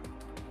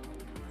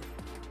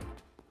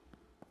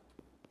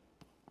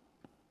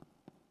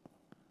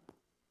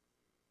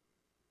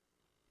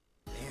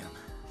 Damn,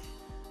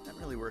 I'm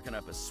really working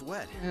up a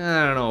sweat.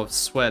 I don't know if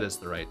sweat is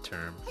the right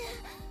term.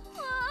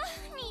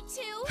 Me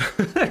too.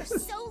 You're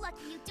so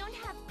lucky you don't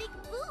have big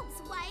boobs,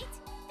 White.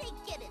 They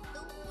get it the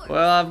worst.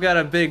 Well, I've got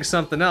a big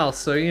something else,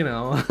 so you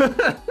know.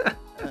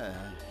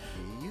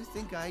 You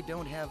think I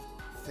don't have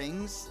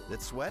things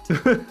that sweat?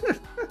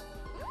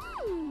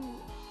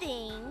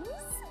 Things?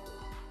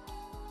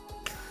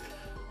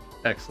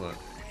 Excellent.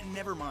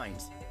 Never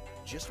mind.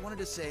 Just wanted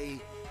to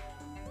say,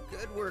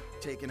 good work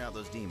taking out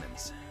those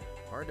demons.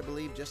 Hard to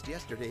believe just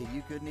yesterday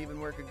you couldn't even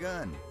work a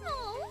gun.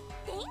 Oh,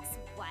 thanks,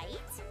 White.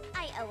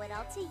 I owe it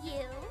all to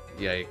you.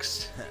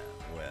 Yikes.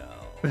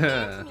 Well.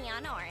 And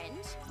Neon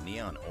Orange.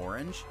 Neon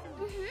Orange?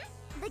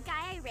 The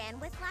guy I ran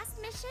with last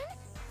mission,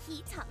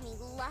 he taught me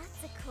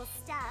lots of cool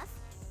stuff.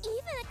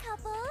 Even a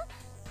couple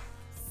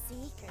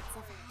secrets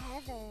of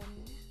heaven.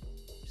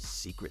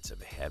 Secrets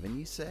of heaven,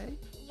 you say?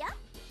 Yup.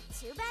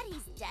 Too bad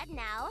he's dead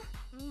now.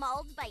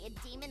 Mauled by a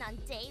demon on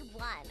day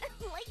one.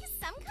 Like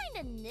some kind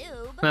of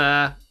noob.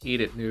 Ah, eat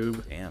it,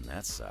 noob. Damn,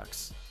 that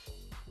sucks.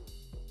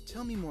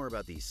 Tell me more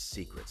about these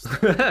secrets.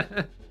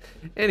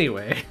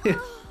 Anyway.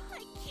 Oh,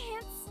 I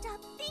can't stop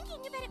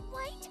thinking about it,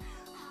 White.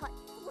 Hot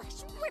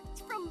flesh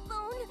ripped from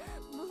bone.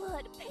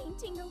 Blood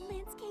painting the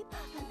landscape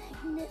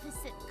a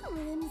magnificent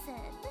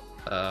crimson.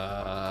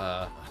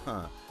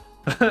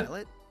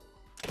 Violet?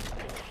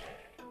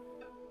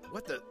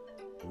 What the?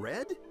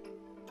 Red?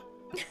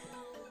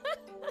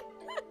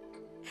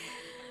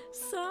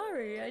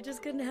 Sorry, I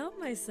just couldn't help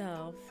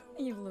myself.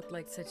 You look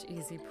like such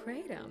easy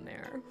prey down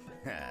there.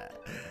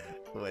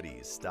 What, are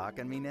you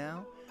stalking me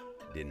now?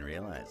 Didn't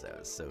realize I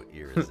was so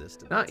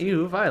irresistible. Not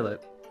you,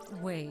 Violet.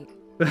 Wait.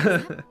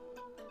 Violet?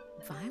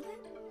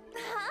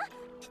 Huh?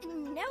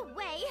 No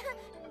way.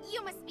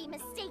 You must be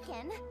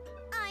mistaken.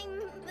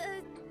 I'm,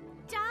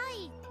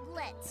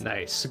 die-lit.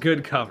 Nice.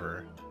 Good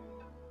cover.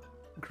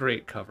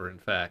 Great cover, in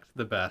fact.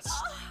 The best.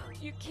 Oh,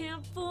 you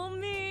can't fool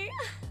me.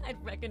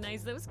 I'd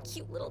recognize those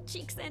cute little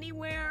cheeks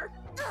anywhere.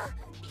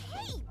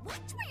 Hey, watch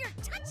where you're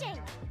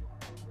touching.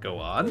 Go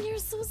on. You're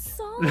so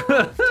soft.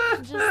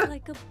 Just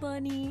like a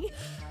bunny.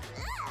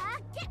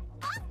 Get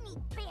off me,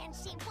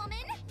 band-shaped woman.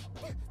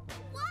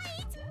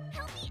 White,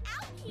 help me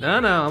out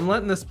here. No, I'm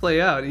letting this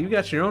play out. You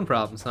got your own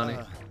problems, honey.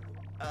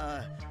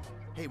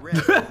 Hey, Red.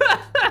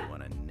 You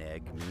wanna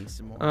neg me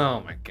some more?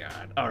 Oh my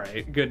god.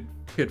 Alright, good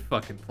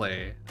fucking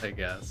play, I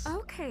guess.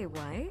 Okay,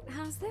 White,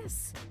 how's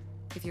this?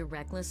 If your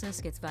recklessness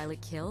gets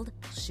Violet killed,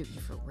 I'll shoot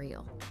you for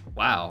real.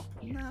 Wow.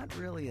 Not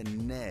really a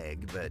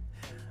neg, but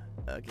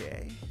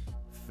okay.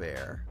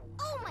 Fair.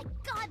 Oh my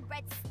god,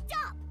 Red,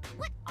 stop!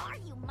 What are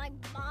you, my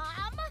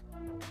mom?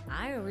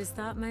 I always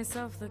thought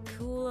myself the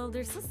cool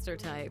older sister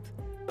type.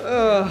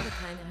 Ugh. The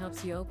kind that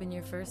helps you open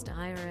your first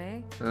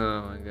IRA.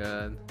 Oh my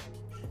god.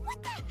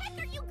 What the heck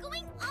are you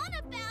going on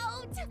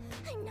about?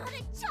 I'm not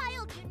a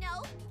child, you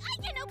know. I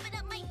can open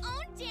up my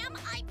own damn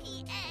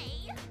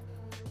IPA.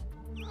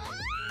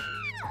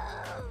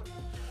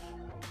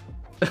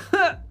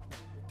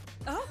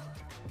 Oh,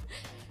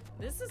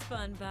 this is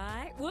fun,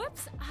 bye.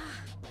 Whoops.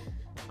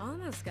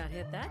 Almost got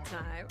hit that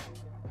time.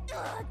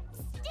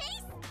 Stay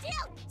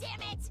still,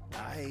 damn it!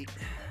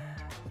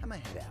 I'm gonna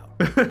head out.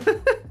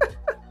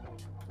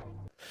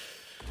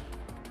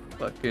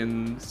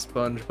 Fucking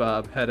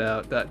SpongeBob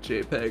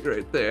headout.jpg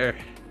right there.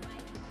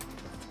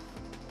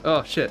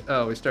 Oh shit.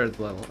 Oh, we started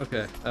the level.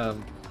 Okay.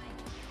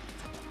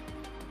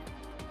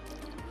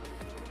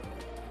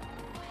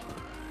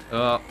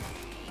 Oh.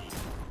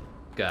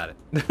 Got it.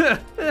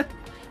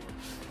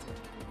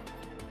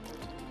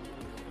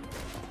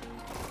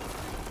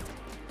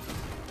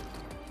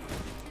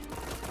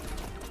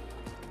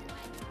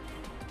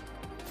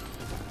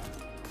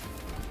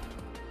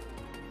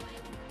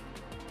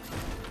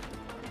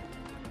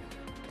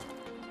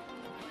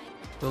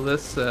 Will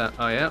this, oh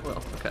yeah,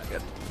 well, okay,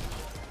 good.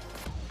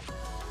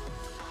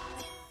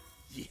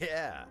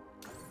 Yeah.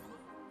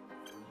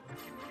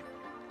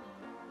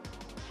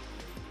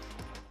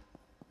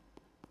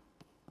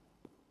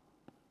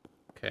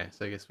 Okay,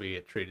 so I guess we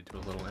get treated to a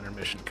little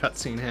intermission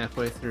cutscene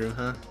halfway through,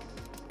 huh?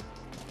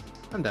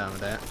 I'm down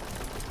with that.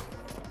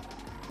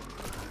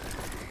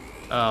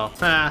 Oh,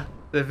 ha!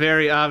 The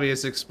very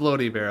obvious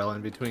explodey barrel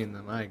in between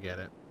them. I get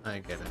it. I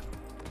get it.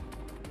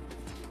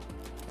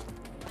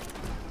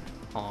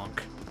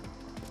 Honk.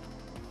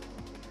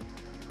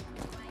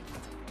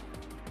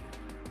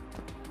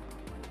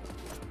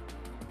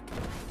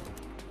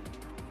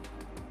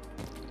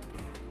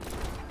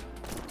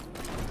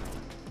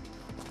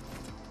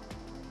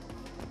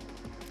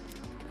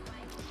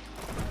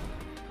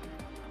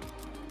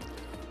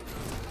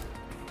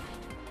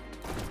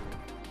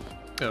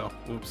 Oh,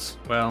 oops.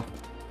 Well.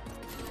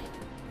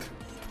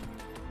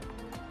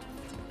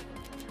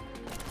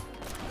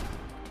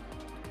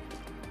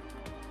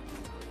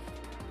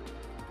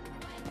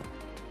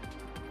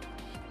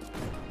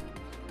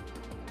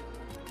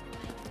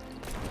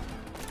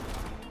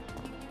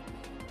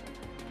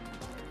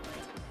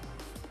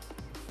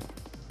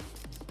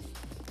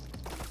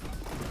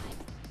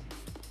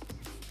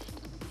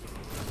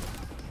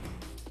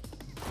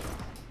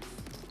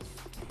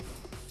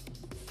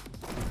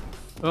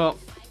 Oh.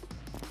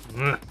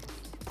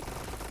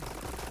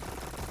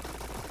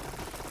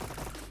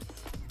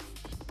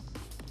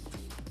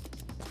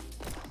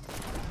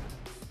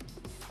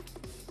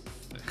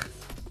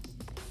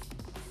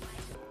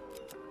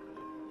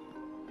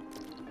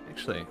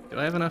 Actually, do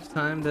I have enough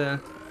time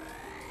to...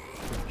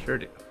 Sure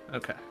do.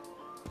 Okay.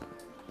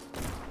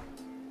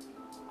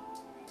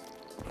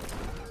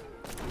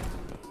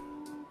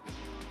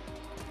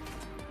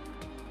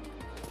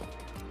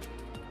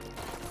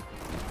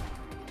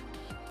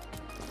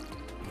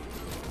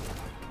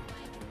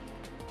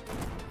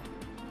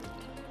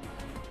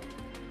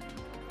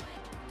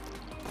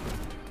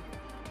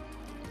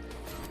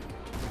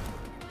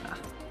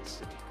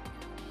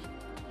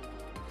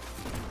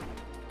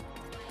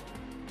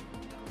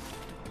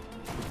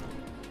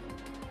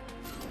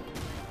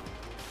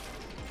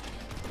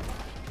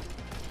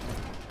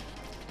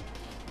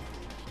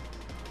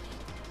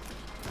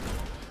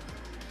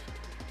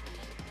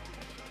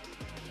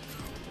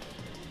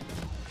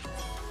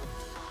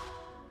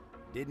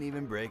 Didn't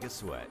even break a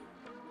sweat.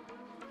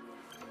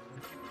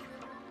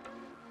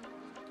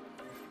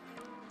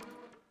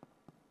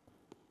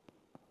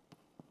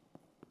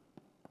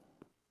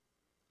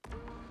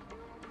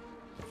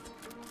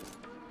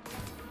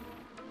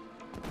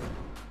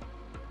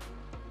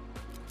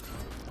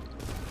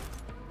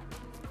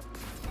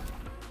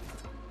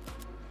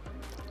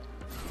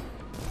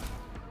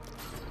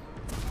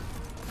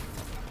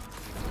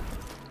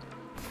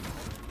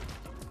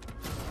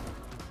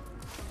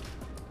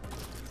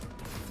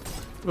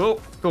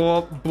 Oh,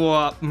 blah,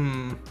 blah,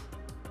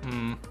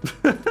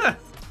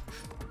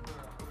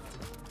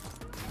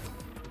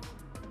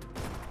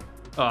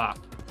 Ah.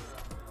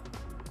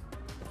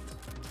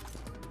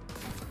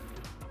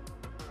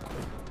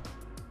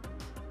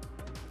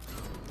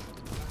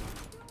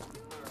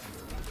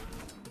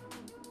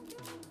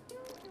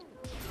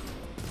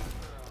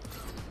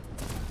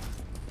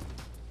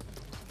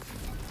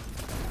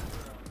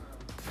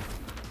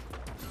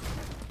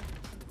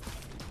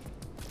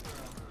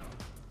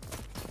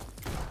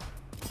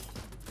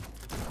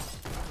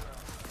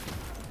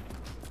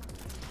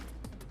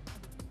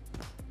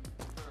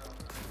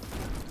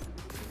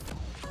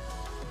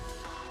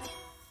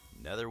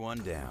 Another one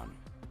down.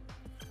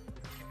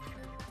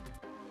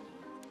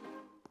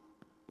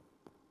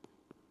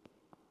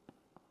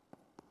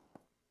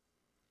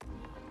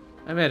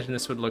 I imagine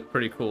this would look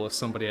pretty cool if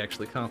somebody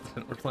actually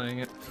competent were playing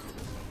it.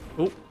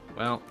 Oh,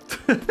 well.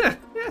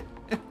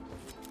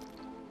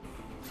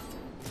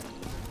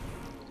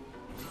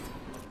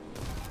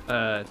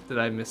 Did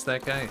I miss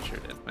that guy? I sure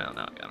did. Well,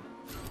 now I got him.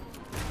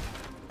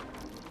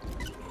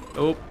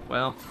 Oh,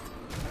 well.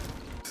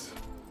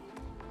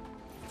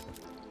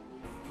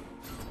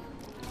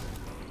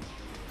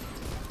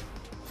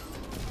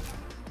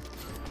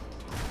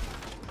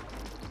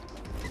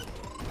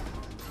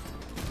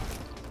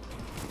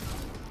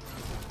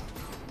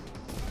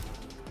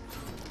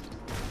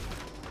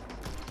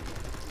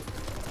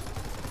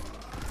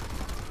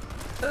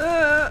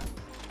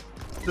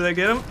 Did I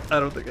get him? I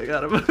don't think I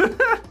got him.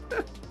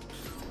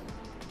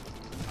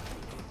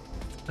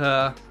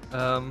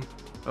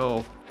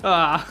 Oh.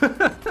 Ah.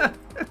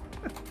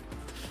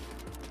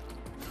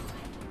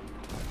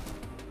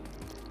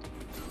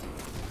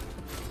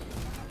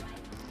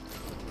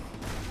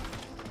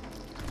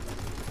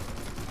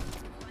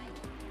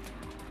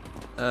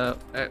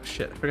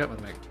 Shit, I forgot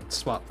what my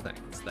swap thing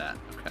is. That.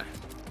 Okay.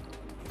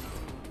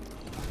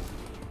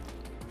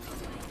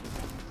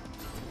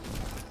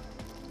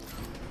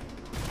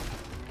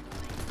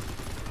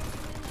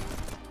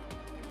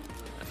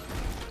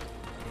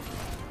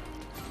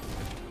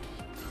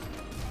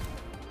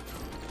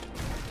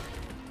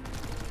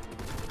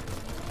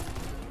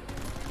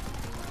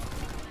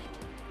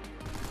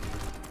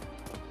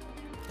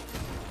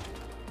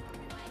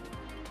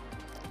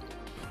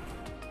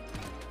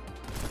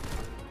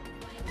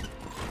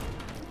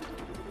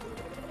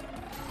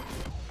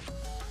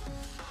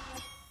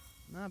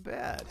 Not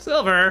bad.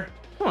 Silver?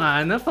 Come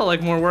on, that felt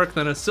like more work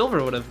than a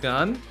silver would have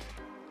gone.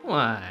 Come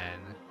on.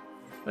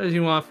 What did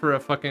you want for a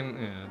fucking...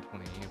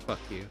 20, fuck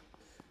you.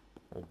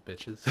 Old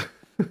bitches.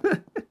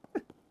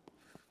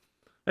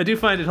 I do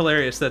find it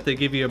hilarious that they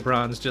give you a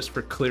bronze just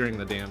for clearing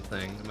the damn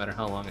thing, no matter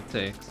how long it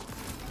takes.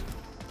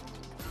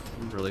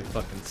 Really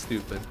fucking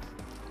stupid.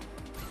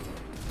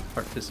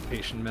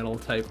 Participation medal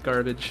type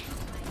garbage.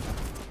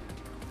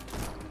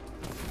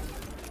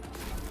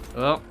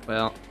 Oh,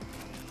 well.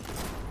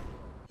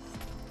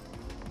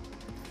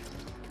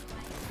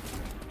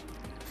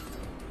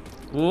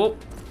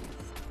 Whoop.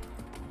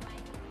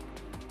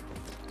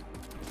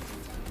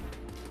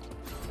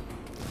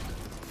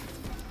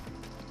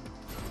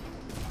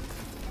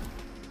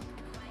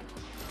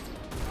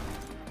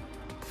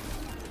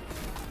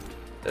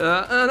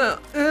 No.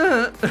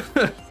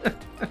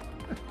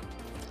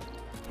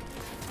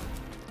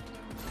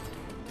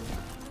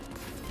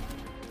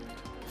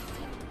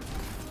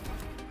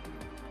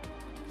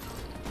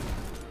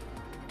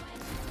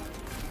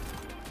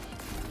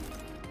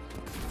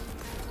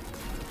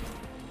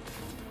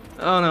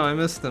 Oh no, I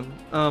missed him.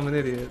 Oh, I'm an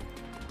idiot.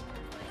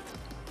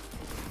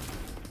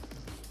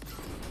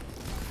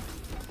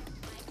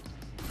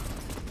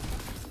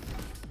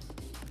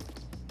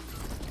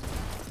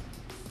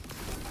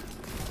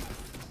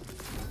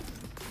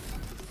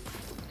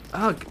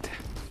 Oh,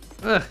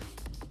 ugh.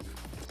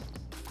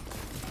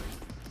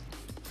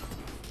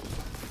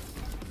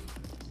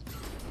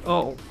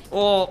 Oh,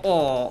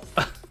 oh.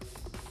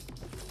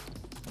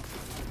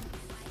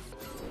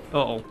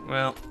 Oh,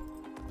 well.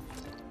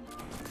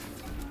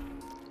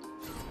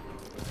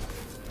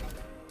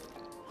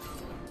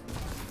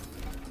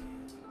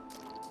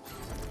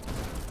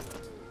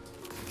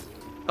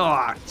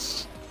 Oh,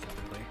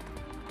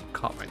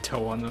 caught my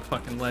toe on the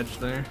fucking ledge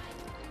there.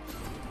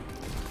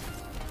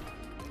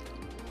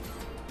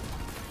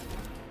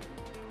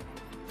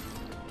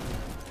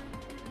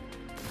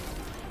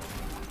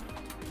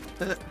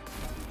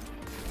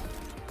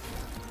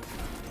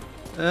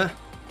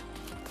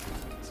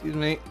 Excuse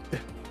me.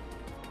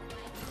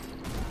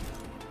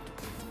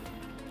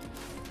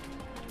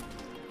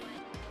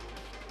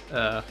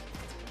 Oh,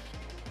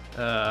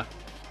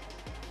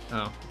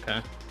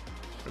 okay.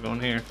 We're going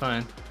here,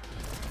 fine.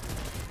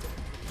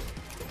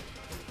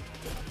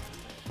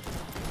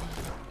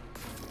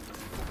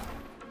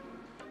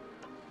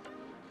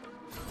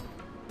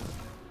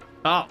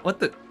 Oh, what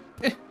the?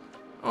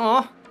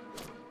 Oh.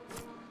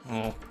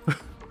 Oh.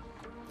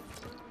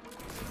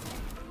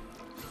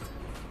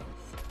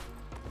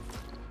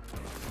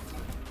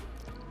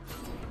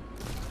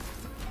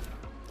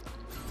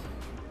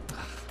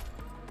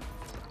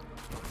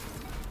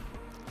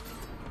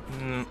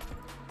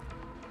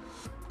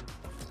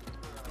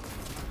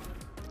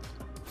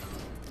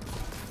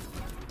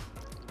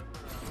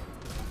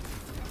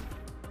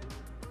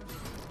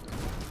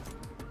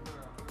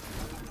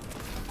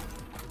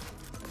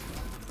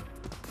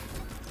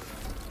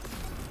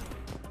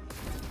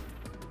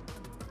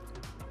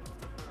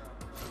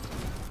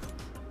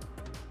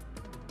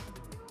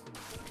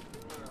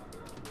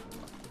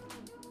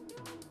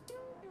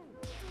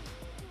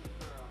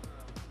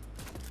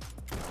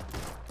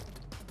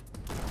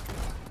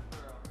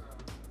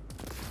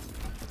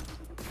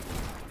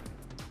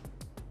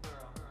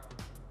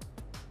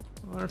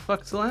 Where the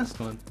fuck's the last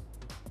one?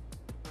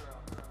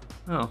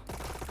 Oh.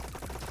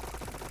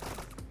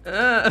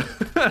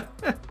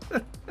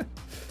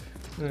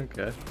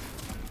 Okay.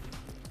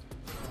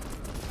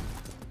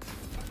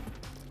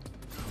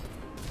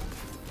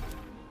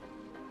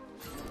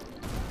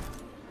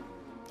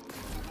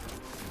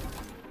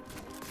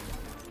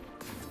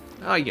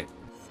 Oh, you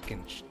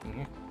fucking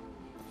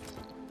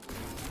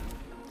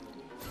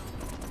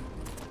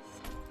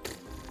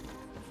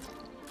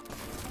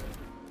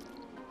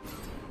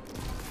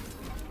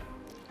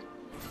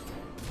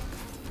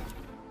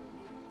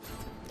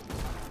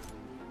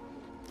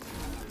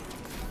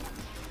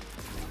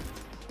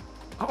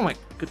Oh my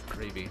good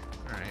gravy.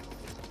 Alright.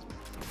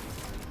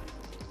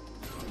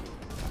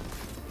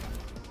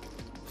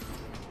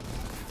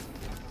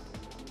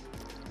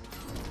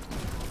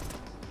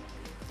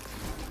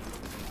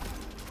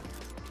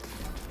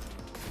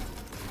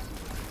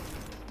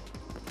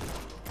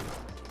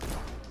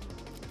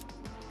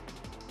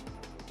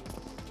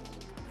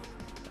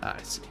 I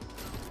see.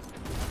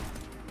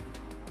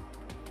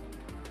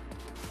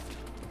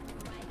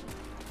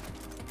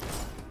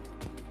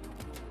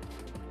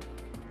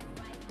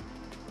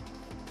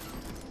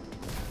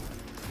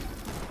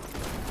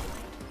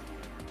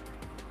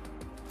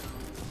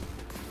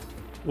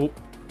 Oh,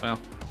 well.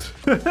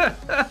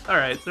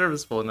 Alright,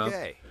 serviceable enough.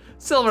 Okay.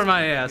 Silver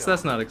my ass,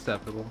 that's not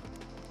acceptable.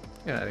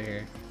 Get out of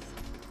here.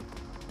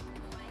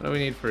 What do we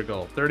need for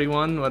gold?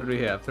 31? What did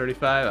we have?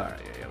 35? Alright,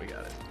 yeah, we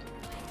got it.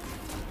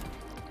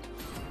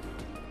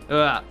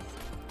 Ah,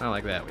 not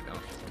like that, we don't.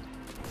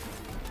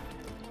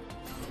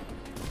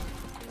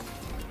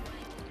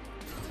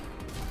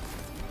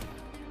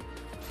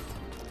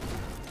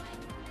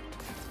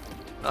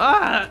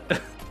 Ah!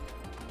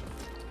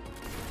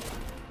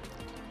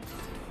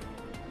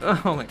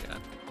 Oh my god.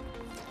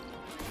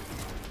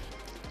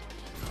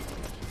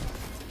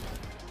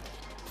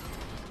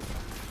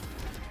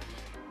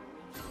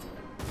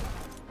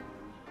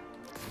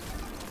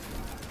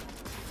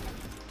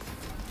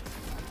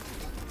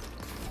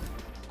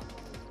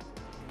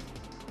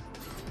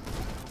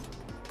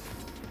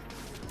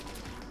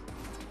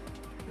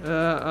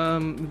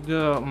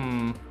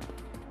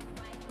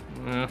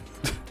 Eh.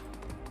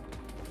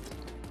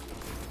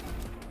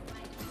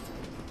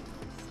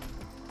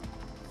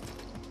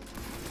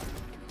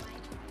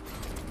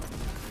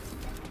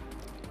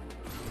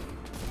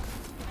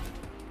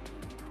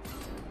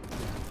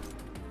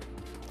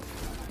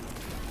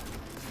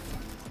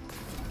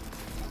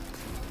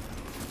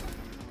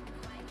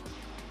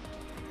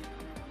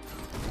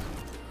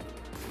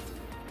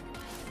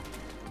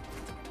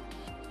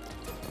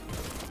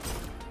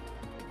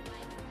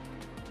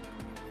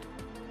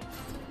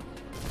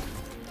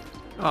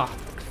 Oh,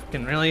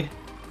 fucking really?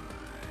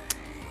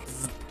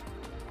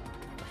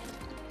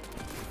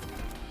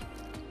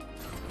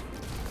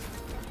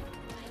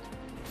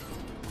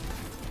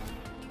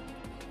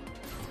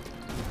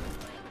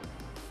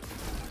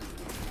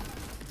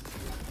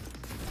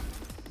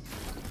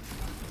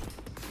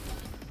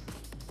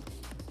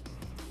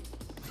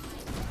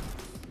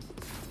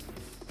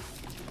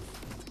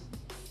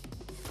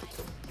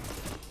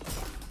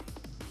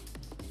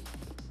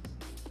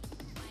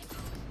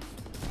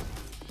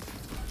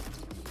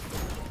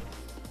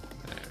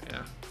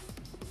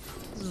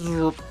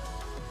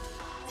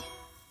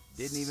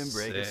 Didn't even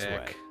break a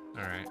sweat.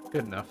 Alright,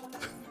 good enough.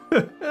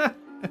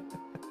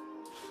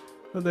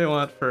 What they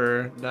want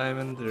for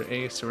diamond or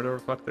ace or whatever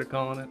the fuck they're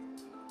calling it?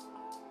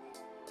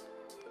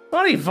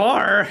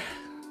 24!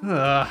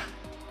 Ugh.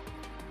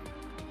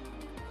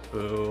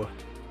 Boo.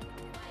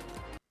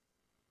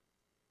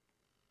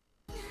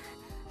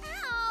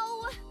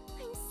 Ow!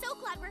 I'm so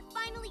glad we're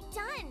finally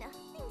done.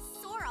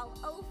 I'm sore all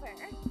over.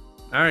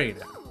 Alright.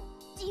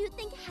 Do you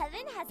think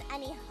heaven has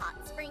any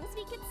hot springs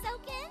we could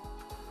soak in?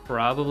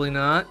 Probably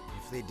not.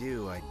 If they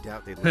do, I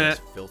doubt they'd let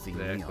us filthy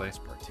neons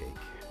partake.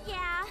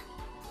 Yeah.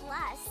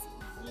 Plus,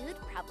 you'd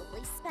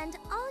probably spend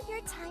all your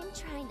time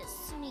trying to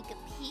sneak a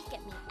peek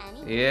at me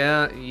anyway.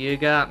 Yeah, you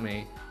got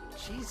me.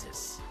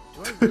 Jesus.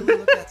 Do I really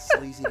look that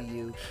sleazy to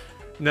you?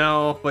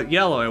 No, but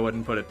yellow I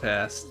wouldn't put it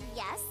past.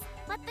 Yes,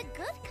 but the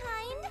good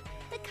kind.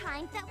 The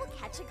kind that will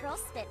catch a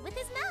girl's spit with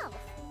his mouth.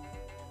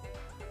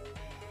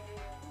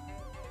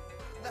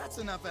 That's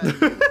enough out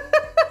of you.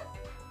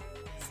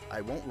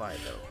 I won't lie,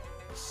 though.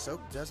 The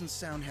soak doesn't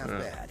sound half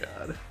bad.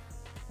 God.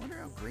 Wonder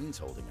how Green's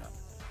holding up.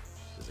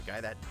 Does a guy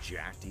that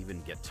jacked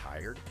even get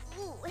tired?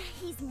 Ooh,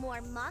 he's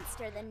more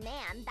monster than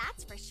man,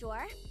 that's for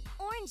sure.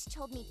 Orange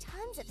told me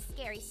tons of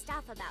scary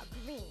stuff about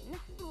Green.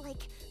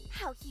 Like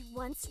how he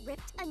once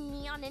ripped a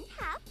neon in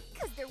half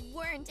because there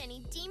weren't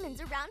any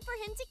demons around for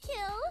him to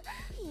kill.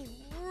 He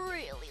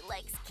really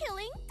likes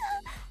killing.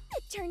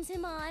 It turns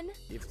him on.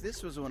 If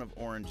this was one of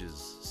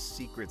Orange's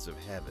secrets of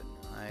heaven,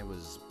 I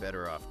was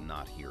better off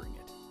not hearing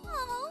it.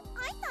 Oh,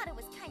 I thought it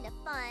was kind of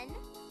fun.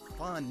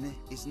 Fun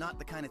is not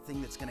the kind of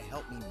thing that's gonna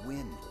help me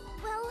win.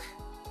 Well,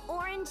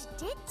 Orange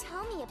did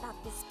tell me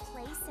about this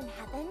place in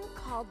heaven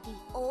called the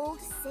Old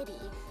City.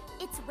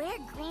 It's where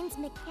Green's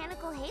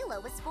mechanical halo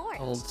was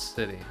forged. Old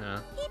City,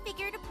 huh? He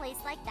figured a place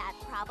like that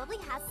probably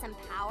has some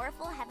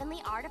powerful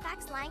heavenly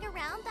artifacts lying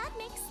around that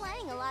make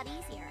slaying a lot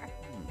easier.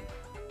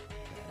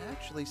 That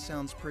actually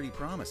sounds pretty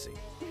promising.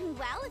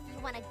 Well, if you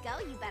want to go,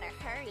 you better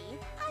hurry.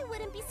 I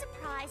wouldn't be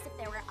surprised if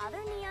there were other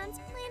Neons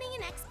planning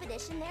an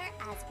expedition there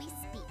as we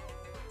speak.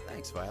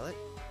 Thanks, Violet.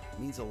 It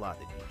means a lot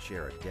that you'd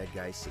share a dead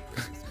guy's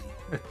secrets with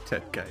me.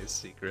 Dead guy's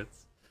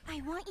secrets.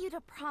 I want you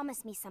to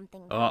promise me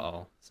something.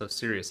 Uh-oh. So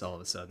serious all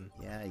of a sudden.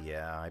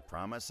 Yeah, I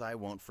promise I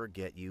won't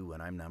forget you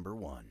when I'm number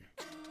 1.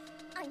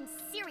 I'm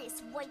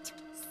serious, White.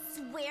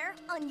 Swear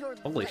on your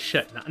Holy life.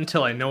 shit, not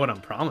until I know what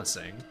I'm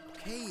promising.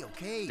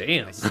 Okay.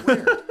 Damn. I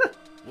swear.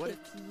 What?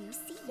 If you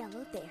see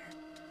Yellow there,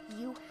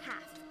 you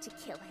have to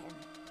kill him.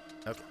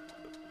 Okay.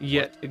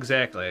 Yeah,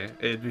 exactly.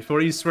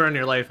 Before you swear on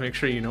your life, make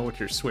sure you know what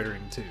you're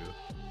swearing to.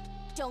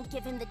 Don't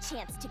give him the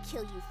chance to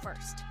kill you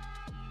first.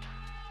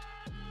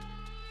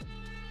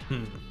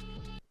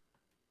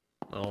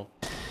 A little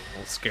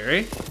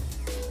scary.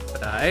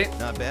 But aight.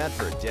 Not bad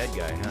for a dead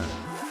guy, huh?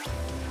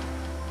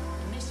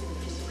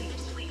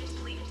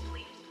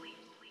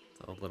 It's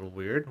a little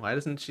weird. Why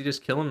doesn't she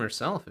just kill him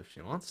herself if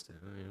she wants to?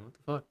 I mean, what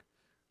the fuck?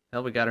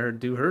 Hell, we got her to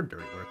do her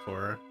dirty work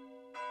for her.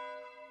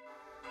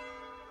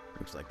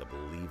 Looks like the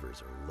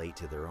believers are late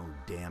to their own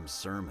damn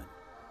sermon.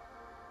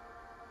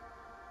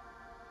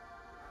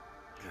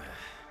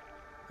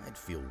 I'd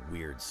feel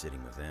weird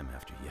sitting with them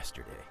after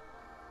yesterday.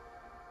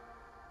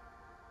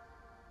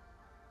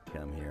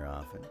 Come here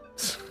often?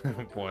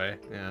 Boy,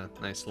 yeah,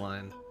 nice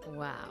line.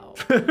 Wow.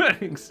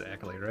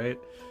 Exactly, right?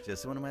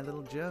 Just one of my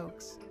little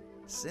jokes.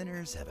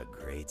 Sinners have a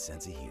great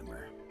sense of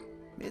humor.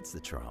 It's the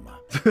trauma.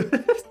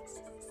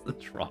 The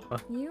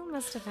trauma. You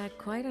must have had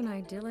quite an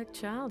idyllic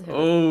childhood.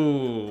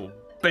 Oh,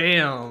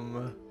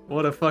 bam.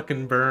 What a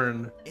fucking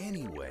burn.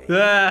 Anyway,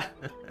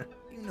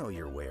 you know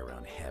your way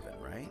around heaven,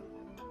 right?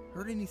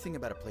 Heard anything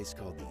about a place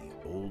called the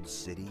Old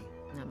City?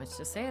 Not much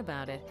to say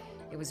about it.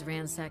 It was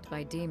ransacked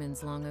by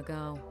demons long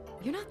ago.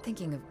 You're not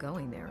thinking of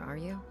going there, are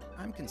you?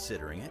 I'm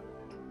considering it.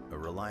 A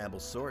reliable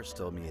source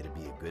told me it'd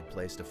be a good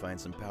place to find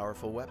some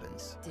powerful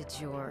weapons. Did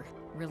your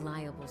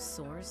reliable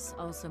source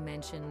also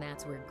mention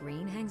that's where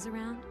Green hangs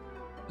around?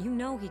 You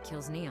know he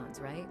kills Neons,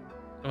 right?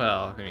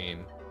 Well, I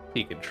mean,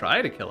 he could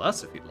try to kill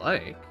us if he'd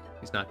like.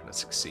 He's not going to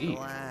succeed.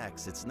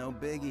 Relax, it's no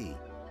biggie.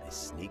 I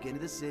sneak into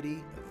the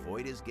city,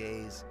 avoid his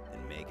gaze,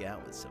 and make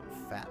out with some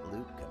fat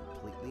loot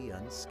completely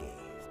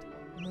unscathed.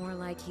 More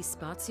like he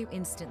spots you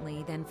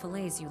instantly, then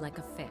fillets you like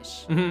a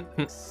fish.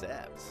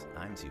 Except,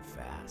 I'm too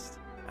fast.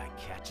 I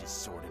catch his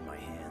sword in my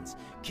hands,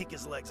 kick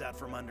his legs out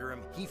from under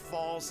him, he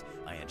falls,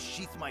 I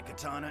unsheath my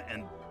katana,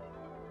 and...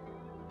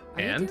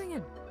 Are you doing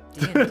a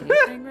D&D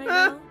thing right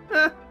now?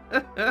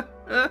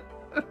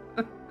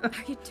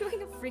 Are you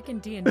doing a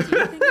freaking D&D thing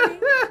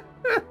right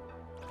now?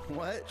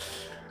 What?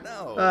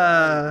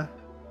 No.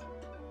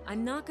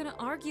 I'm not gonna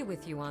argue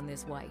with you on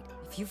this, White.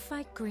 If you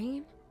fight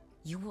Green,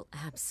 you will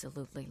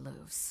absolutely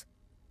lose.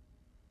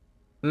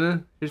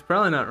 He's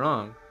probably not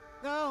wrong.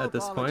 No at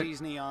this apologies,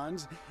 point.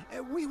 Neons.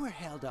 We were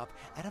held up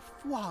at a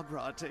foie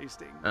gras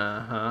tasting.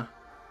 Uh-huh.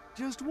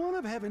 Just one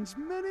of heaven's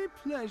many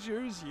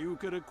pleasures you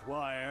could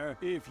acquire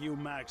if you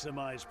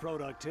maximize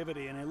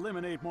productivity and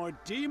eliminate more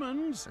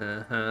demons.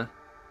 Uh-huh.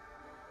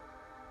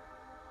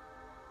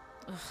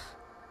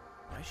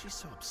 Why is she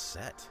so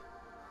upset?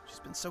 She's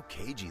been so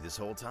cagey this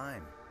whole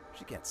time.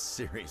 She can't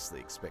seriously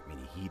expect me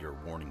to heed her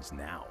warnings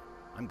now.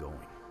 I'm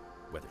going,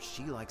 whether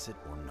she likes it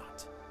or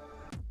not.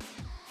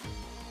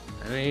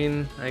 I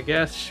mean, I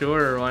guess,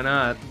 sure, why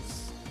not?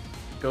 Let's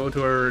go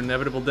to our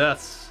inevitable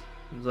deaths.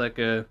 Seems like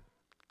a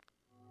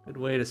good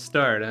way to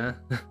start, huh?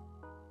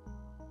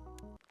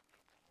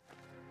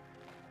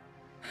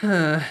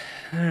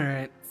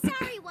 Alright.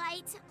 Sorry,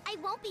 White. I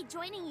won't be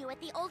joining you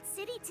at the Old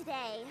City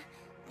today.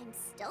 I'm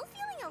still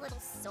feeling a little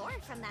sore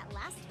from that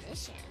last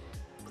mission.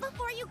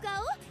 Before you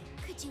go,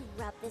 could you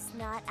rub this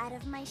knot out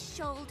of my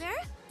shoulder?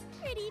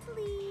 Pretty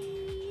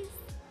please.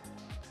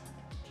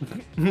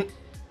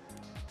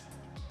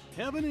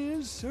 Heaven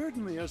is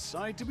certainly a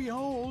sight to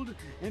behold,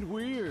 and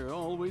we're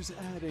always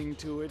adding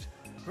to it.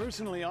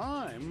 Personally,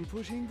 I'm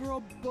pushing for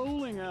a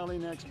bowling alley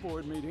next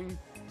board meeting.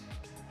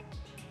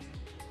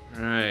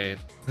 Right.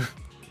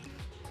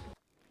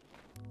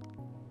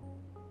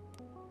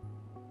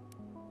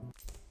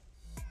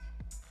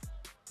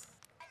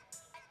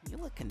 You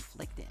look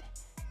conflicted.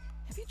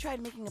 Have you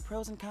tried making a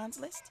pros and cons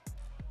list?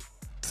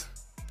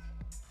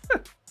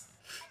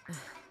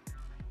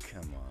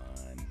 Come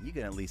on, you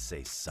can at least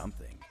say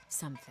something.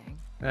 Something.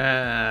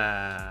 That's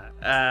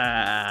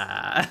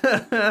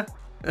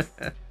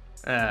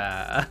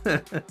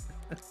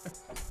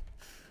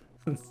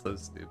so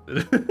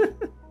stupid.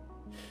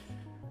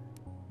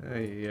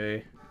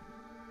 Ay.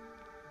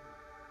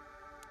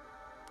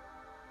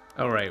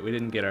 Oh right, we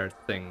didn't get our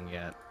thing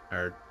yet,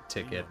 our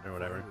ticket or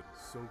whatever. Violet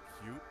is so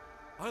cute.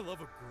 I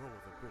love a girl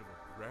with a bit of a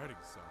bratty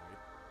side.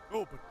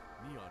 Oh, but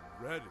neon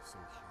red is so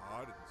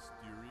hot and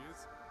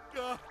mysterious.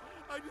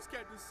 I just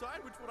can't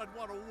decide which one I'd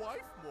want a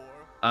wife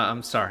more.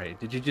 I'm sorry,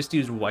 did you just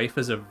use wife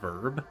as a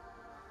verb?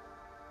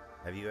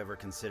 Have you ever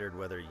considered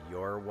whether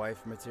you're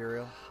wife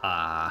material?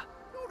 Ah.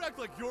 Don't act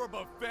like you're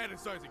above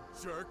fantasizing,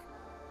 jerk.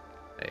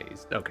 Hey,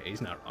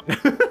 he's not wrong.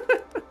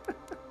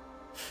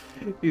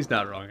 He's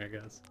not wrong, I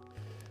guess.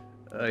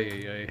 Ay,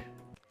 ay, ay.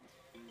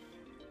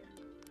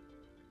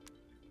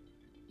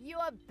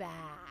 You're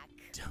back.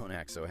 Don't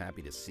act so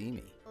happy to see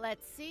me.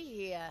 Let's see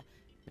here.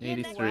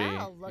 83.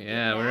 Well, look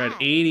Yeah, at we're at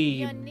that. 80,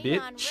 Your neon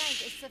rank is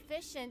bitch.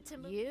 sufficient to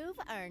move. You've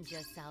earned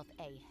yourself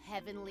a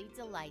Heavenly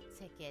Delight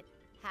ticket.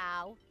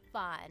 How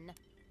fun.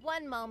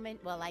 One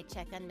moment while I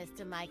check on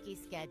Mr.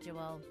 Mikey's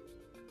schedule.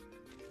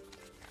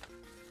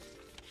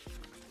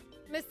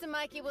 Mr.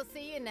 Mikey will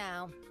see you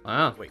now.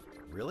 Wow. Wait,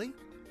 really?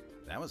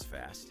 That was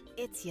fast.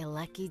 It's your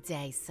lucky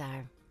day,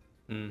 sir.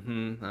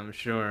 Mm-hmm, I'm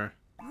sure.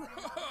 Bro,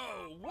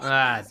 what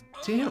Ah, is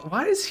damn, up?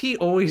 why does he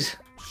always...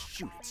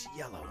 Shoot, it's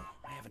Yellow.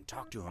 I haven't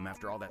talked to him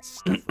after all that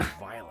stuff with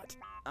Violet.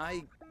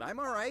 I'm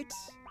alright.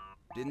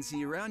 Didn't see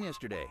you around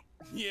yesterday.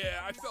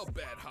 Yeah, I felt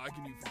bad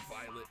hogging you for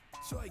Violet,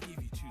 so I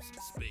gave you two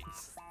some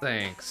space.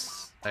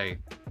 Thanks, I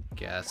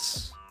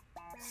guess.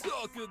 It's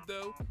all good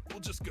though. We'll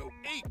just go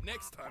 8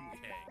 next time we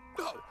hang.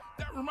 Oh,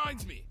 that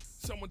reminds me.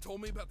 Someone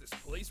told me about this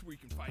place where you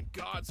can find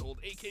God's old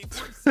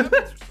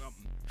AK-47s or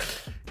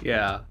something.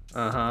 Yeah,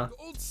 uh-huh.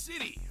 The Old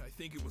City, I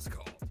think it was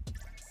called.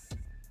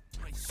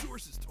 My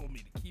sources told me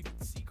to keep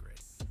it secret.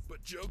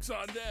 But joke's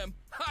on them.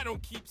 I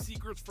don't keep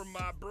secrets from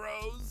my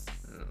bros.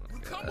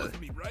 You'll come with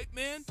me, right,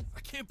 man? I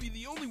can't be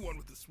the only one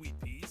with the sweet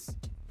piece.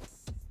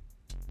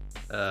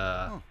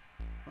 Oh,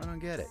 I don't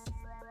get it.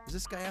 Is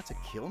this guy out to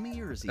kill me,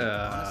 or is he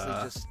honestly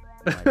just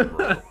my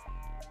bro?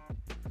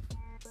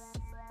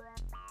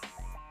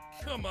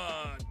 Come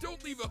on,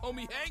 don't leave a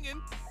homie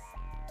hanging.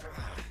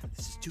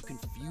 This is too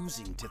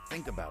confusing to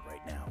think about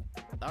right now.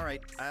 All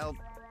right, I'll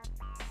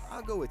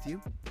go with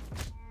you.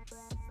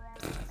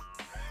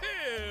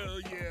 Hell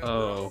yeah,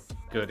 Oh, bro.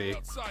 goody. I'll be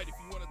outside if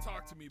you want to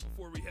talk to me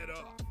before we head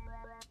off.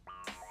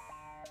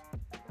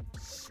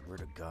 Swear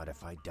to God,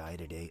 if I die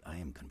today, I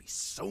am gonna be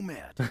so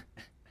mad.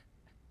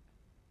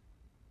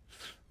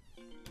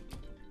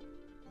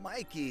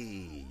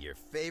 Mikey, your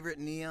favorite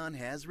neon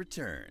has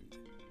returned.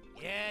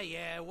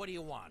 Yeah, what do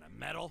you want, a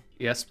medal?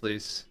 Yes,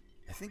 please.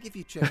 I think if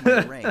you check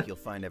my rank, you'll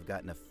find I've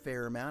gotten a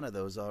fair amount of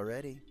those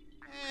already.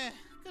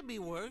 Could be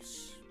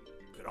worse.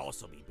 Could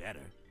also be better.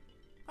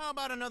 How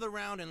about another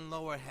round in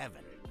lower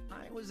heaven?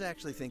 I was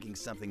actually thinking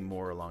something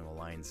more along the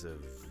lines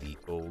of the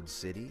Old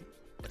City.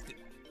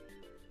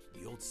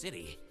 The Old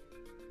City?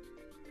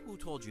 Who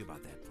told you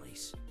about that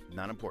place?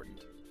 Not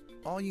important.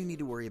 All you need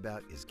to worry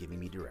about is giving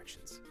me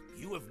directions.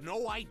 You have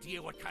no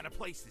idea what kind of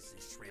place this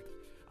is, Shrimp.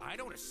 I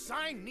don't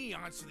assign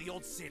neons to the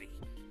Old City.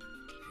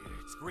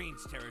 It's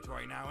Green's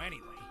territory now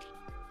anyway.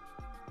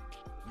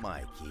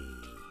 Mikey.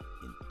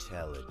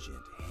 Intelligent,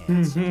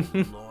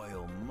 handsome,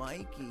 loyal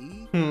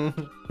Mikey.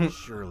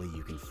 Surely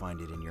you can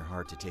find it in your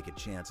heart to take a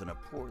chance on a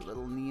poor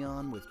little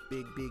neon with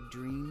big, big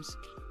dreams.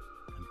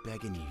 I'm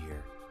begging you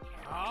here.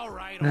 All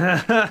right. You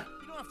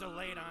don't have to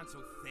lay it on so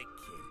thick,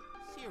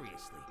 kid.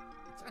 Seriously,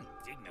 it's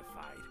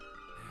undignified.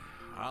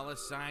 I'll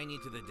assign you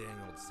to the dang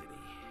Old City.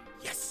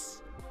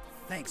 Yes!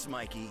 Thanks,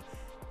 Mikey.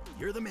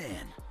 You're the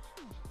man.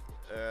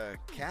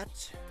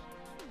 Cat?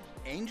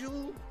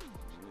 Angel?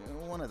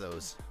 One of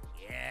those.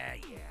 Yeah.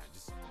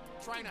 Just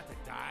try not to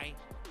die.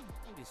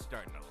 I'm just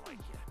starting to like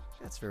you.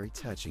 That's very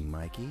touching,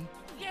 Mikey.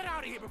 Get out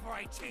of here before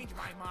I change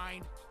my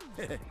mind.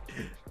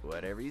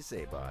 Whatever you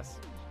say, boss.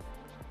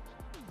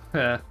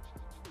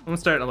 I'm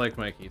starting to like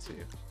Mikey,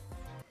 too.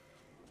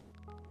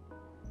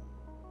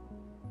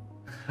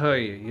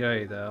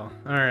 Oy, though.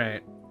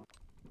 Alright.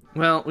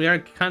 Well, we are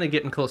kind of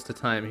getting close to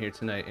time here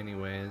tonight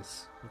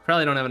anyways. We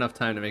probably don't have enough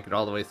time to make it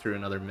all the way through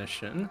another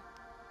mission.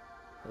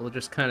 We'll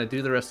just kind of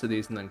do the rest of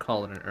these and then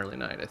call it an early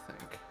night, I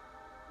think.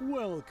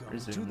 Welcome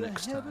Resume to the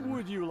next heaven. time.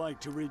 Would you like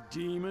to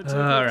redeem a ticket?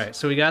 Alright,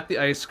 so we got the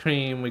ice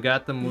cream, we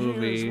got the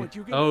movie. Here's what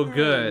you can Oh, earn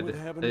good.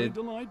 with Heavenly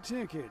Delight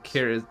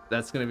tickets.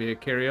 That's gonna be a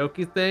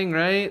karaoke thing,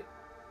 right?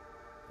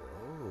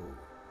 Oh,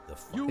 the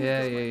You-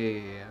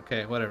 Yeah.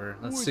 Okay, whatever.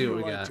 Let's Would see what you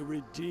we like got. to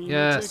redeem a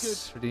Yes,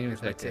 ticket? redeem a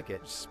Here's my ticket.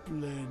 ticket.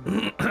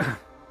 Splendid.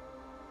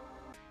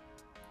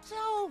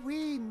 So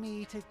we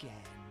meet again.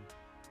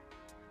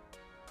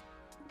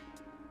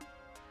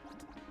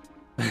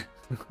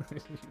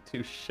 You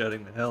two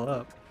shutting the hell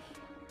up.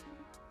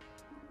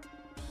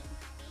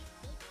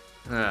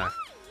 Ah,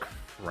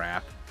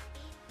 crap.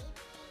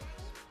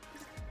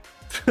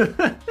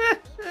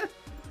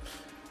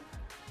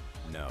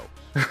 No.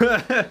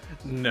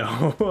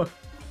 No.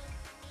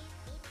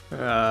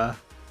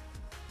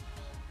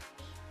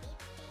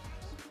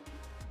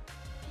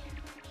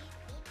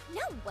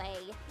 No way.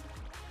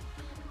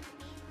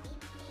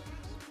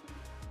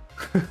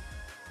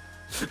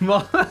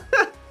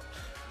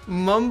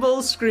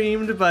 Mumble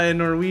screamed by a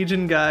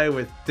Norwegian guy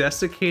with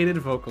desiccated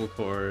vocal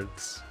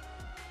cords.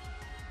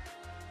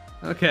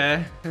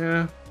 Okay,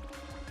 yeah.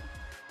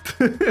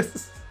 Oh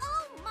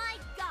my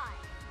god.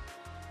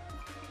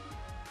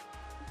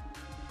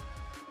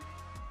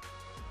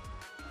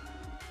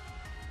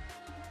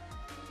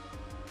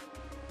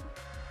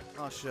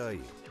 I'll show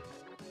you.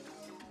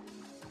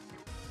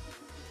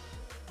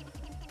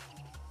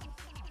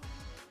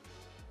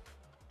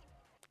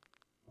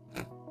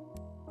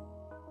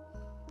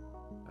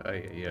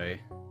 Ay.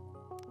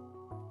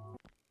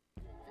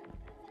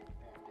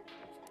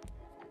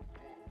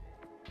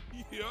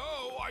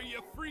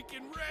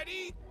 freaking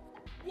ready?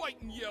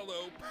 White and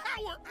yellow,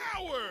 power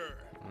hour!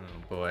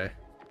 Oh boy.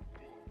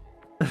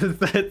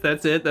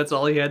 That's it? That's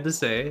all he had to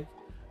say?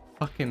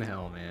 Fucking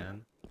hell,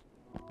 man.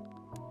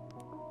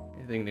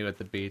 Anything new at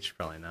the beach?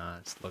 Probably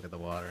not. Just look at the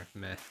water.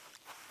 Meh.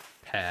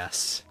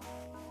 Pass.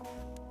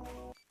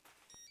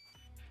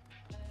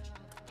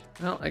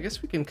 Well, I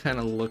guess we can kind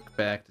of look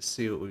back to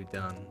see what we've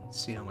done.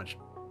 See how much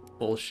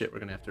bullshit we're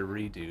gonna have to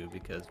redo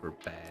because we're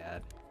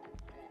bad.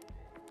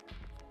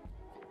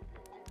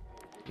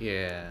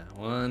 Yeah,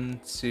 1,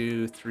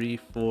 2, 3,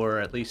 4,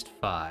 at least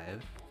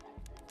 5.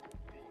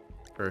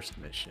 First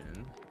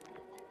mission.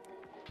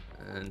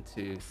 1,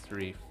 2,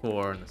 3,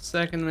 4 in the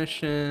second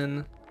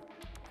mission.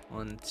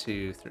 1,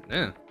 2, 3.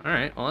 Yeah,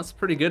 alright. Well, that's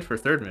pretty good for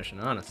third mission,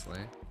 honestly.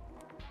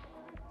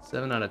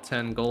 7 out of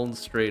 10 gold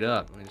straight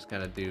up. We just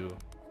gotta do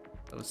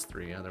those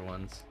 3 other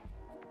ones.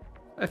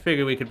 I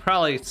figured we could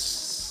probably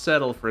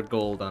settle for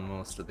gold on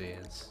most of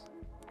these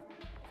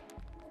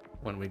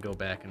when we go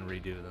back and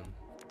redo them.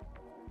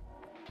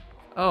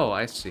 Oh,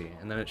 I see.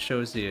 And then it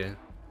shows you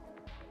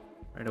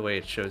right away.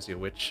 It shows you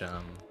which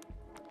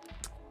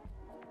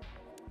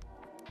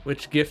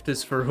gift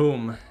is for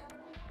whom.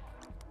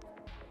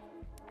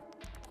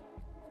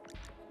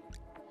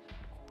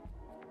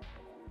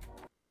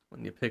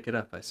 When you pick it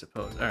up, I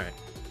suppose. All right.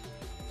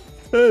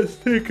 Let's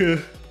take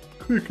a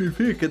quick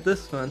peek at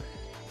this one.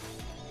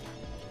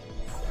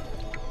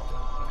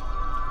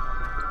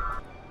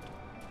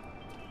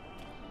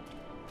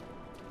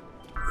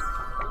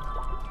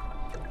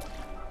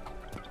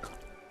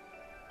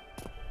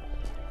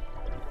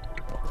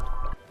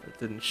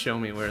 Didn't show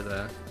me where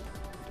the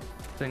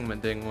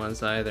thingamading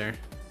was either.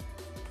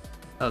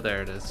 Oh,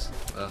 there it is.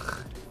 Ugh.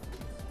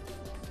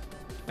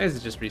 I guess it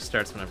just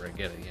restarts whenever I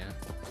get it, yeah.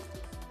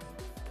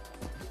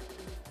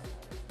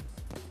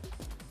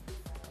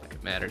 Not like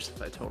it matters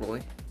if I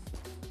totally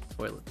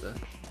toilet the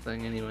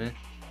thing anyway.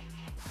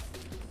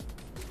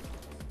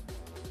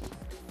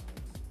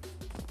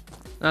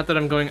 Not that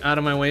I'm going out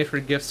of my way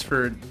for gifts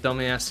for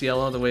dumbass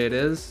yellow the way it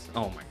is.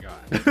 Oh my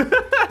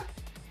god.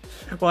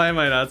 Why am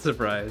I not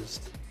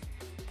surprised?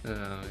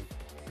 Oh,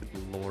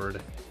 good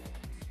lord.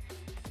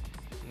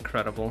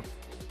 Incredible.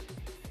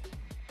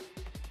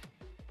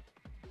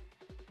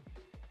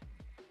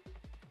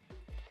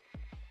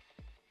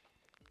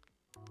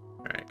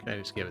 Alright, can I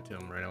just give it to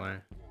him right away?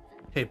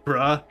 Hey,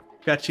 bruh.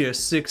 Got you a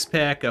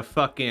 6-pack of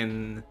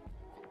fucking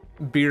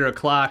beer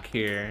o'clock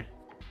here.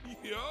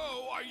 Yo,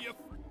 are you...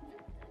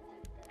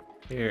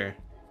 Here.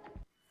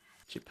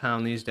 Let you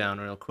pound these down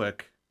real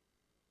quick.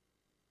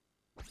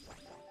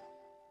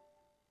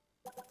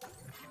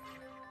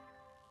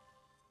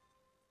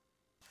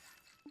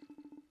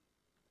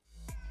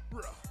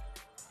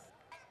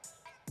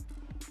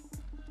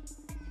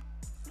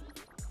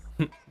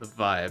 The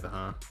vibe,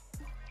 huh?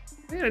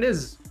 Man, it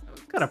is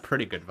got a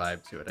pretty good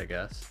vibe to it, I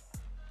guess.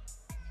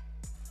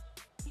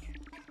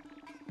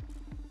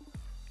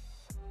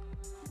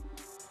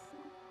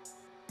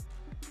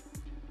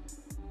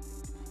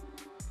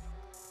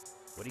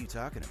 What are you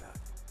talking about?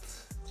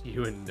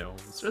 You and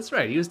gnomes. That's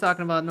right, he was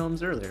talking about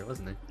gnomes earlier,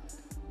 wasn't he?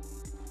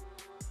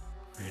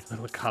 Weird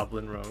little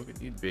goblin rogue, and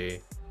you'd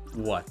be...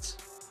 What?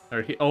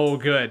 Or he... Oh,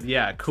 good,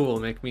 yeah, cool,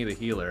 make me the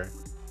healer.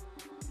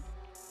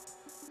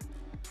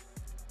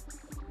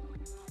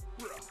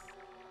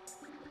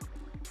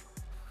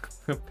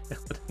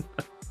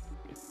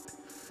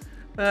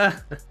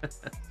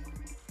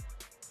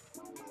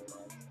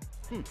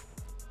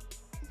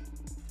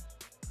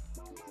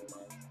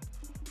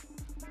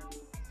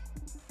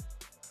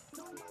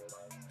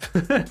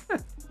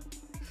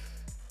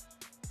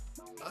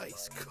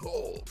 Ice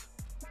cold.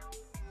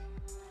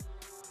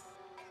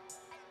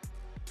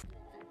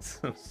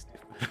 So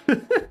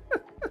stupid.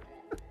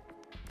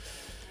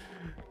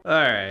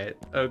 Alright,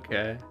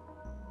 okay.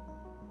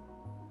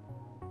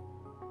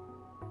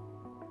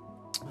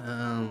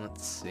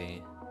 Let's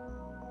see.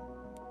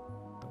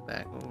 Go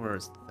back.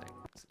 Where's the thing?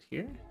 Is it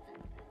here?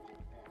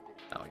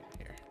 Oh, yeah,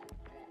 here.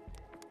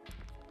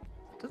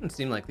 It doesn't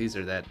seem like these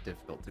are that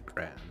difficult to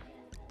grab.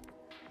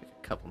 Take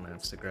a couple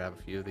minutes to grab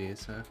a few of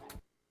these, huh?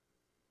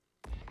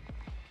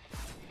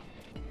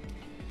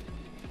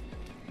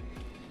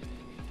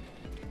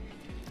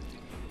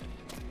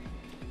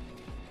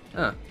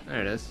 Oh,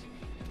 there it is.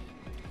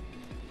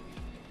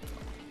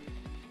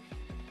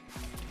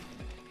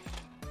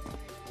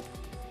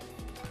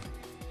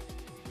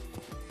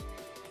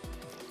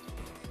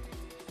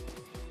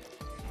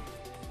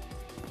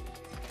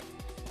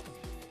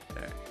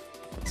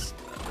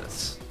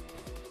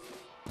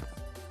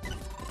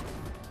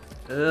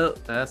 Oh,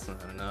 that's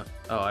not enough.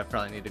 Oh, I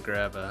probably need to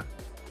grab a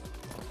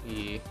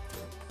E.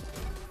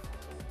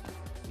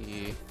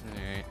 E.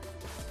 Alright.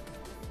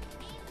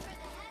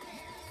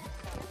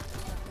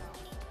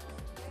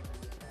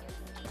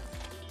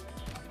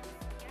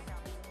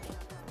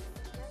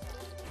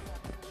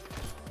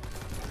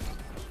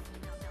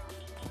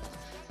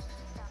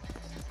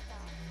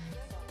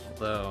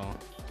 Although...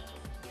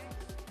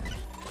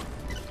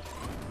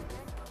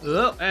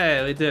 Oh,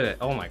 hey, we did it.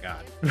 Oh my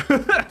god.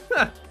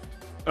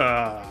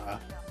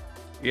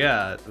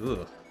 Yeah,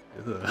 ugh.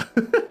 Ugh.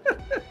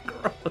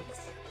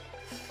 Gross.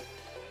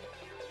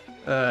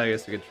 I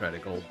guess we could try to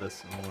gold this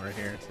some more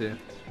here, too.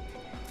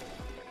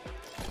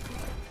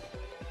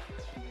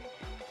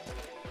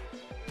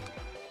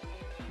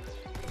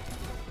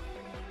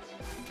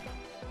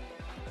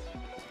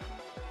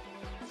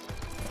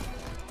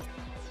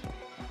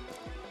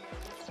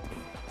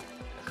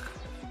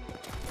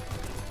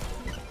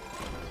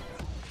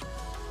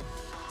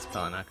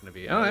 Probably not going to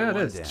be. Oh, yeah, it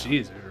is.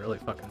 Jeez, we're really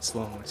fucking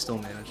slow and we still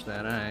managed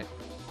that. Alright.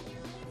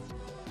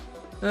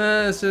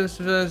 This is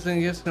I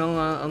guess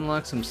gonna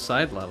unlock some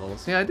side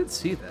levels. Yeah, I did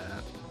see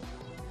that.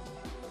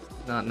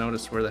 Did not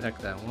notice where the heck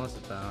that was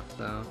about,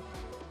 though.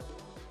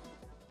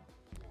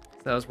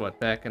 So that was what?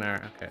 Back in our.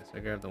 Okay, so I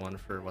grabbed the one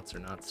for what's her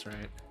nuts,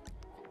 right?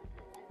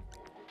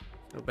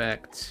 Go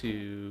back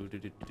to.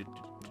 This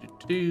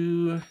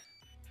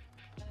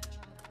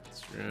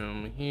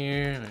room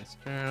here. Nice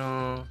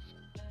journal.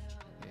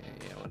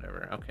 Yeah,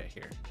 whatever. Okay,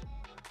 here.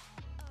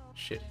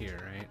 Shit here,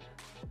 right?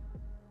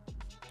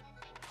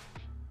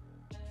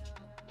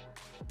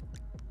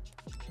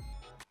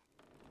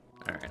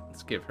 Alright,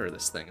 let's give her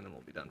this thing and then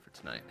we'll be done for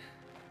tonight.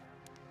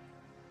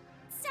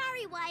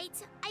 Sorry,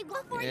 White. I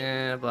will for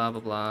Yeah, blah, blah,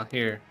 blah.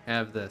 Here,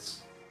 have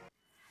this.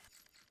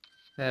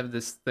 Have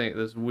this thing,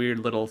 this weird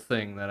little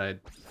thing that I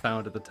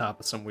found at the top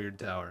of some weird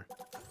tower.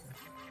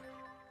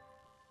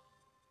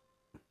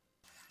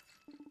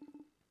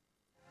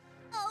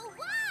 Oh,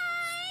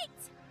 White!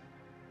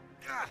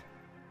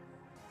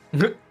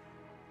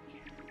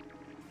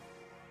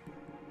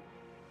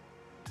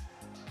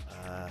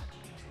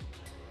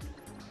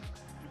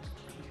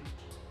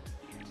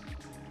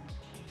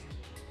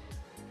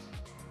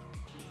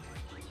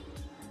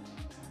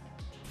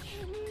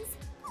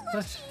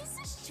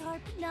 Plushies,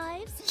 sharp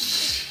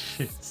knives,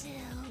 and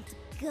distilled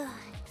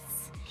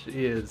guts.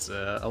 She is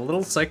a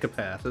little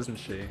psychopath, isn't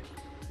she?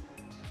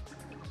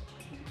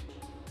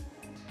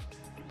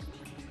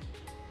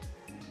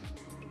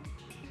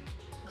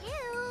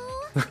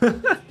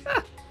 Ew.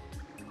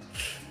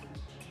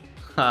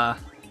 Ha.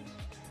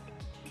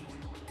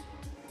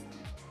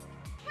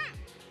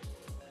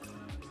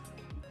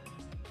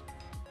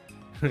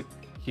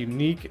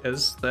 Unique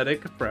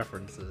aesthetic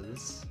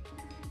preferences.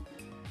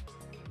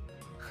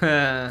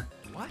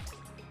 What?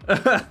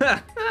 Oh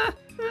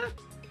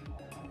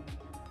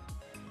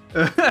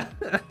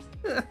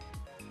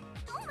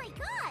my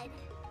god!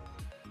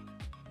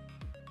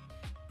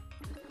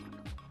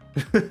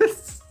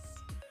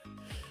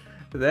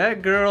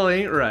 That girl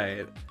ain't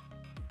right.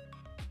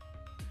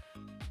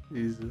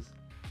 Jesus.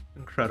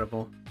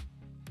 Incredible.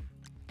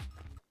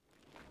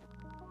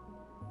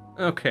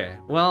 Okay,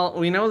 well,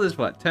 we know there's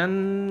what,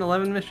 10,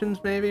 11 missions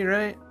maybe,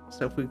 right?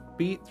 So if we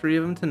beat 3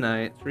 of them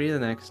tonight, 3 the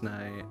next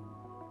night,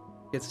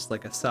 gets us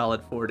like a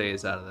solid 4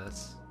 days out of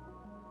this.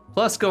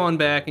 Plus going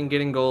back and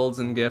getting golds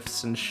and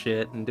gifts and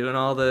shit and doing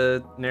all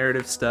the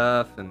narrative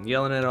stuff and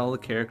yelling at all the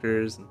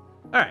characters.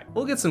 Alright,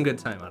 we'll get some good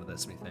time out of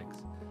this, methinks.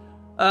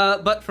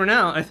 But for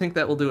now, I think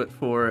that will do it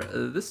for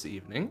this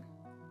evening.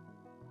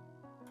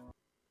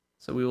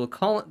 So we will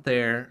call it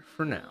there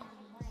for now.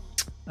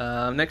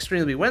 Next stream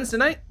will be Wednesday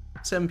night,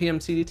 7 p.m.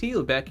 CDT.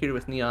 We'll be back here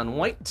with Neon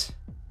White.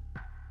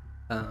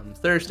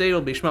 Thursday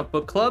will be Shmup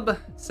Book Club,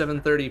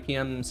 7:30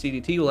 p.m.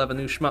 CDT. We'll have a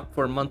new Shmup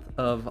for month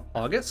of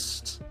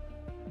August,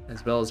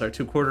 as well as our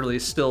 2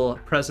 quarterlies still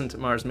present,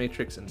 Mars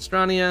Matrix and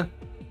Strania.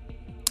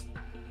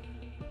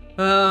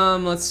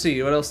 Let's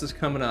see, what else is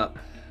coming up?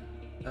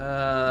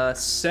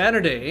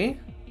 Saturday,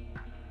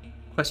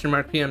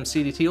 !PM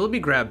CDT will be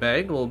Grab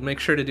Bag. We'll make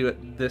sure to do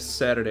it this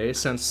Saturday,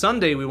 since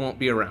Sunday we won't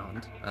be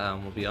around.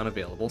 We'll be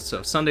unavailable,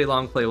 so Sunday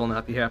long play will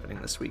not be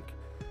happening this week.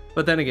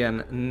 But then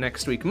again,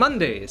 next week,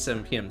 Monday,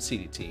 7 p.m.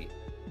 CDT,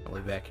 I'll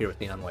be back here with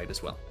Neon White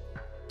as well.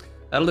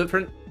 That'll do it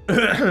for...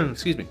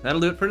 excuse me.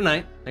 That'll do it for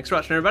tonight. Thanks for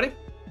watching, everybody.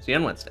 See you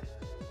on Wednesday.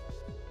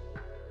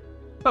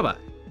 Bye-bye.